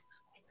got you.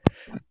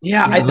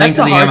 Yeah, that's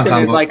the hard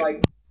thing. Is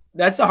like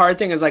that's the hard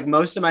thing. Is like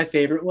most of my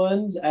favorite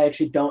ones I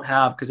actually don't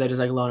have because I just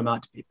like loan them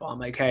out to people. I'm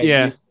like,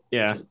 hey,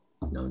 yeah,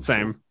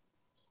 same.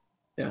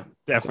 Yeah,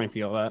 definitely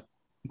feel that.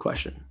 Good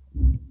question.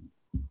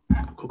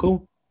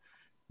 Cool.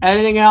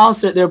 Anything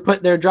else?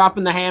 They're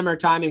dropping the hammer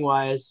timing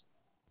wise.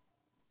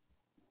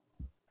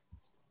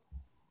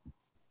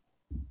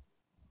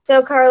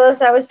 So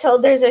Carlos, I was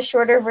told there's a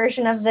shorter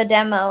version of the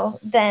demo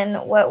than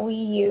what we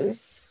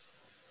use.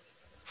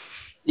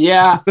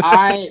 Yeah,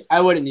 I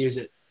wouldn't use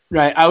it.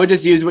 Right. I would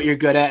just use what you're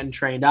good at and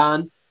trained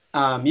on.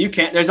 You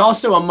can't. There's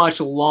also a much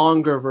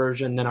longer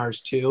version than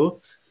ours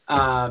too.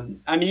 I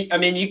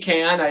mean, you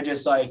can. I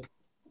just I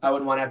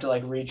wouldn't want to have to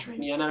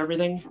retrain you on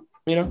everything.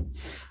 you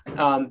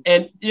know?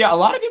 And yeah, a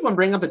lot of people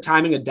bring up the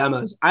timing of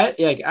demos.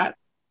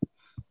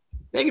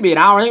 They could be an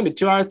hour, they can be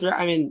 2 hours, 3.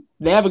 I mean,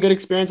 they have a good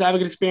experience. I have a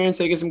good experience.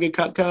 They get some good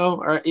Cutco,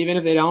 or even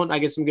if they don't, I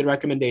get some good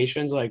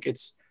recommendations. Like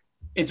it's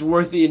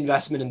worth the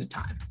investment in the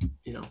time,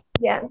 you know?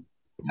 Yeah.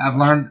 I've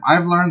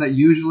learned that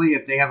usually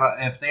if they have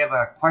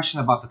a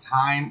question about the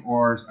time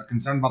or a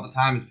concern about the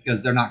time, it's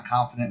because they're not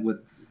confident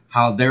with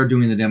how they're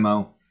doing the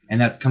demo, and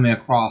that's coming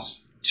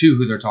across to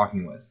who they're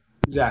talking with.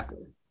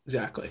 Exactly.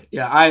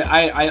 Yeah,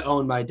 I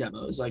own my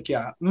demos. Like,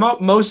 yeah,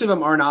 most of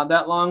them are not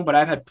that long, but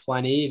I've had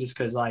plenty just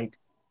because like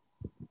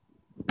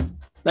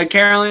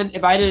Carolyn,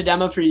 if I did a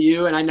demo for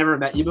you and I never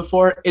met you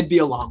before, it'd be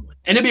a long one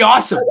and it'd be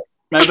awesome,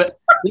 right? But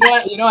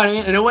you know what I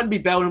mean? And it wouldn't be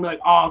bad when I'm like,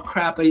 oh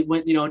crap, I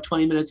went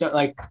 20 minutes.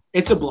 Like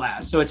it's a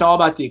blast. So it's all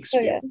about the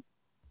experience.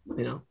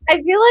 You know.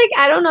 I feel like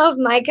I don't know if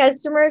my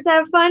customers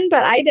have fun,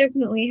 but I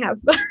definitely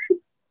have fun.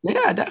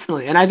 Yeah,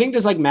 definitely. And I think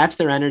just like match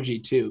their energy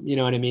too. You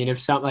know what I mean?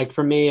 If some like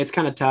for me, it's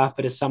kind of tough,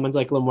 but if someone's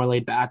like a little more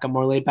laid back, I'm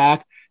more laid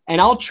back,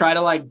 and I'll try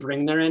to like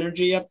bring their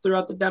energy up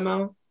throughout the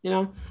demo. You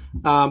know,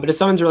 but if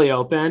someone's really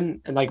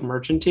open and like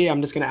merchanty,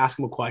 I'm just gonna ask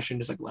them a question,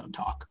 just like let them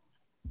talk.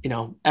 You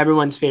know,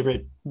 everyone's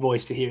favorite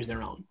voice to hear is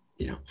their own.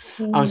 You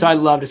know, so I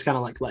love just kind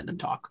of like letting them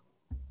talk.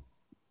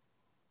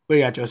 What do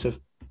you got, Joseph?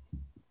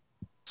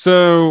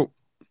 So,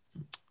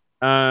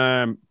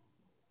 I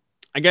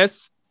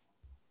guess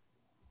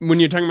when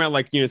you're talking about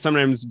like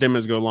sometimes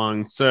demos go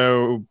long,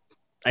 so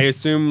I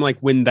assume like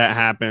when that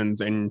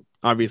happens, and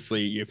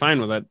obviously you're fine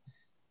with it,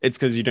 it's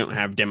because you don't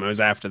have demos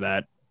after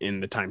that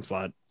in the time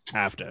slot.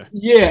 After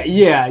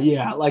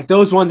like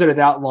those ones that are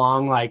that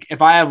long, like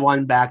if I have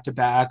one back to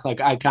back,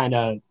 like I kind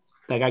of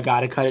like I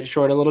gotta cut it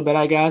short a little bit,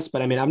 I guess.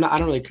 But I mean, I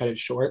don't really cut it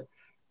short.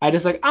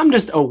 I'm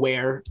just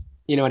aware,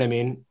 you know what I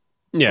mean?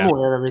 Yeah, I'm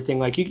aware of everything.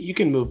 Like you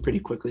can move pretty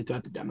quickly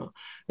throughout the demo.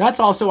 That's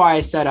also why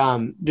I said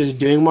just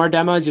doing more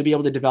demos, you'll be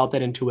able to develop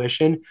that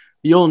intuition.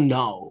 You'll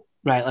know,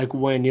 right? Like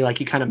when you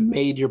kind of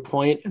made your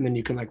point and then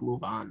you can like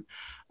move on.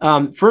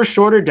 For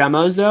shorter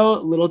demos though,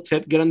 little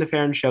tip, get on the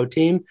Fair and Show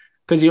team.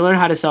 Because you learn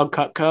how to sell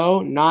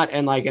Cutco, not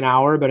in like an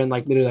hour, but in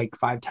like literally like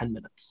 5-10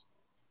 minutes.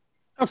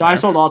 Okay. So I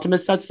sold ultimate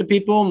sets to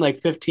people in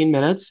like 15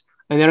 minutes,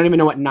 and they don't even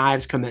know what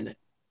knives come in it,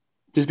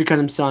 just because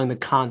I'm selling the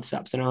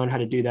concepts, and I learned how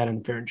to do that in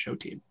the Fair and Show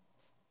team.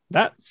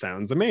 That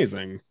sounds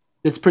amazing.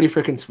 It's pretty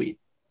freaking sweet,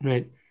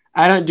 right?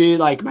 I don't do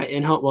like my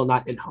in-home, well,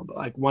 not in-home, but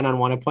like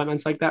one-on-one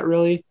appointments like that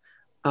really.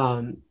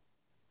 I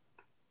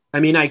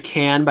mean, I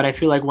can, but I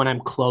feel like when I'm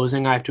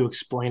closing, I have to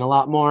explain a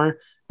lot more.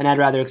 And I'd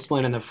rather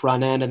explain on the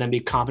front end and then be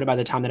confident by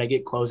the time that I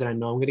get closed and I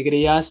know I'm going to get a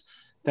yes,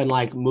 than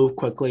like move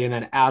quickly. And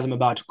then as I'm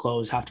about to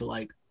close, have to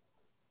like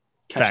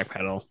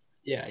backpedal.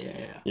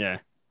 Yeah.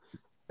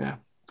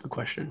 Good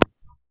question.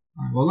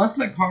 Well, let's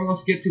let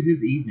Carlos get to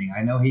his evening.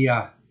 I know he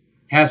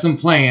has some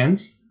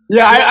plans.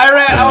 Yeah,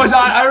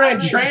 I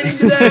ran training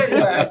today.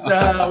 Yeah,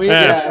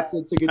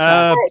 it's a good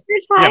time. You're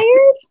tired?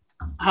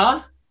 Yeah.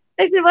 Huh?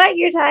 I said, what?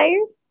 You're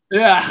tired?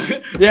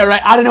 Yeah,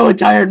 right. I don't know what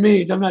tired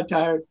means. I'm not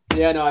tired.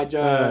 Yeah, no,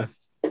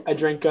 I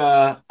drink.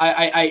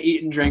 I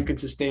eat and drink and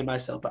sustain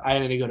myself, but I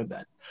need to go to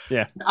bed.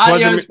 Yeah.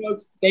 Adios,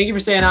 folks. Thank you for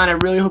staying on. I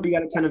really hope you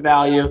got a ton of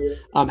value.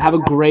 Have a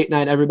great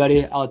night,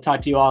 everybody. I'll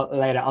talk to you all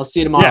later. I'll see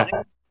you tomorrow.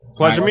 Yeah.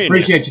 Pleasure meeting.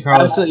 Appreciate you,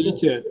 Carlos. Absolutely. You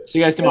too. See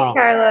you guys tomorrow.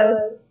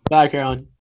 Carlos. Bye, Carolyn.